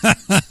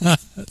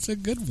 That's a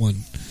good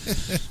one.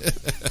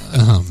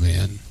 Oh,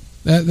 man.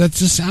 That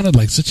just sounded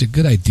like such a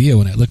good idea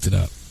when I looked it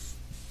up.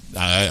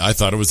 I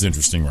thought it was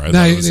interesting, right?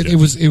 No,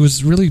 it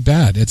was really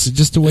bad. It's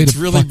just a way It's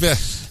really bad.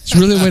 It's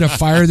really a way to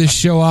fire this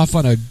show off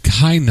on a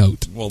high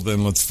note. Well,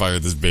 then let's fire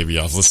this baby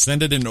off. Let's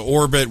send it into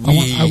orbit.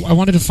 I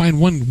wanted to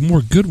find one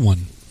more good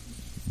one.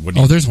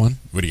 There's one.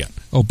 What do you got?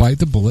 Oh, bite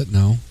the bullet.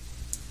 No.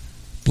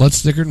 Blood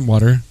thicker than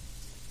water.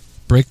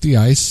 Break the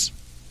ice.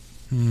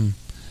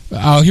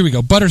 Oh, here we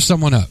go. Butter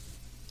someone up.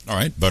 All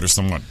right, butter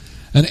someone.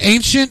 An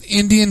ancient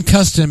Indian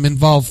custom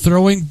involved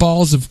throwing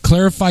balls of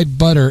clarified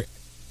butter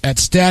at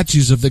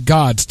statues of the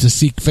gods to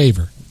seek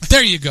favor.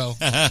 There you go.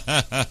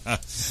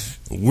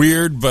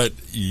 Weird, but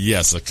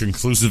yes, a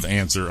conclusive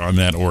answer on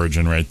that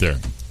origin right there.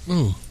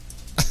 Ooh.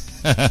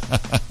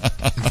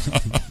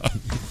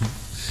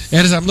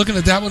 And as I'm looking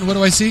at that one, what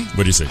do I see?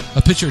 What do you see?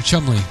 A picture of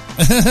Chumley.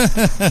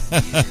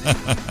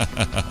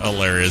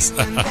 Hilarious.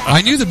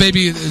 I knew the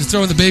baby is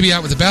throwing the baby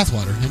out with the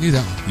bathwater. I knew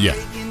that one. Yeah.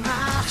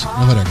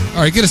 Well, whatever.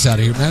 All right, get us out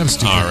of here, man. I'm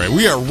stupid. All right,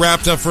 we are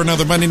wrapped up for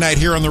another Monday night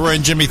here on the Roy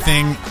and Jimmy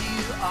Thing,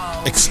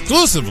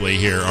 exclusively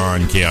here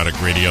on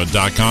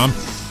chaoticradio.com.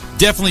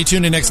 Definitely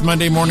tune in next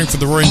Monday morning for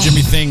the Roy and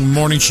Jimmy Thing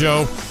morning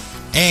show.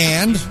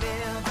 And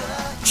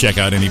check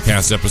out any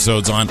past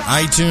episodes on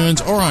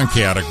iTunes or on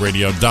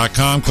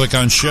chaoticradio.com. Click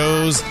on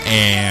shows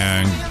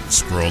and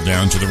scroll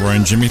down to the Roy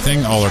and Jimmy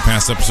Thing. All our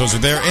past episodes are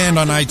there and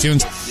on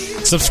iTunes.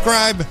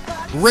 Subscribe,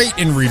 rate,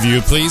 and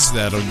review, please.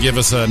 That'll give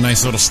us a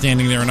nice little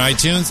standing there on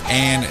iTunes.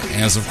 And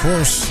as of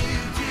course,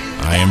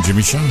 I am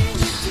Jimmy Shaw.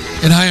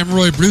 And I am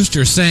Roy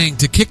Brewster saying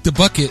to kick the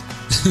bucket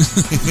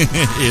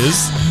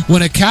is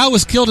when a cow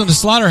was killed in a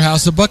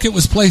slaughterhouse, a bucket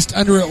was placed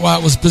under it while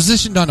it was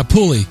positioned on a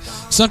pulley.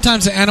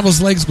 Sometimes the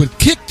animal's legs would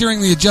kick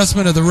during the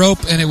adjustment of the rope,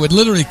 and it would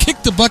literally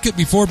kick the bucket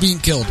before being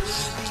killed.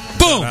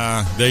 Boom!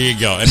 There you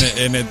go.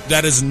 And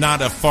that is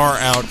not a far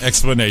out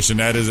explanation.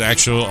 That is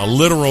a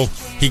literal.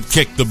 He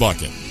kicked the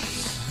bucket.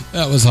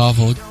 That was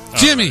awful.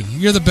 Jimmy,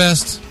 you're the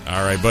best.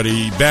 All right,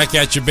 buddy. Back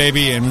at you,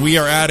 baby. And we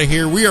are out of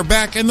here. We are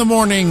back in the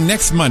morning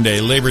next Monday,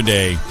 Labor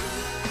Day,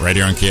 right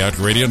here on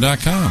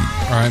chaoticradio.com.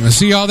 All right, we'll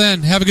see y'all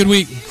then. Have a good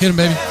week. Hit him,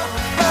 baby.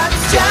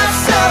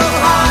 Just so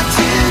hard to